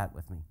chat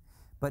with me.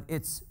 But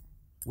it's,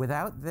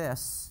 without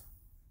this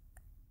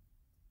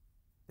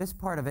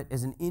part of it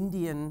is an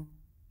Indian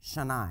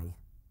shanai,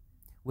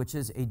 which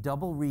is a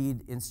double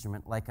reed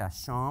instrument like a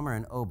shawm or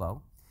an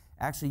oboe.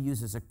 Actually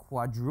uses a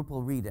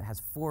quadruple reed. It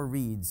has 4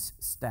 reeds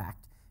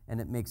stacked,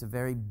 and it makes a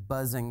very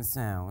buzzing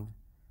sound.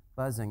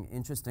 Buzzing,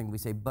 interesting, we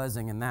say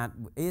buzzing, and that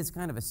is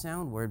kind of a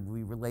sound word.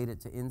 We relate it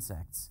to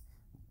insects,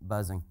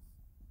 buzzing.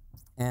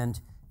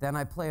 And then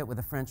I play it with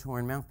a French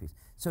horn mouthpiece.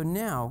 So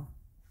now,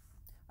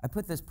 I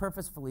put this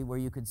purposefully where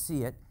you could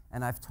see it,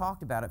 and I've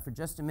talked about it for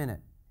just a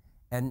minute.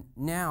 And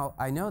now,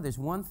 I know there's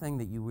one thing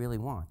that you really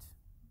want.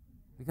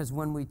 Because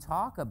when we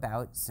talk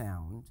about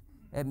sound,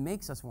 it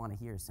makes us want to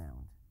hear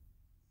sound,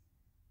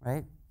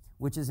 right?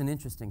 Which is an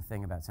interesting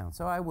thing about sound.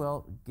 So I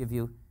will give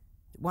you,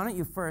 why don't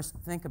you first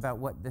think about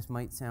what this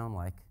might sound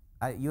like?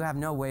 You have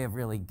no way of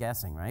really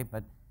guessing, right?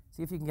 But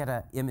see if you can get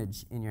an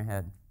image in your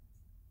head.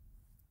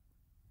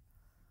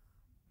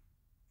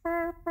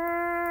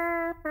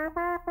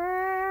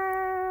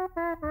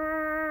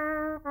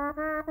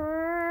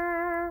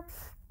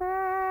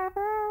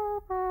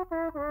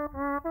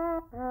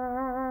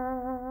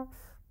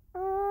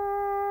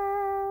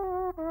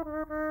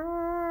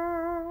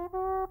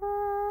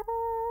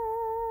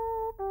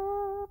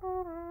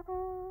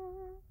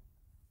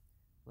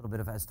 Bit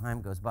of as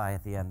time goes by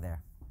at the end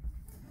there.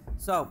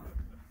 So,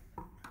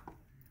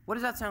 what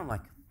does that sound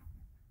like?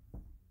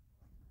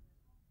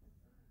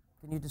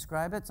 Can you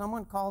describe it?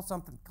 Someone call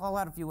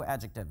out a few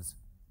adjectives.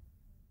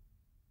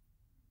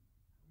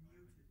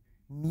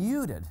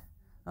 Muted.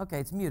 Okay,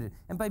 it's muted.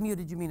 And by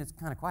muted, you mean it's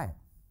kind of quiet?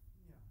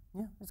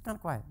 Yeah, it's kind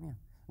of quiet, yeah.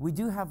 We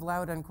do have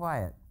loud and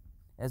quiet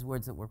as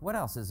words that work. What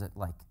else is it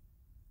like?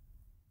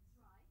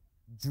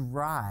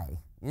 Dry.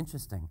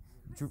 Interesting.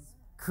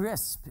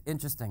 Crisp,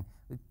 interesting.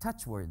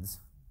 Touch words.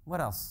 What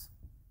else?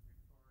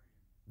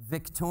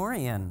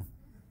 Victorian.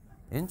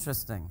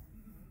 Interesting.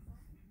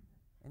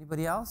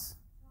 Anybody else?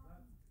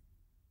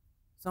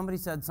 Somebody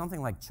said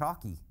something like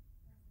chalky.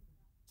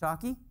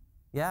 Chalky?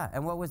 Yeah,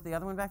 and what was the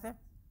other one back there?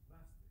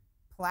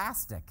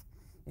 Plastic.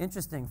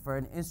 Interesting for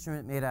an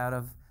instrument made out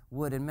of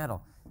wood and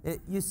metal.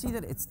 You see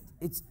that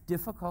it's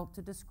difficult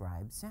to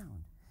describe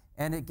sound.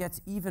 And it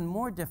gets even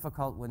more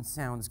difficult when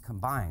sounds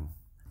combine.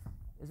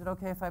 Is it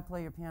okay if I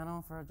play your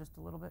piano for just a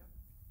little bit?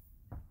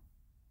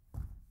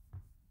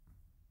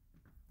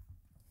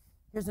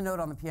 Here's a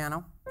note on the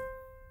piano.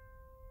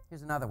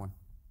 Here's another one.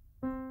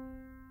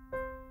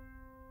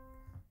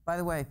 By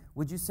the way,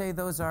 would you say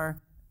those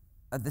are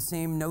the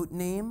same note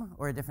name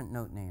or a different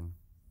note name?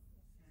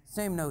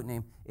 Same note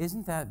name.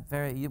 Isn't that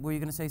very, were you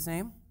going to say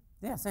same?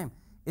 Yeah, same.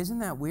 Isn't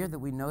that weird that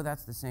we know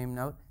that's the same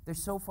note? They're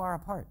so far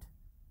apart,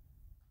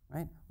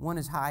 right? One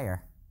is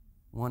higher,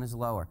 one is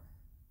lower.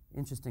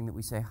 Interesting that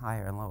we say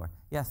higher and lower.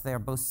 Yes, they are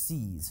both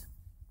C's.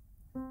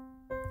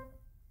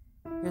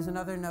 Here's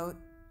another note.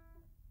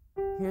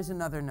 Here's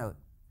another note.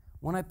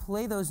 When I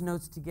play those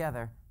notes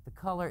together, the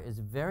color is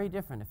very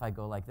different if I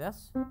go like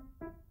this and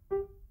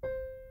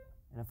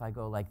if I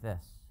go like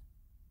this.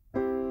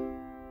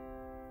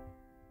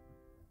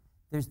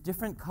 There's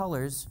different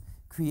colors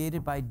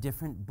created by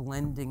different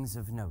blendings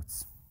of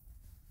notes.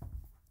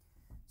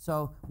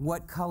 So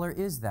what color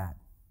is that?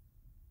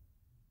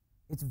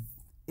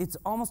 It's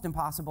almost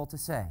impossible to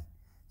say.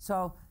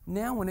 So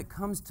now when it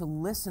comes to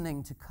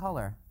listening to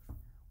color,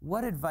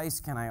 what advice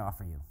can I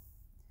offer you?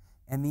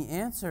 And the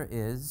answer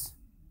is,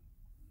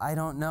 I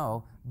don't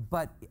know,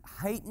 but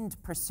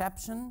heightened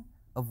perception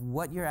of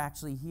what you're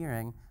actually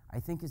hearing, I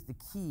think, is the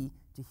key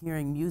to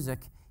hearing music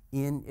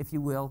in, if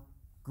you will,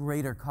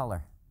 greater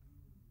color.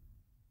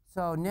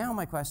 So now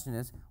my question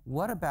is,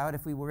 what about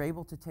if we were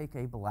able to take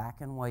a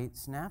black and white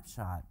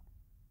snapshot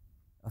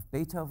of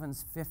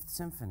Beethoven's Fifth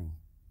Symphony?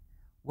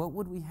 What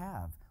would we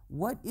have?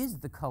 What is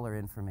the color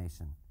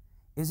information?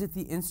 Is it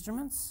the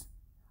instruments?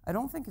 I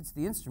don't think it's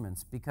the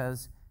instruments,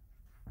 because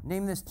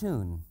name this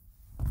tune.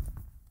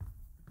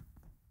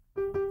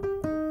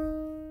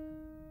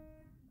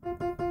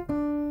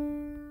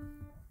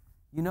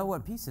 You know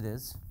what piece it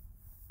is.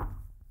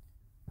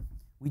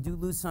 We do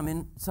lose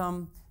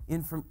some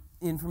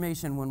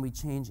information when we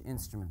change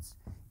instruments.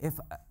 If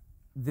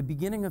the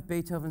beginning of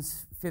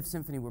Beethoven's Fifth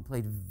Symphony were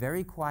played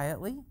very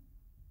quietly,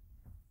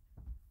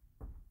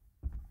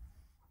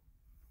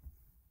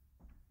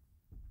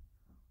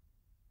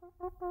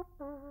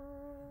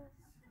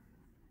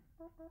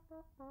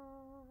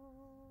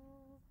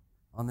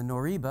 on the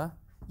Noriba,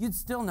 you'd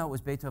still know it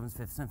was Beethoven's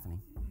Fifth Symphony.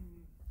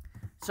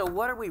 So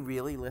what are we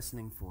really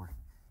listening for?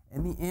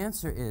 And the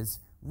answer is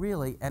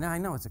really, and I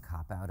know it's a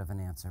cop-out of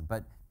an answer,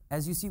 but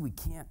as you see, we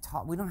can't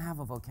talk, we don't have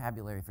a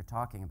vocabulary for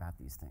talking about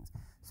these things.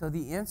 So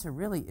the answer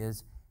really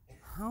is,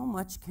 how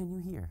much can you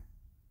hear?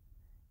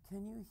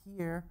 Can you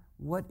hear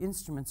what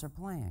instruments are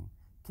playing?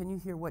 Can you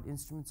hear what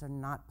instruments are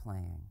not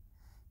playing?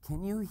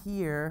 Can you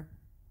hear,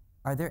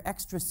 are there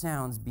extra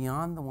sounds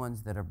beyond the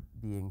ones that are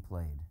being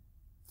played?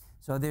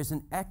 So there's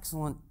an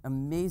excellent,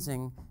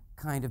 amazing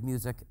kind of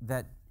music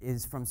that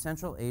is from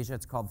Central Asia.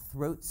 It's called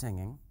throat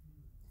singing.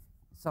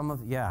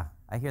 Yeah,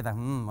 I hear that,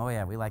 oh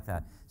yeah, we like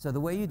that. So the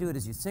way you do it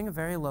is you sing a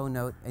very low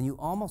note and you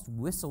almost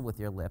whistle with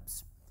your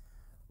lips.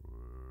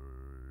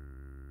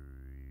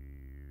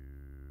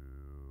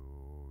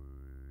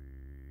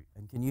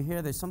 And can you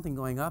hear there's something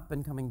going up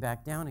and coming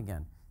back down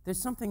again?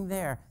 There's something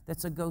there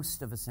that's a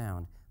ghost of a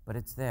sound, but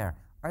it's there.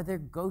 Are there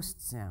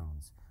ghost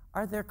sounds?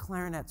 Are there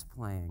clarinets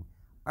playing?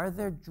 Are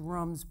there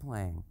drums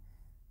playing?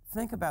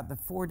 Think about the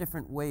 4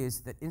 different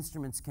ways that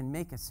instruments can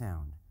make a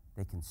sound.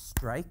 They can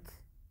strike,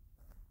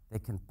 they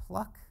can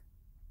pluck,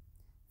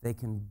 they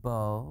can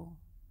bow,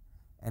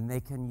 and they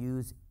can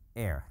use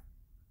air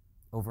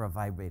over a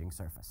vibrating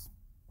surface,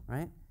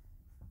 right?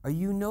 Are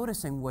you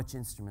noticing which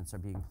instruments are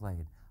being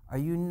played? Are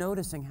you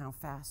noticing how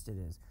fast it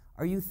is?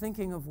 Are you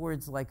thinking of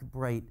words like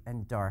bright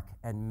and dark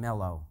and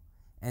mellow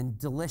and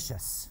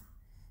delicious,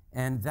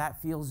 and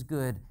that feels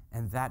good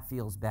and that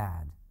feels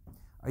bad?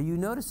 Are you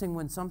noticing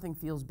when something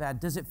feels bad?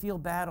 Does it feel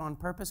bad on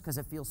purpose because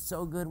it feels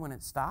so good when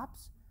it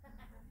stops?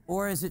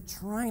 Or is it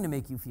trying to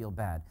make you feel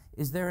bad?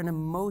 Is there an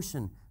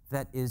emotion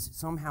that is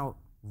somehow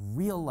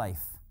real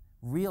life?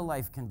 Real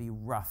life can be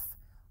rough.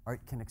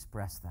 Art can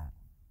express that,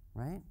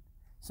 right?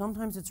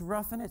 Sometimes it's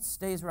rough and it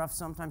stays rough.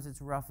 Sometimes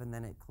it's rough and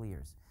then it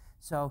clears.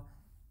 So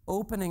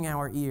opening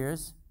our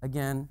ears,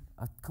 again,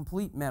 a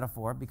complete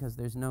metaphor because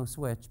there's no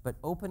switch, but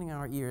opening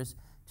our ears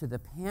to the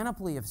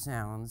panoply of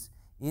sounds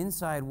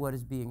inside what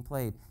is being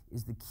played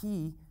is the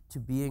key to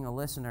being a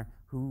listener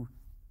who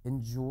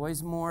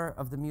enjoys more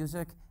of the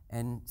music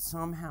and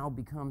somehow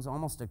becomes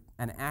almost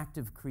an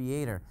active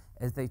creator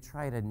as they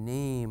try to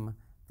name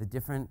the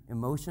different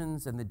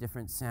emotions and the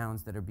different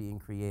sounds that are being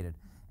created.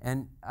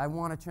 And I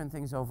want to turn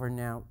things over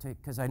now,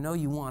 because I know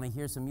you want to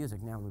hear some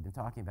music now that we've been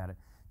talking about it,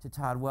 to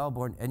Todd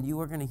Wellborn. And you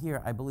are going to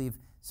hear, I believe,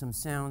 some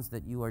sounds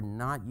that you are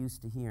not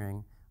used to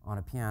hearing on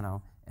a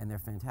piano, and they're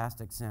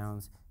fantastic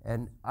sounds.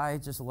 And I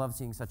just love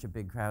seeing such a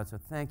big crowd, so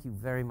thank you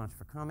very much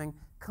for coming.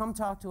 Come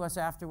talk to us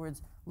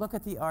afterwards, look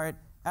at the art,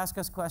 ask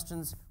us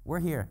questions. We're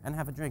here, and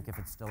have a drink if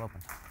it's still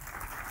open.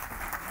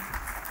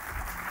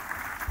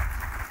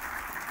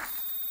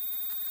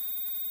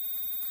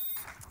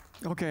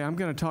 Okay, I'm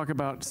going to talk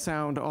about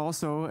sound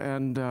also,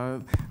 and I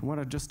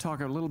want to just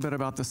talk a little bit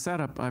about the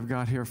setup I've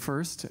got here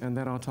first, and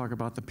then I'll talk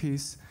about the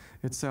piece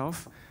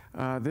itself.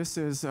 This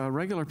is a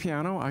regular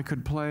piano. I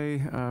could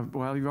play,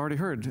 well, you've already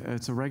heard,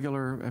 it's a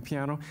regular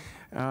piano,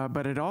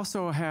 but it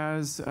also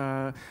has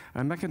a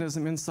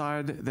mechanism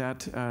inside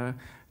that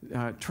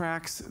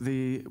tracks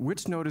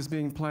which note is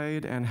being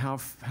played and how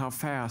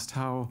fast,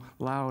 how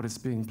loud it's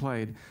being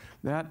played.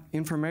 That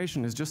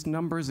information is just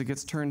numbers. It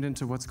gets turned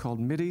into what's called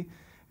MIDI,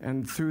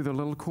 and through the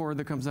little cord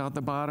that comes out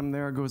the bottom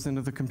there goes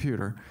into the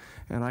computer.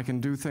 And I can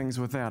do things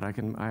with that. I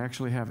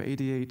actually have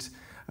 88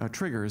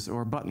 triggers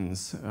or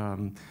buttons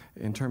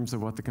in terms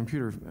of what the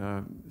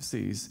computer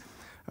sees.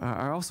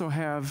 I also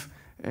have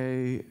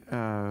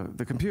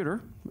the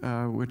computer,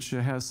 which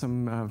has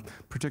some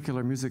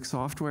particular music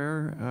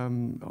software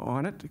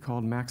on it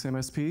called Max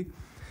MSP.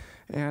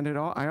 And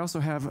I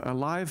also have a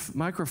live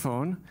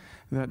microphone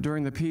that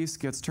during the piece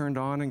gets turned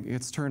on and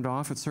gets turned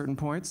off at certain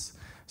points.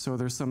 So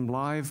there's some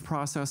live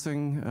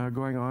processing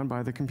going on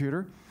by the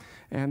computer.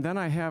 And then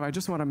I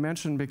just want to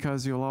mention,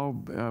 because you'll all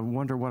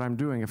wonder what I'm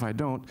doing if I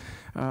don't,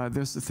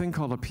 there's a thing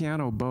called a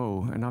piano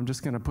bow, and I'm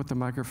just going to put the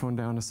microphone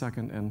down a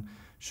second and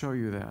show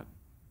you that.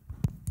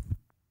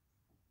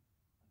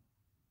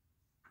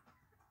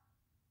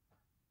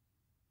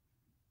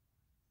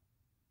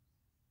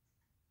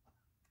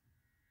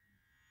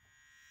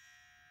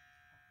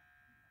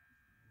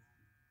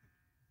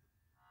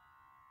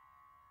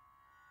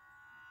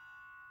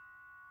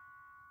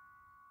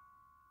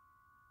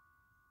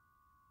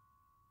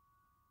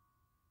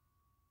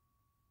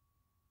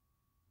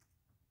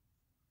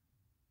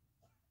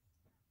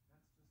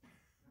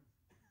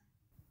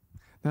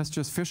 That's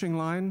just fishing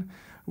line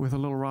with a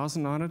little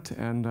rosin on it,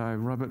 and I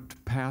rub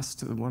it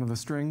past one of the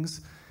strings,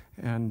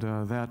 and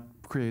that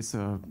creates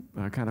a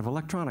kind of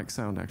electronic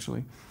sound,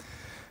 actually.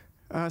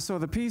 So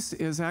the piece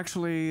is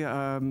actually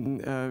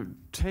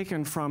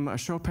taken from a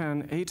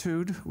Chopin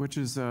etude, which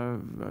is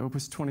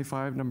Opus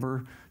 25,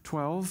 number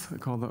 12,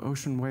 called the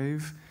Ocean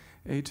Wave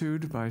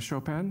Etude by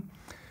Chopin.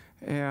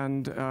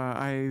 And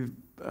I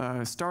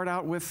start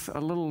out with a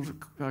little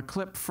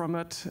clip from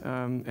it,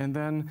 and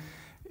then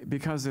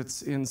because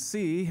it's in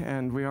C,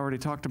 and we already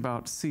talked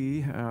about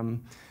C,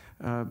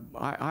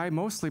 I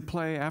mostly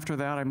play, after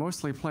that, I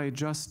mostly play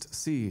just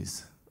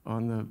Cs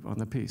on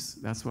the piece.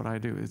 That's what I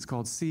do. It's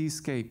called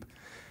C-scape.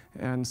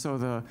 And so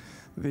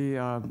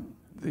the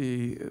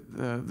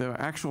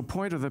actual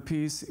point of the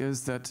piece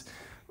is that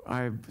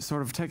I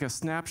sort of take a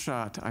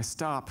snapshot. I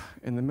stop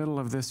in the middle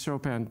of this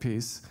Chopin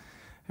piece,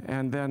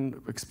 and then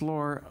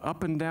explore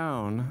up and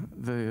down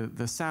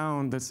the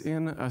sound that's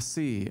in a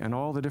C and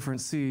all the different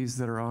Cs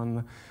that are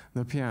on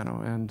the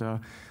piano. And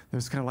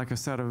there's kind of like a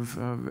set of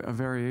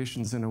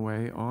variations in a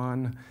way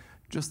on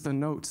just the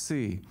note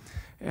C.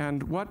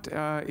 And what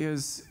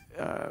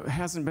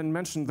hasn't been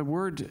mentioned, the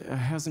word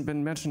hasn't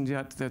been mentioned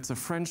yet, that's a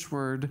French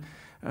word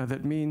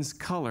that means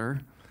color,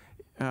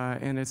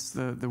 and it's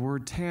the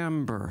word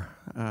timbre,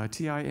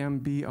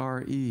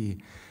 T-I-M-B-R-E.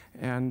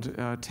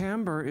 And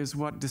timbre is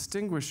what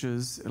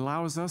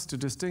allows us to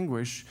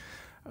distinguish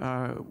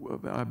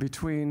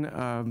between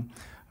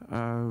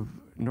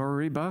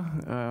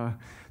Noriba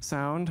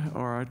sound,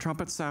 or a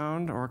trumpet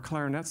sound, or a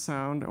clarinet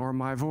sound, or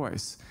my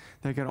voice.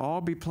 They can all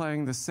be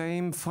playing the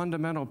same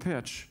fundamental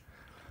pitch,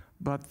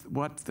 but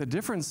what the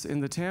difference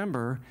in the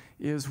timbre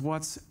is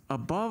what's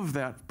above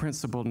that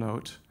principal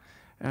note.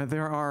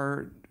 There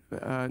are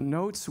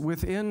notes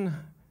within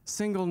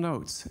single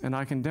notes, and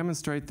I can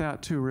demonstrate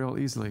that too real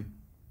easily.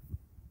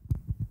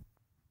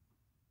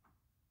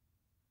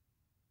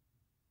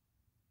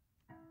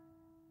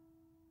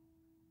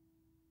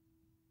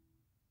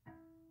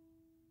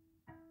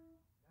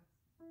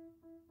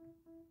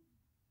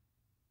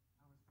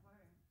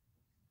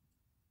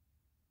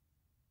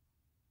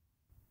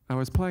 I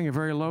was playing a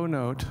very low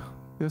note,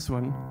 this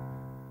one.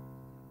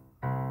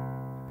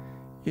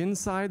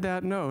 Inside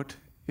that note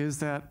is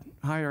that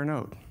higher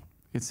note.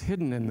 It's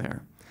hidden in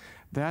there.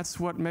 That's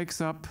what makes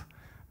up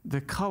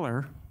the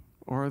color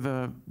or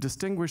the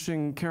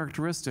distinguishing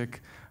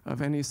characteristic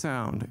of any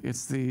sound.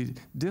 It's the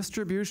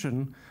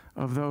distribution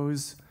of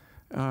those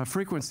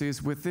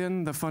frequencies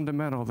within the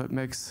fundamental that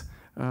makes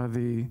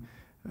the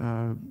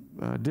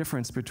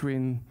difference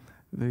between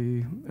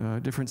the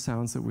different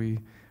sounds that we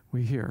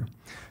hear.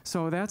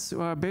 So that's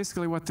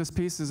basically what this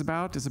piece is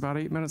about. It's about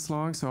 8 minutes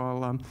long, so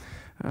I'll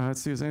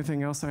let's see if there's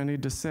anything else I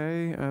need to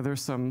say.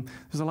 There's a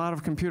lot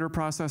of computer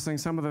processing.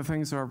 Some of the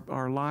things are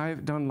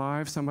done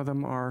live, some of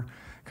them are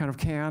kind of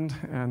canned,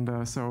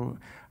 and so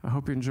I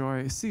hope you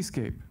enjoy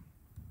Seascape.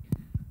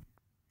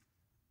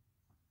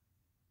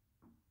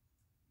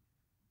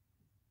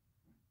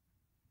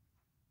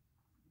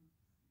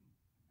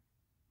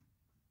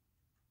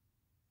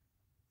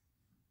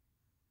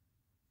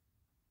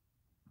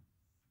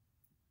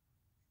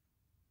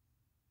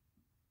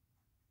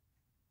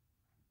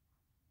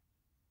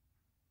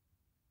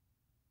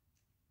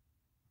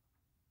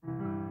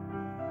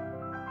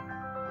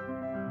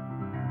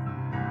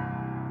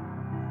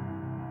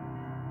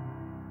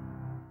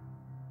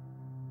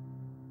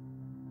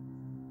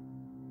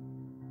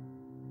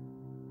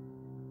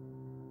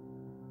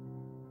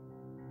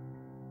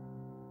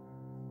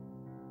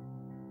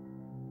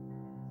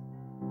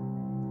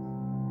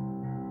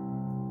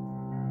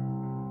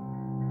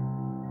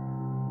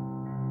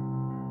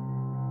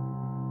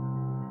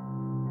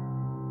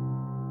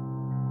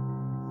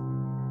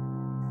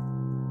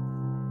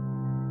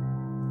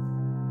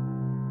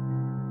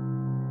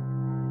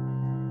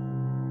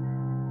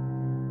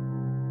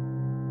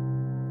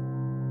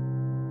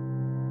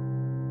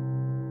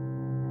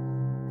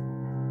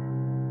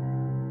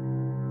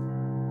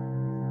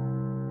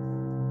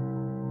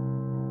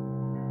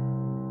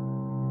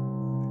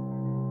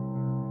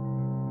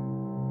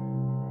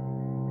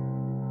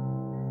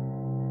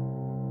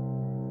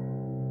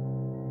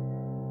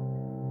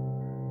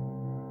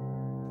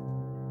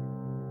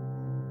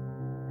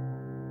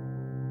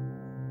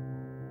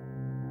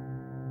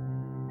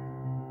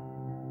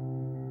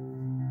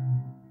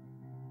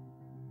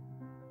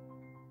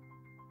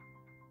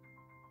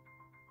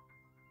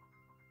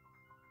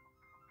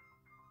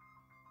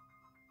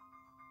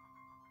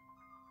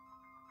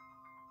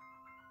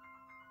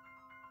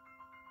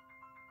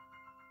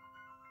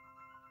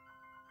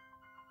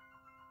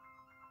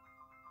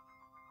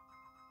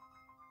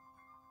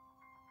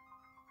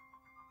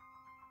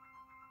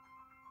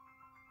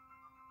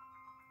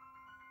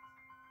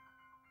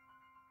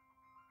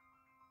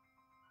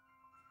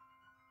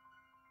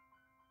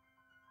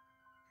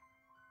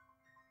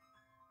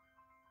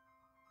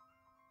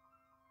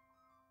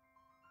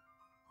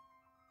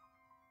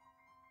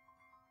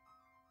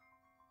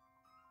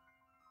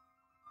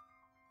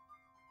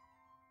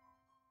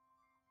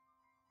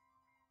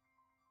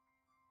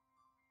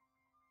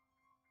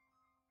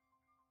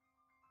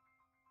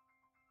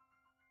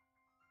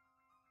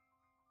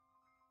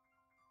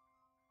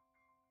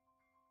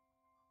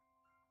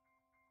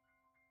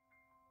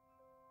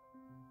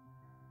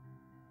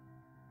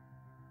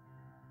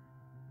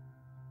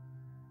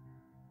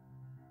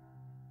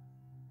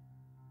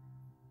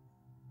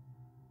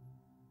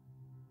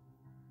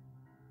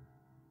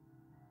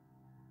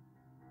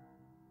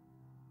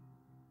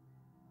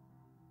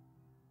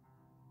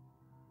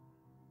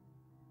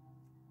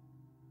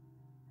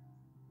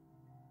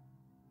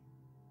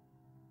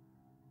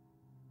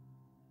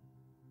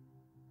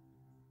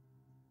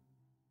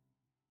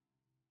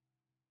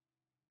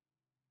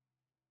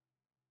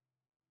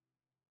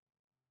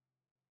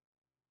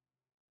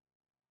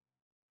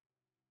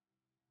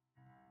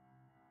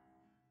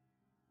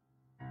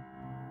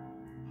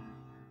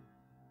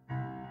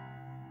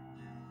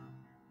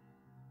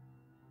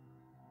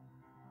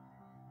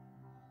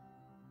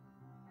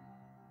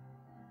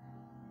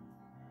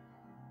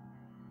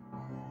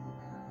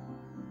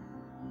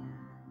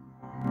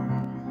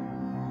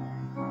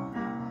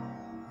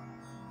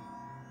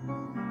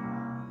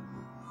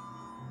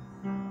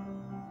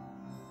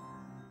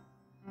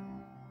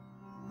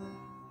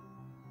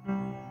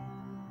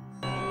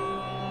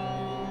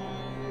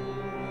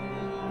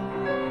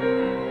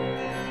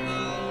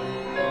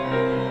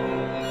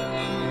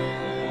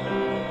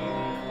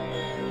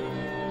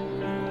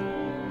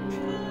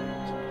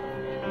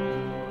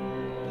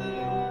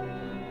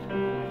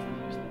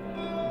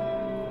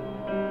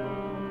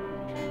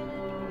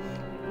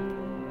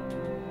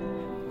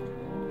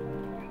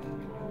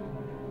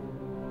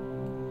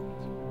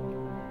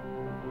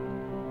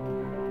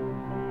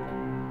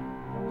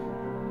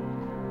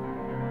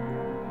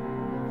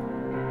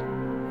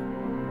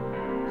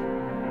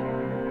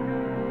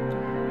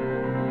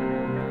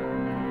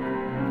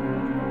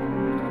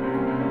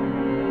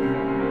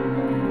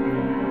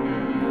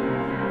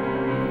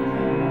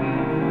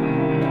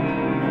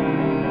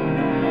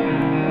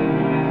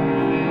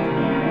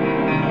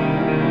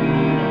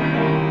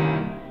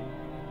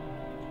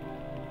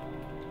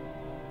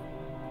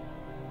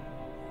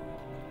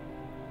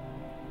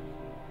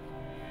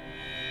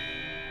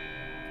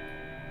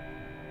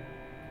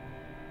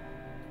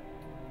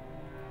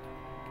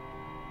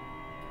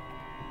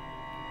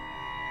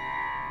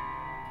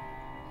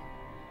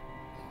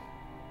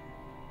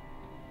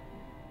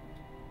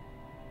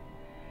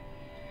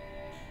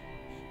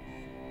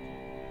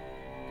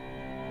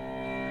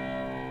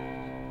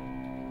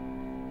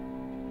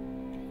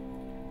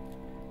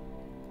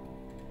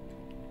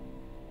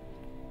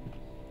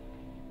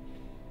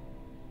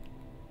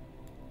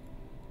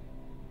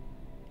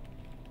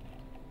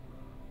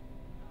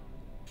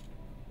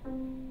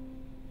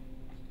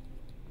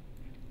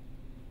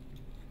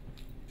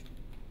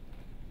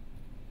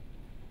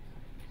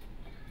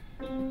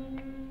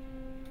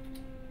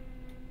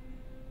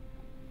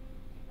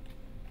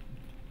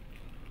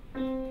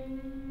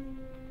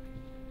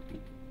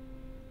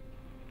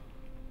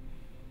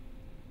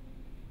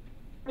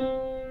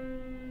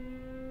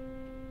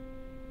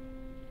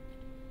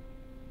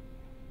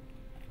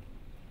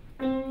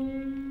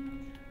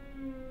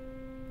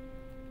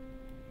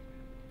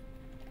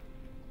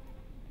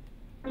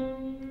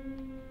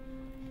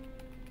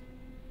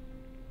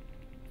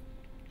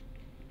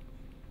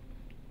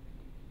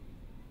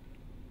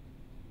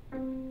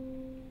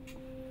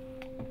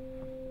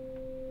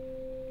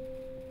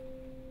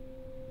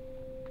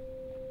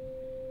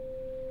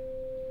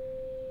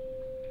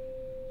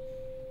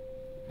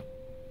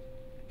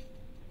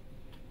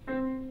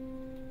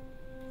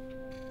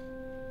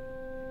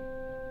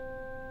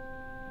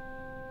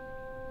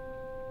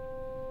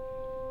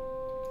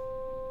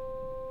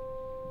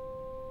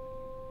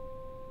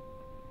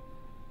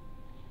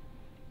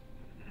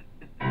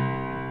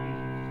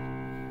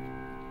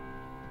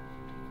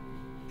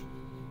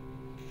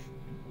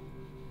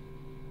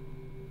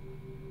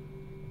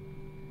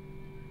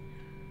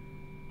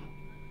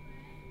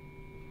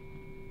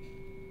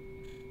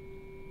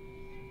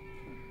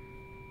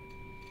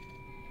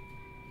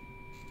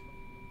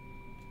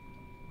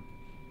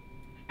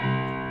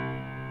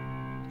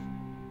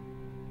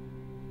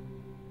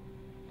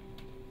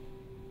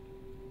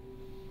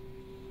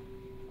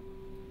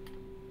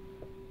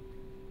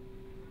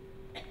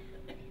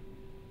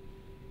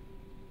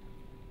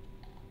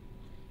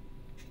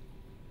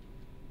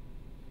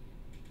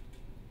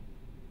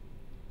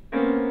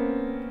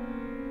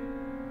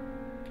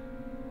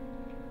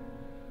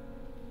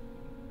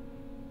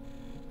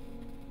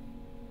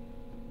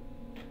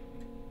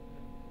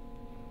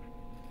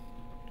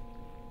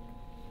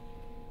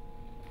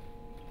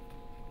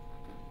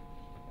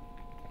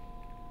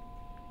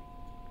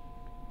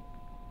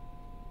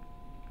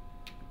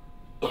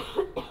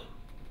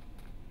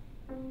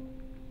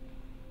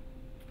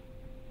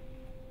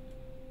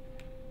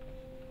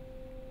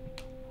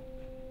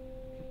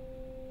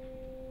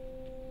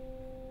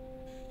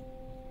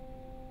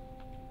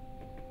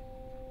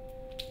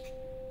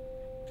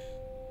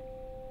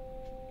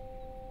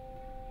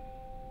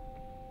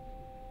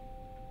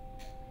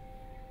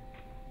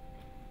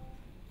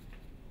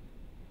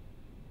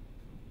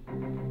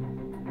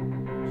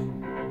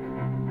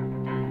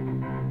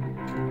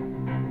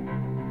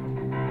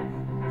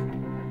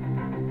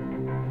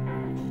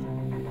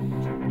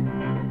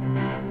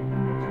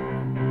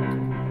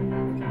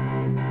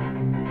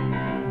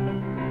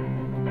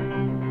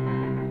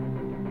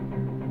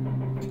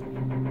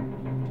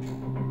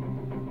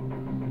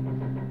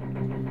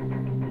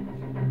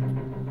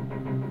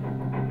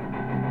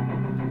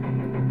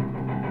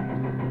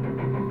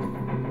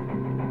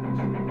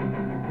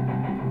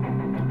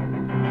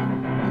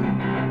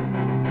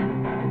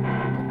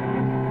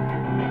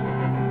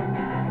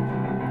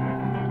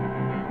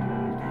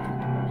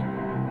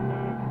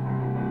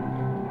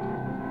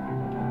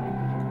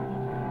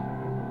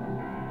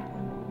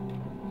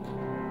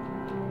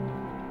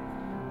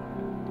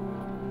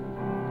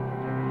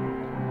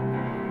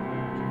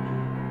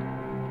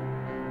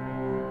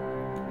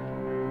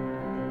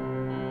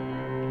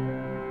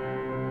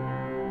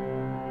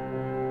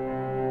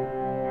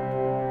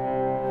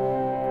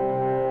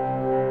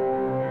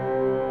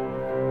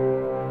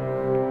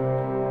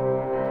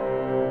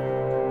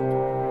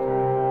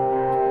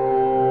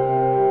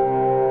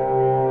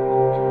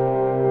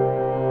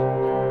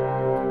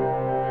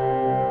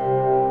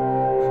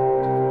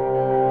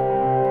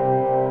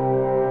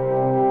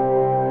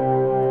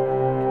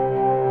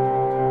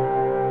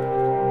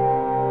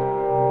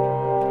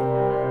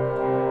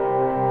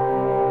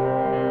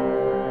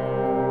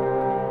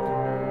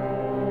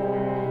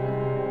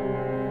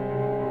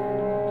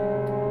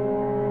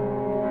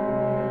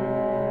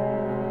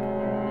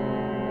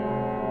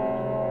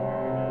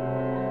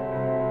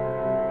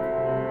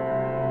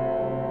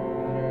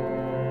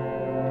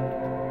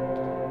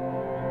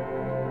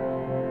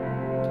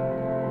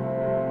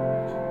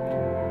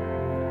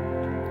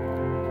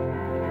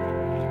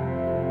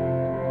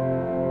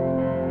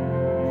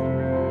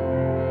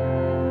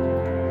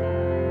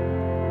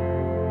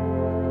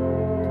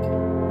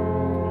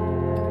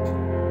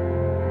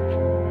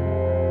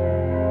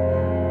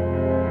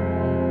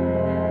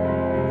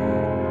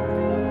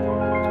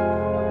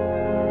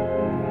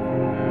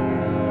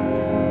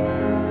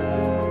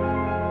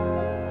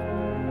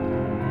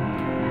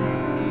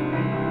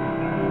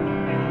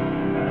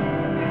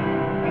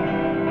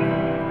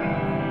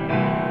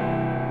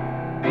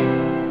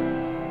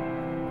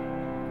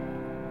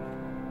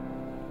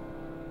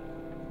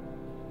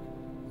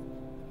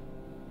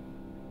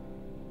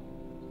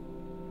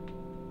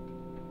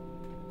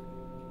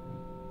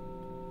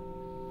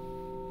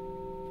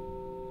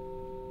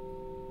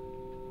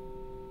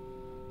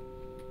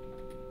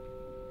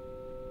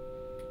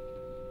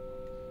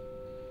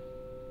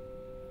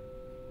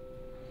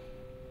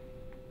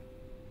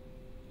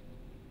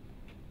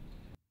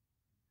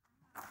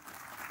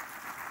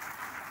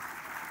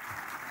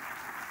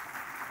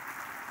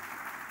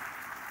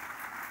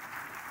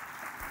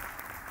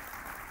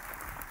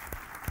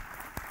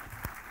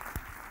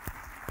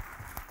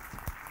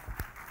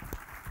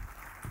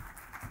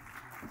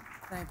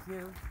 Thank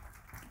you.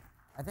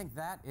 I think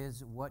that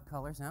is what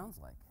color sounds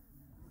like.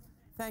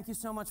 Thank you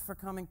so much for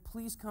coming.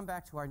 Please come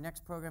back to our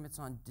next program. It's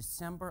on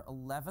December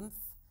 11th,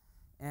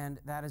 and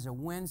that is a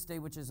Wednesday,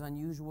 which is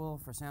unusual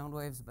for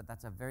SoundWaves, but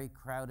that's a very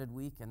crowded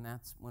week, and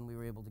that's when we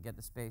were able to get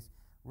the space.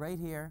 Right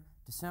here,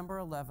 December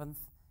 11th,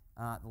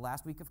 the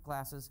last week of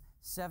classes,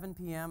 7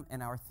 p.m.,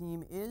 and our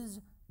theme is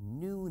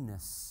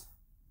newness.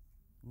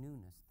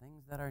 Newness,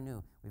 things that are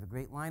new. We have a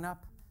great lineup.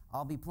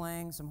 I'll be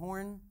playing some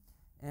horn,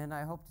 and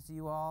I hope to see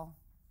you all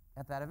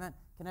at that event.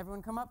 Can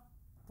everyone come up,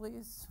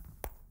 please?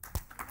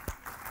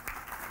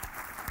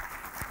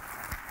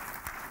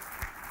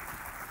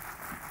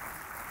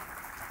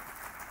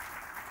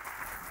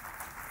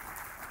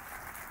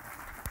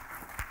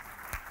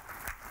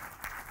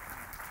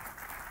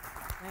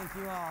 Thank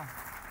you all.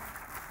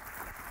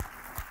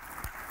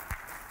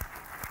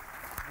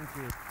 Thank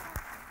you.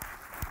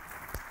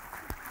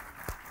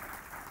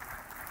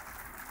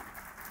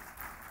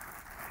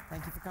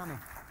 Thank you for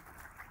coming.